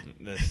 Oh yeah.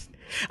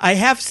 I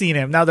have seen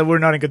him, now that we're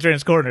not in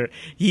Contrarian's Corner.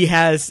 He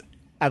has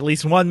at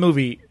least one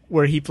movie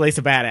where he plays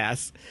a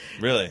badass.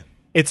 Really?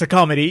 It's a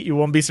comedy. You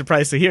won't be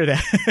surprised to hear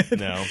that.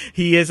 No.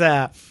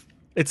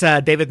 It's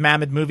a David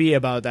Mamet movie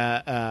about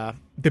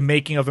the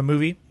making of a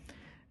movie.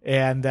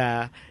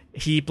 And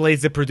he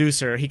plays the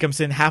producer. He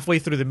comes in halfway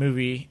through the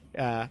movie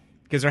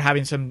because they're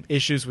having some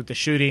issues with the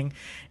shooting.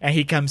 And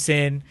he comes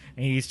in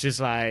and he's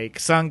just like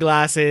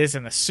sunglasses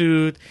and a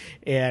suit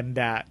and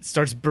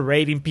starts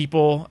berating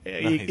people.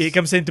 Nice. He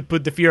comes in to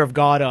put the fear of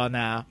God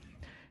on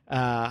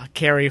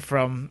Carrie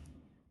from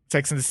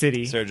Sex and the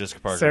City. Sarah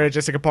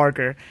Jessica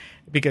Parker,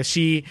 because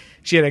she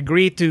had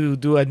agreed to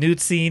do a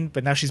nude scene,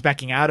 but now she's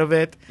backing out of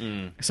it.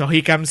 So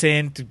he comes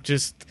in to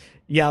just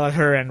yell at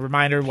her and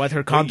remind her what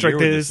her contract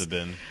what year would is. this have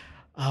been?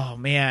 Oh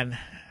man,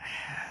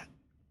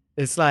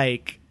 it's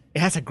like it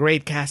has a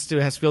great cast too.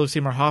 It has Philip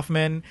Seymour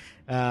Hoffman,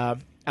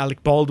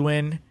 Alec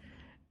Baldwin.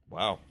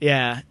 Wow.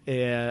 Yeah.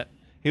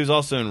 He was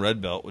also in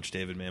Red Belt, which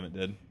David Mamet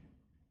did.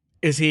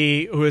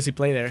 Who does he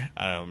play there?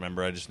 I don't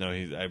remember. I just know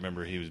I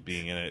remember he was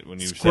being in it when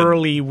you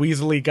squirrely,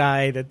 weaselly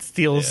guy that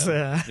steals.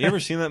 Yeah. You ever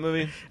seen that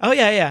movie? Oh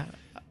yeah.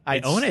 I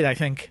own it. I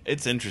think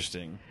it's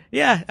interesting.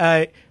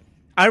 Yeah,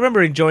 I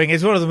remember enjoying it.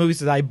 It's one of the movies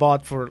that I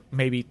bought for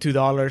maybe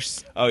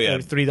 $2. Oh yeah,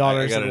 $3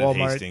 I at got it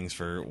Walmart. at Hastings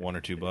for $1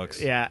 or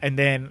 $2. Yeah, and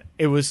then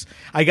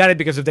I got it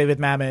because of David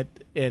Mamet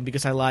and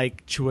because I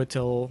like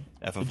Chiwetel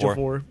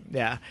Ejiofor.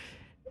 Yeah,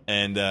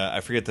 and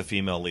I forget the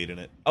female lead in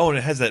it. Oh, and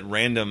it has that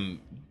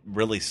random,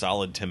 really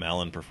solid Tim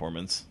Allen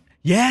performance.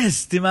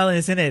 Yes, Tim Allen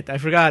is in it. I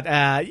forgot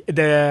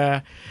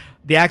the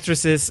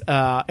actress is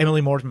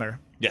Emily Mortimer.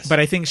 Yes, but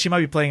I think she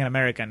might be playing an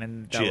American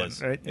in that she one,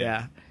 is. Right?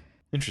 Yeah.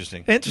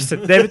 Interesting.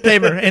 David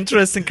Paymer,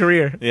 interesting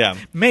career. Yeah.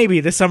 Maybe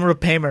the summer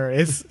of Paymer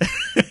is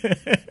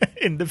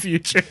in the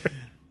future.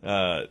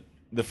 The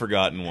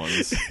forgotten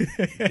ones.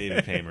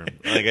 David Paymer.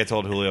 Like I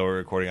told Julio we're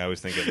recording, I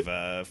always think of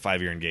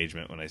 5-Year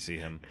Engagement when I see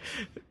him.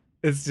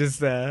 It's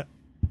just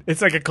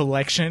it's like a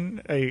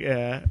collection,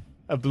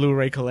 a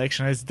Blu-ray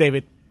collection. It's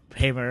David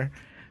Paymer.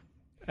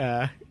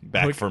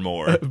 Back for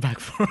more. Back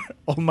for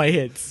all my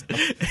hits.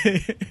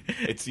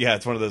 It's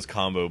one of those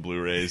combo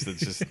Blu-rays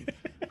that's just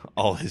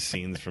all his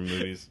scenes from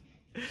movies.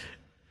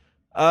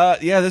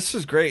 This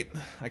was great.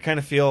 I kind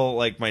of feel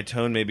like my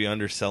tone may be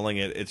underselling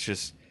it. It's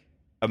just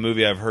a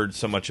movie I've heard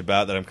so much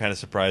about that I'm kind of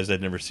surprised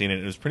I'd never seen it.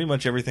 It was pretty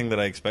much everything that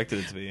I expected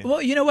it to be.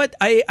 Well, you know what?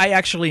 I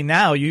actually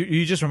now,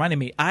 you just reminded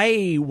me,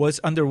 I was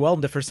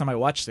underwhelmed the first time I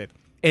watched it.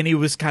 And it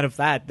was kind of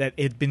that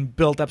it'd been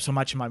built up so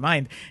much in my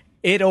mind.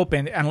 It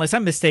opened, unless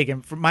I'm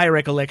mistaken, from my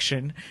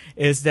recollection,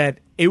 is that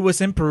it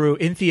was in Peru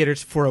in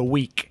theaters for a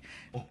week.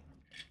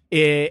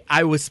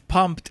 I was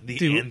pumped.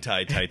 The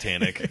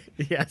anti-Titanic.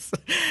 Yes.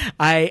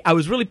 I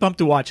was really pumped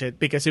to watch it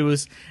because it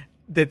was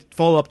the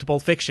follow-up to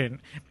Pulp Fiction.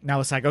 And I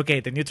was like, okay,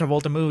 the new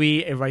Travolta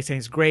movie, everybody's saying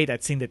it's great.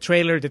 I'd seen the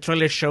trailer. The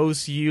trailer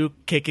shows you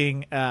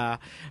kicking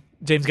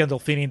James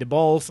Gandolfini in the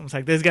balls. I was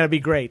like, this is going to be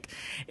great.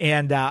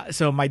 And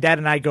so my dad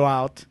and I go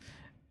out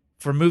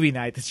for movie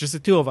night. It's just the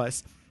two of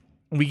us.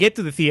 We get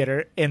to the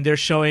theater and they're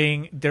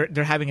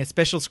having a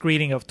special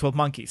screening of 12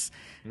 Monkeys.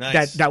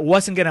 Nice. That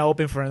wasn't going to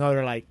open for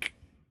another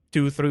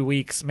 2-3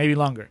 weeks, maybe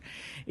longer.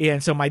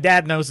 And so my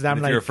dad knows that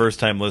if you're a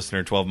first-time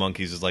listener, 12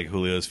 Monkeys is like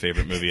Julio's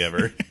favorite movie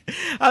ever.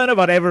 I don't know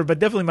about ever, but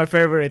definitely my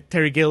favorite.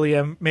 Terry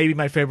Gilliam, maybe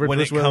my favorite. When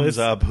Bruce it comes Willis.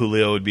 up,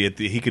 Julio would be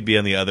he could be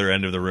on the other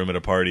end of the room at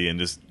a party and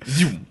just.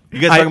 You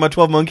guys talking about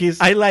 12 Monkeys?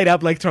 I light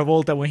up like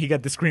Travolta when he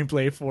got the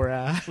screenplay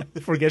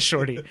for Get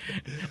Shorty,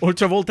 or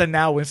Travolta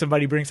now when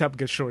somebody brings up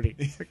Get Shorty.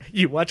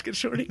 You watch Get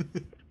Shorty?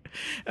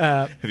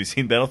 Have you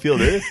seen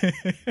Battlefield Earth?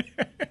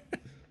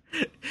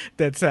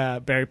 That's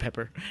Barry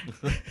Pepper.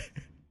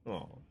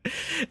 Oh.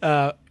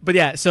 But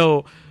yeah,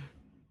 so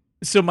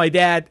my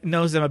dad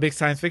knows I'm a big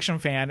science fiction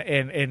fan,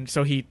 and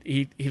so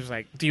he was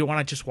like, "Do you want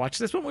to just watch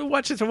this one? We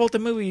watch the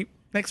Travolta movie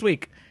next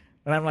week."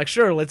 And I'm like,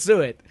 "Sure, let's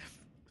do it."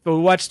 So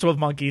we watched 12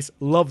 Monkeys,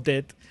 loved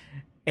it,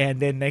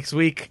 and then next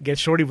week, Get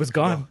Shorty was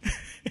gone. Oh.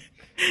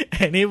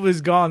 And it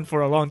was gone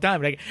for a long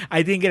time. Like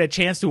I didn't get a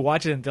chance to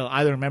watch it until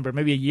I don't remember,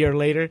 maybe a year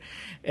later,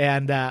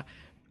 and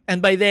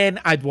by then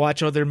I'd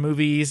watch other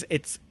movies.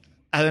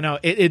 I don't know.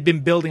 It'd been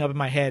building up in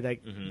my head,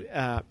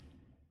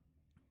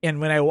 and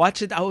when I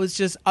watched it, I was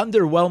just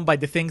underwhelmed by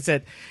the things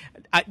that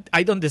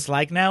I don't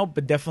dislike now,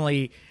 but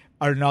definitely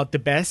are not the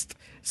best,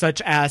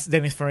 such as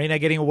Dennis Farina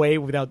getting away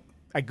without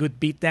a good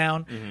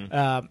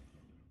beatdown,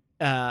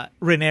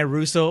 Rene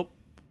Russo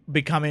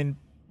becoming,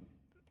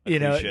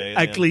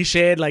 a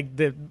cliche, like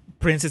the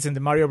princess in the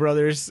Mario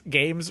Brothers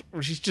games,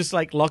 where she's just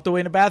locked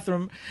away in a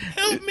bathroom.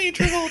 Help me,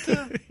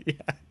 Travolta. Yeah.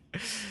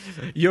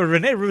 You're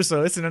Rene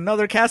Russo. It's in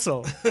another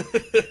castle.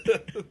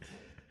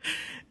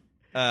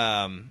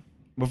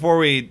 Before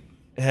we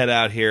head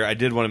out here, I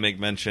did want to make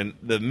mention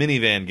the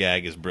minivan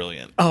gag is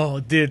brilliant. Oh,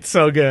 dude,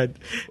 so good.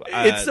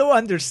 It's so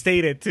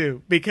understated,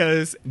 too,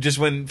 because... Just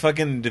when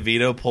fucking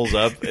DeVito pulls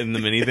up in the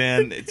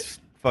minivan, it's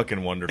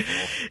fucking wonderful.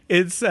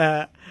 It's,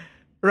 right,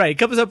 it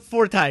comes up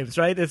 4 times,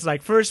 right? It's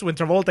first when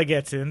Travolta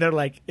gets in, they're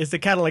like, it's the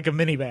Cadillac of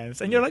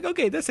minivans. And you're like,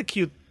 okay, that's a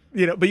cute,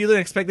 but you don't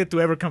expect it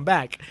to ever come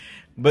back.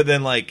 But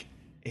then,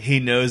 he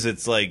knows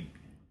it's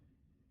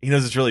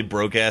really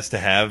broke ass to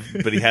have,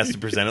 but he has to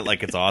present it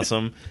like it's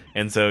awesome.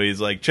 And so he's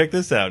like, check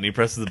this out. And he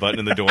presses the button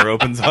and the door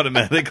opens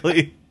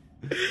automatically.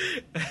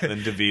 And then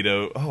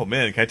DeVito, oh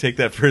man, can I take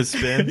that for a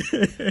spin?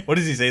 What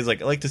does he say? He's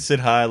like, I like to sit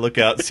high, look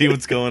out, see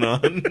what's going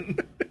on.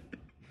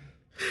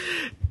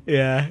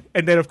 Yeah.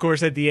 And then, of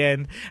course, at the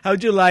end,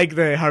 how'd you like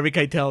the Harvey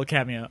Keitel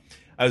cameo?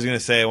 I was going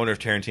to say, I wonder if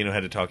Tarantino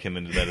had to talk him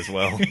into that as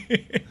well.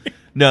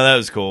 No, that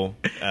was cool.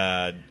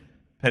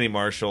 Penny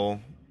Marshall.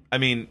 I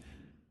mean...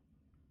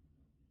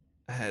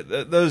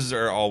 those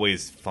are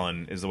always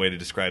fun. Is the way to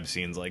describe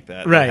scenes like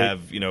that. Right. They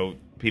have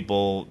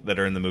people that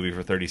are in the movie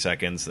for 30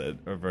 seconds that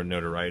are for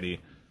notoriety.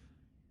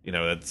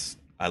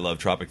 I love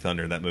Tropic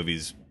Thunder. That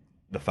movie's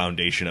the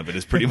foundation of it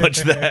is pretty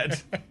much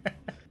that.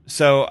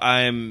 So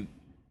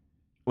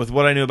with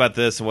what I knew about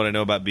this and what I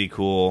know about Be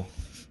Cool,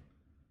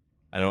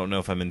 I don't know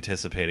if I'm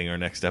anticipating our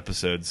next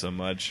episode so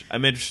much.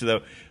 I'm interested,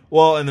 though.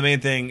 Well, and the main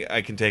thing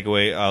I can take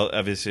away,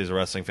 obviously as a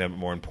wrestling fan, but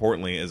more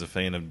importantly as a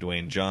fan of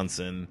Dwayne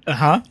Johnson,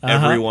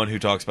 everyone who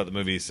talks about the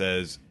movie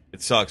says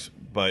it sucks,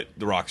 but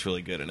The Rock's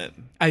really good in it.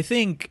 I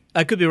think,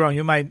 I could be wrong,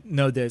 you might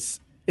know this.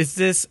 Is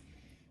this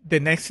the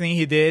next thing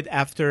he did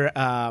after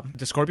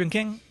The Scorpion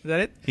King? Is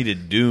that it? He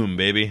did Doom,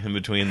 baby, in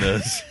between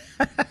those.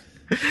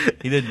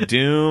 He did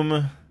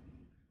Doom.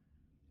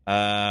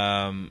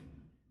 I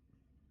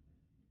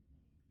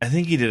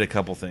think he did a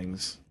couple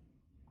things.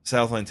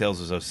 Southland Tales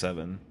was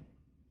 2007.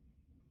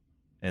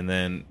 And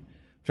then I'm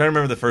trying to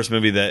remember the first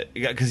movie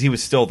because he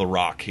was still The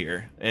Rock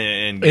here.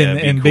 And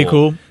Be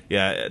Cool.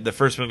 Yeah, the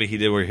first movie he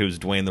did where he was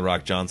Dwayne The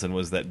Rock Johnson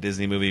was that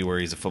Disney movie where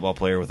he's a football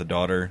player with a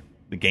daughter,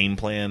 The Game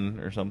Plan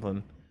or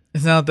something.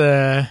 It's not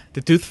the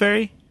Tooth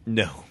Fairy?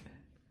 No.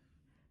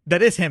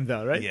 That is him,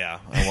 though, right? Yeah,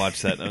 I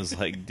watched that and I was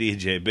like,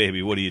 DJ,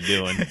 baby, what are you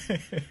doing?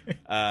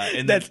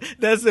 And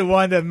that's the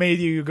one that made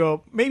you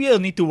go, maybe I'll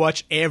need to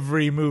watch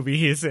every movie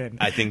he's in.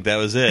 I think that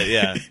was it,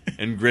 yeah.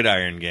 And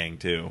Gridiron Gang,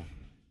 too.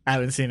 I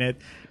haven't seen it.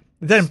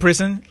 Is that in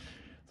prison?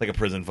 It's like a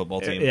prison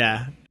football team.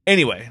 Yeah.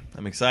 Anyway,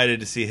 I'm excited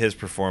to see his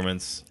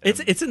performance.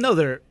 It's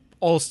another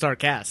all-star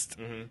cast.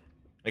 Mm-hmm.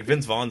 Like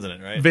Vince Vaughn's in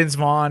it, right? Vince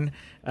Vaughn,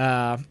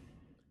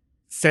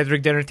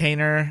 Cedric the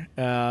Entertainer,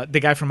 the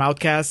guy from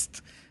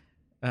Outkast.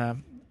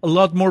 A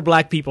lot more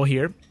black people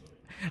here.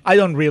 I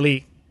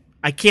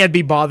can't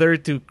be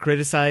bothered to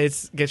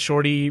criticize Get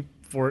Shorty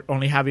for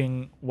only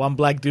having one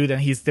black dude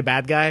and he's the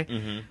bad guy.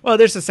 Mm-hmm. Well,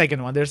 there's a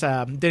second one. There's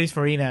Dennis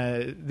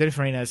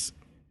Farina's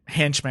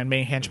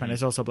main henchman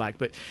is also black.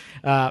 But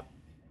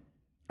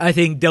I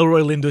think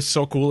Delroy Lindo is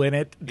so cool in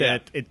it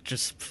that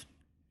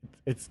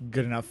it's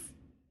good enough,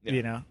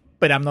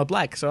 But I'm not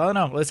black, so I don't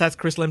know. Let's ask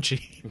Chris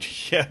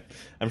Lemche. Yeah,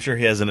 I'm sure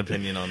he has an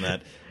opinion on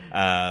that.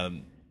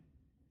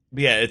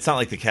 But yeah, it's not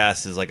like the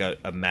cast is like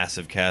a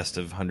massive cast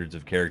of hundreds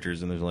of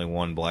characters and there's only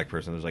one black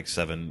person. There's like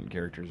 7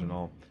 characters in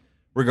all.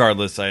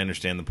 Regardless, I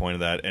understand the point of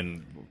that,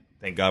 and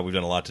thank God we've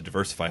done a lot to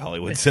diversify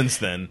Hollywood since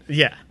then.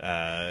 Yeah.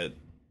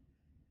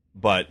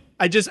 But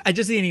I just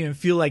didn't even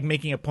feel like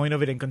making a point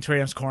of it in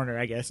Contrarian's Corner,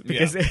 I guess,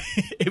 because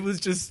it was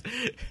just...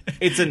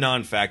 It's a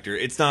non-factor.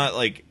 It's not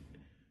like...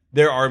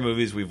 There are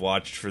movies we've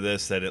watched for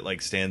this that it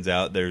like stands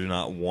out. There's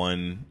not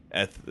one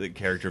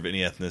character of any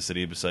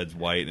ethnicity besides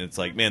white, and it's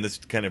like, man, this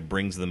kind of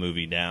brings the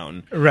movie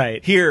down.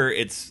 Right. Here,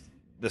 it's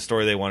the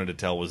story they wanted to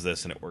tell was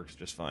this, and it works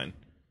just fine.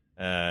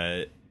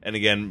 And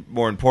again,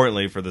 more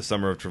importantly, for the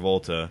Summer of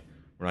Travolta,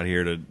 we're not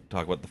here to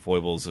talk about the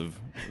foibles of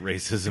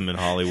racism in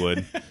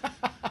Hollywood.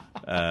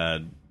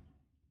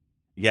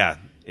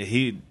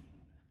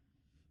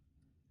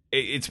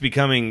 It's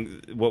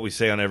becoming what we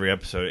say on every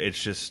episode.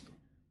 It's just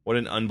what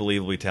an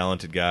unbelievably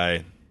talented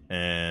guy,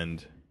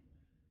 and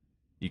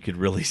you could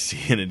really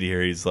see in it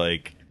here. He's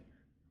like,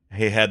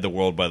 he had the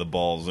world by the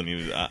balls, and he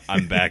was,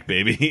 I'm back,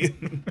 baby.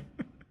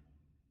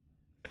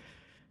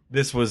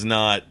 This was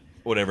not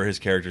whatever his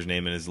character's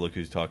name is. Look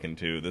who's talking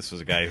to. This was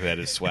a guy who had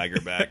his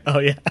swagger back. Oh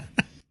yeah.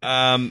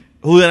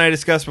 Julio and I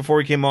discussed before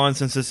we came on,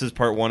 since this is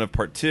part 1 of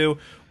part 2,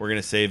 we're going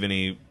to save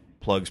any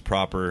plugs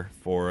proper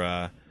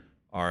for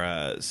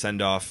our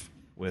send-off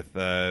with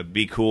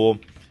Be Cool.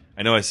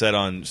 I know I said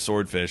on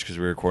Swordfish, because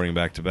we were recording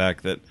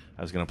back-to-back, that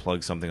I was going to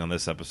plug something on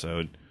this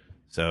episode.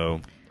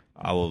 So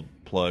I will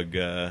plug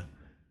a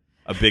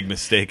big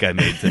mistake I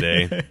made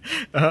today.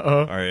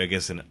 Uh-oh. Or I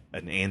guess an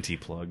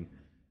anti-plug.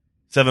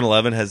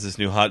 7-Eleven has this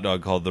new hot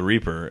dog called the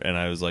Reaper, and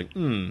I was like,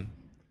 food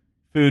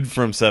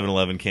from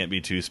 7-Eleven can't be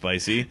too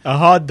spicy. A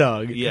hot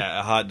dog. Yeah,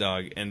 a hot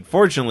dog. And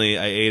fortunately,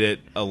 I ate it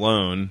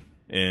alone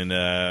in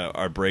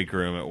our break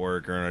room at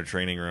work, or in our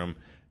training room.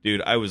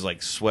 Dude, I was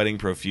like sweating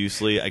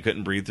profusely. I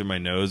couldn't breathe through my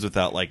nose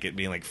without like it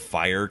being like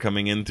fire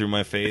coming in through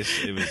my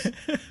face. It was...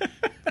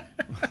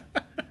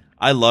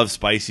 I love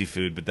spicy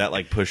food, but that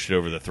like pushed it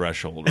over the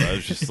threshold where I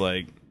was just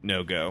like,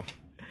 no go.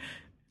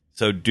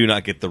 So do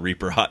not get the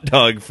Reaper hot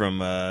dog from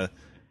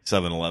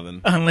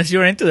 7-Eleven. Unless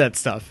you're into that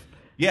stuff.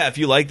 Yeah, if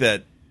you like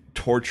that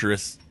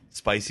torturous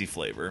spicy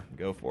flavor,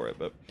 go for it.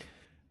 But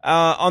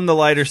on the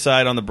lighter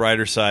side, on the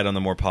brighter side, on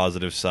the more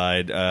positive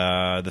side,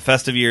 the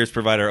festive years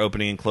provide our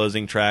opening and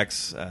closing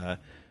tracks.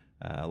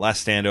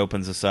 Last Stand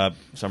opens us up.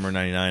 Summer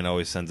 99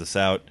 always sends us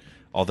out.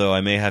 Although I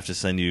may have to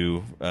send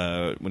you,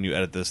 when you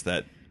edit this,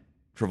 that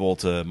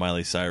Travolta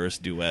Miley Cyrus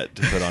duet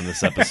to put on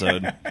this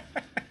episode.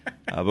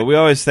 But we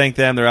always thank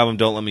them. Their album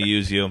Don't Let Me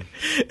Use You.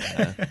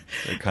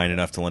 They're kind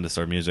enough to lend us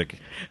our music.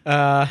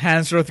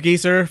 Hans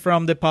Rothgieser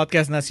from the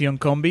podcast Nacion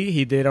Combi.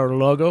 He did our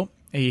logo.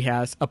 He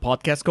has a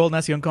podcast called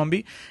Nacion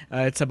Combi.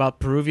 It's about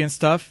Peruvian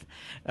stuff.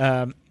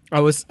 I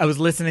was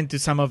listening to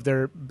some of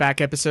their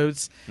back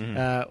episodes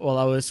while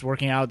I was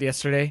working out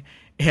yesterday,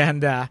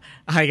 and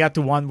I got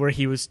to one where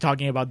he was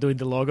talking about doing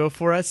the logo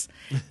for us,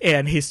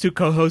 and his two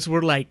co-hosts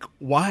were like,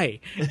 "Why?"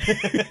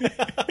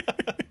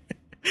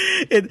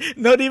 And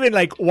not even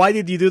like, "Why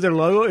did you do their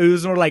logo?" It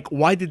was more like,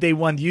 "Why did they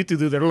want you to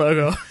do their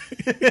logo?"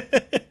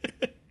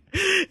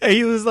 And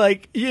he was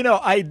like,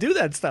 I do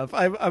that stuff.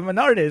 I'm an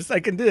artist. I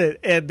can do it.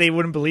 And they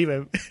wouldn't believe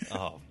him.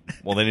 Oh,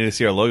 well, they need to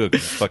see our logo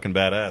because it's fucking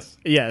badass.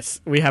 Yes,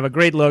 we have a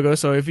great logo.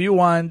 So if you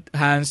want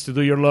Hans to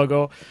do your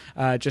logo,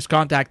 just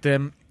contact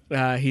him.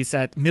 He's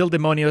at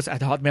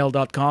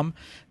mildemonios@hotmail.com.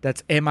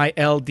 That's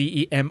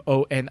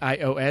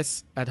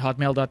MILDEMONIOS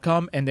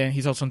 @hotmail.com. And then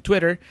he's also on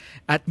Twitter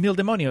at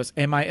mildemonios,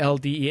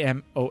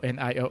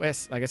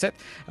 MILDEMONIOS, like I said.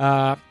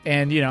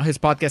 And, his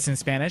podcast in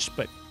Spanish,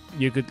 but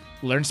you could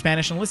learn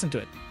Spanish and listen to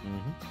it.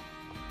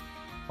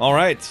 All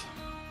right.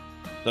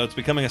 So it's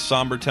becoming a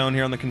somber tone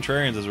here on the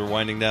Contrarians as we're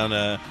winding down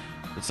the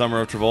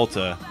summer of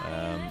Travolta.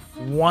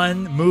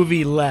 One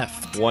movie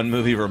left. One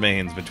movie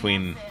remains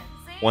between...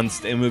 One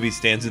movie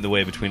stands in the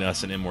way between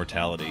us and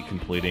immortality,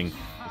 completing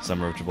the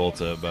summer of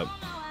Travolta. But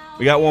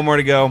we got one more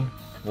to go.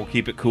 We'll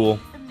keep it cool.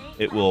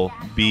 It will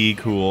be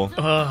cool.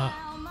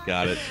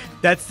 Got it.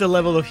 That's the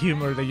level of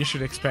humor that you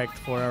should expect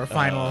for our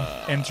final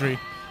entry.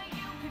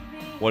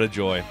 What a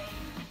joy.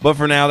 But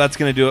for now, that's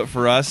going to do it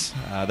for us.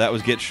 That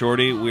was Get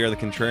Shorty. We are the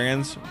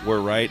Contrarians. We're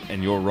right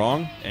and you're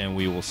wrong. And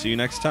we will see you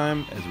next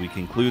time as we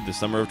conclude the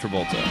summer of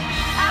Travolta.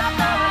 I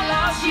thought I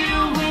lost you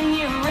when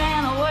you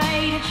ran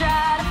away to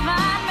try to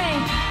find me.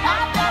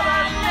 I thought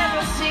I'd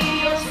never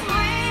see your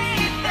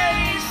sweet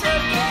face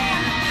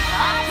again.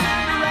 I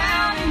turned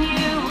around and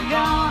you were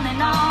gone,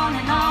 and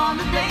on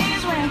the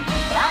days when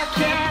I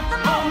kept the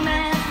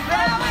moment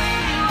that we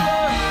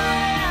were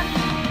in.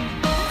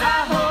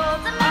 I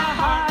hold in my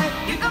heart,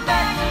 you come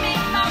back to me,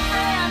 my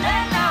friend,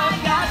 and now I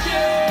got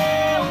you.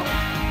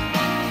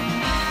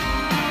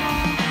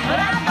 But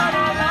I thought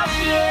I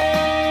lost you.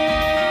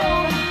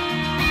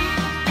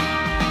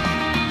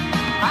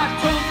 I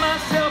told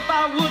myself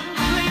I wouldn't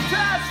sleep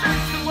till I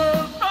searched the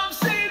world from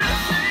sea to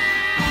sea.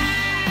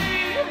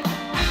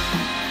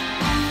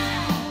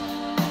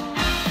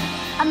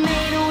 I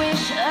made a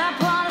wish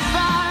upon a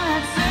star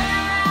that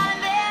said right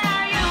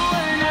there you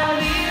were. Now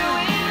here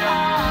we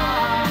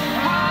are.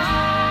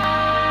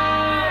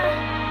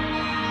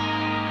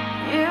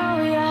 Here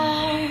we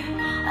are.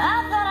 I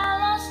thought I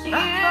lost you. I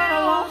thought I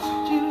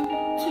lost you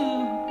too.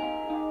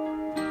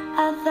 I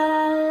thought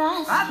I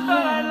lost you. I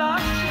thought I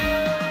lost you.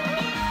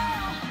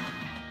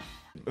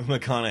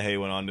 McConaughey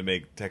went on to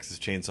make Texas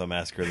Chainsaw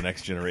Massacre: The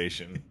Next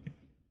Generation,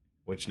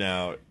 which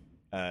now,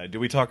 did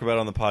we talk about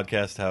on the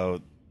podcast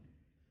how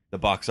the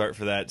box art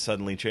for that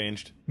suddenly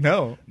changed?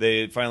 No.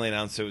 They finally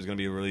announced it was going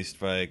to be released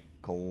by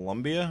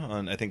Columbia.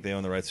 I think they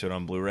own the rights to it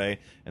on Blu-ray.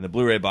 And the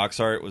Blu-ray box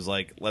art was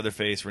like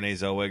Leatherface, Renee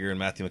Zellweger, and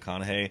Matthew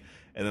McConaughey.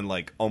 And then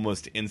like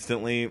almost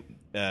instantly,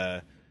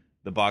 the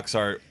box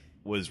art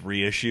was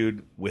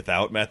reissued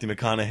without Matthew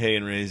McConaughey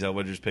and Renee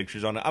Zellweger's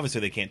pictures on it.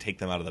 Obviously, they can't take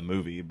them out of the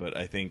movie, but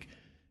I think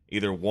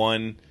either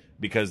one,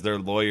 because they're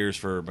lawyers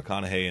for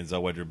McConaughey and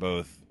Zellweger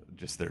both,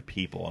 just their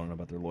people. I don't know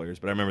about their lawyers,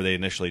 but I remember they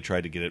initially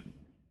tried to get it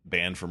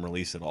banned from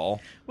release at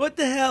all. What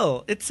the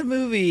hell? It's a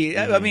movie.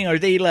 I mean, are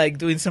they like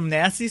doing some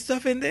nasty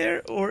stuff in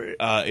there, or?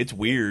 It's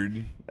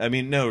weird. I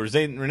mean, no,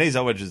 Renee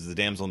Zellweger is the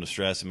damsel in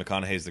distress, and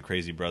McConaughey's the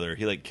crazy brother.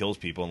 He like kills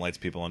people and lights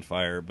people on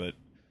fire, but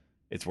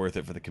it's worth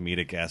it for the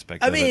comedic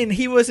aspect. I mean,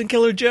 he was in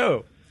Killer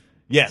Joe.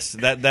 Yes,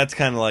 that's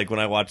kind of like when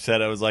I watched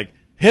that, I was like,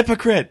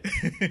 hypocrite.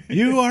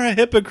 You are a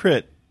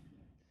hypocrite.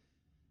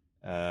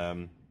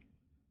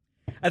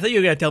 I thought you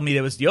were gonna tell me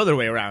that was the other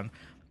way around.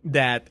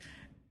 That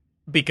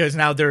because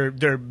now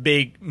they're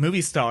big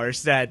movie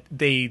stars, that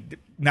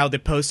now the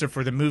poster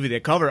for the movie, the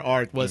cover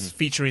art was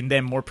featuring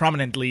them more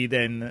prominently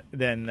than.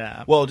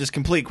 Well, just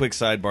complete quick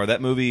sidebar.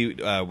 That movie,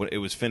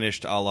 it was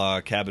finished a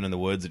la Cabin in the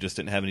Woods. It just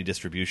didn't have any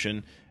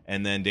distribution.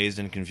 And then Dazed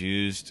and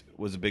Confused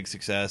was a big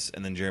success.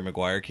 And then Jerry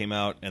Maguire came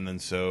out, and then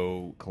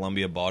so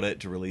Columbia bought it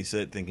to release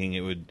it, thinking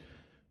it would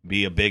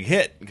be a big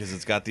hit because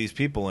it's got these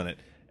people in it.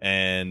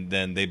 And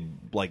then they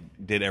like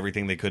did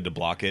everything they could to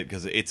block it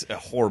because it's a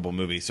horrible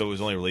movie. So it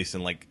was only released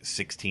in like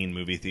 16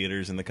 movie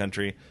theaters in the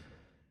country.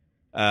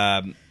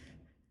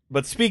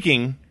 But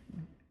speaking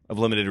of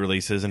limited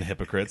releases and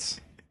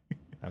hypocrites,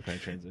 how can I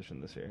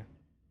transition this here?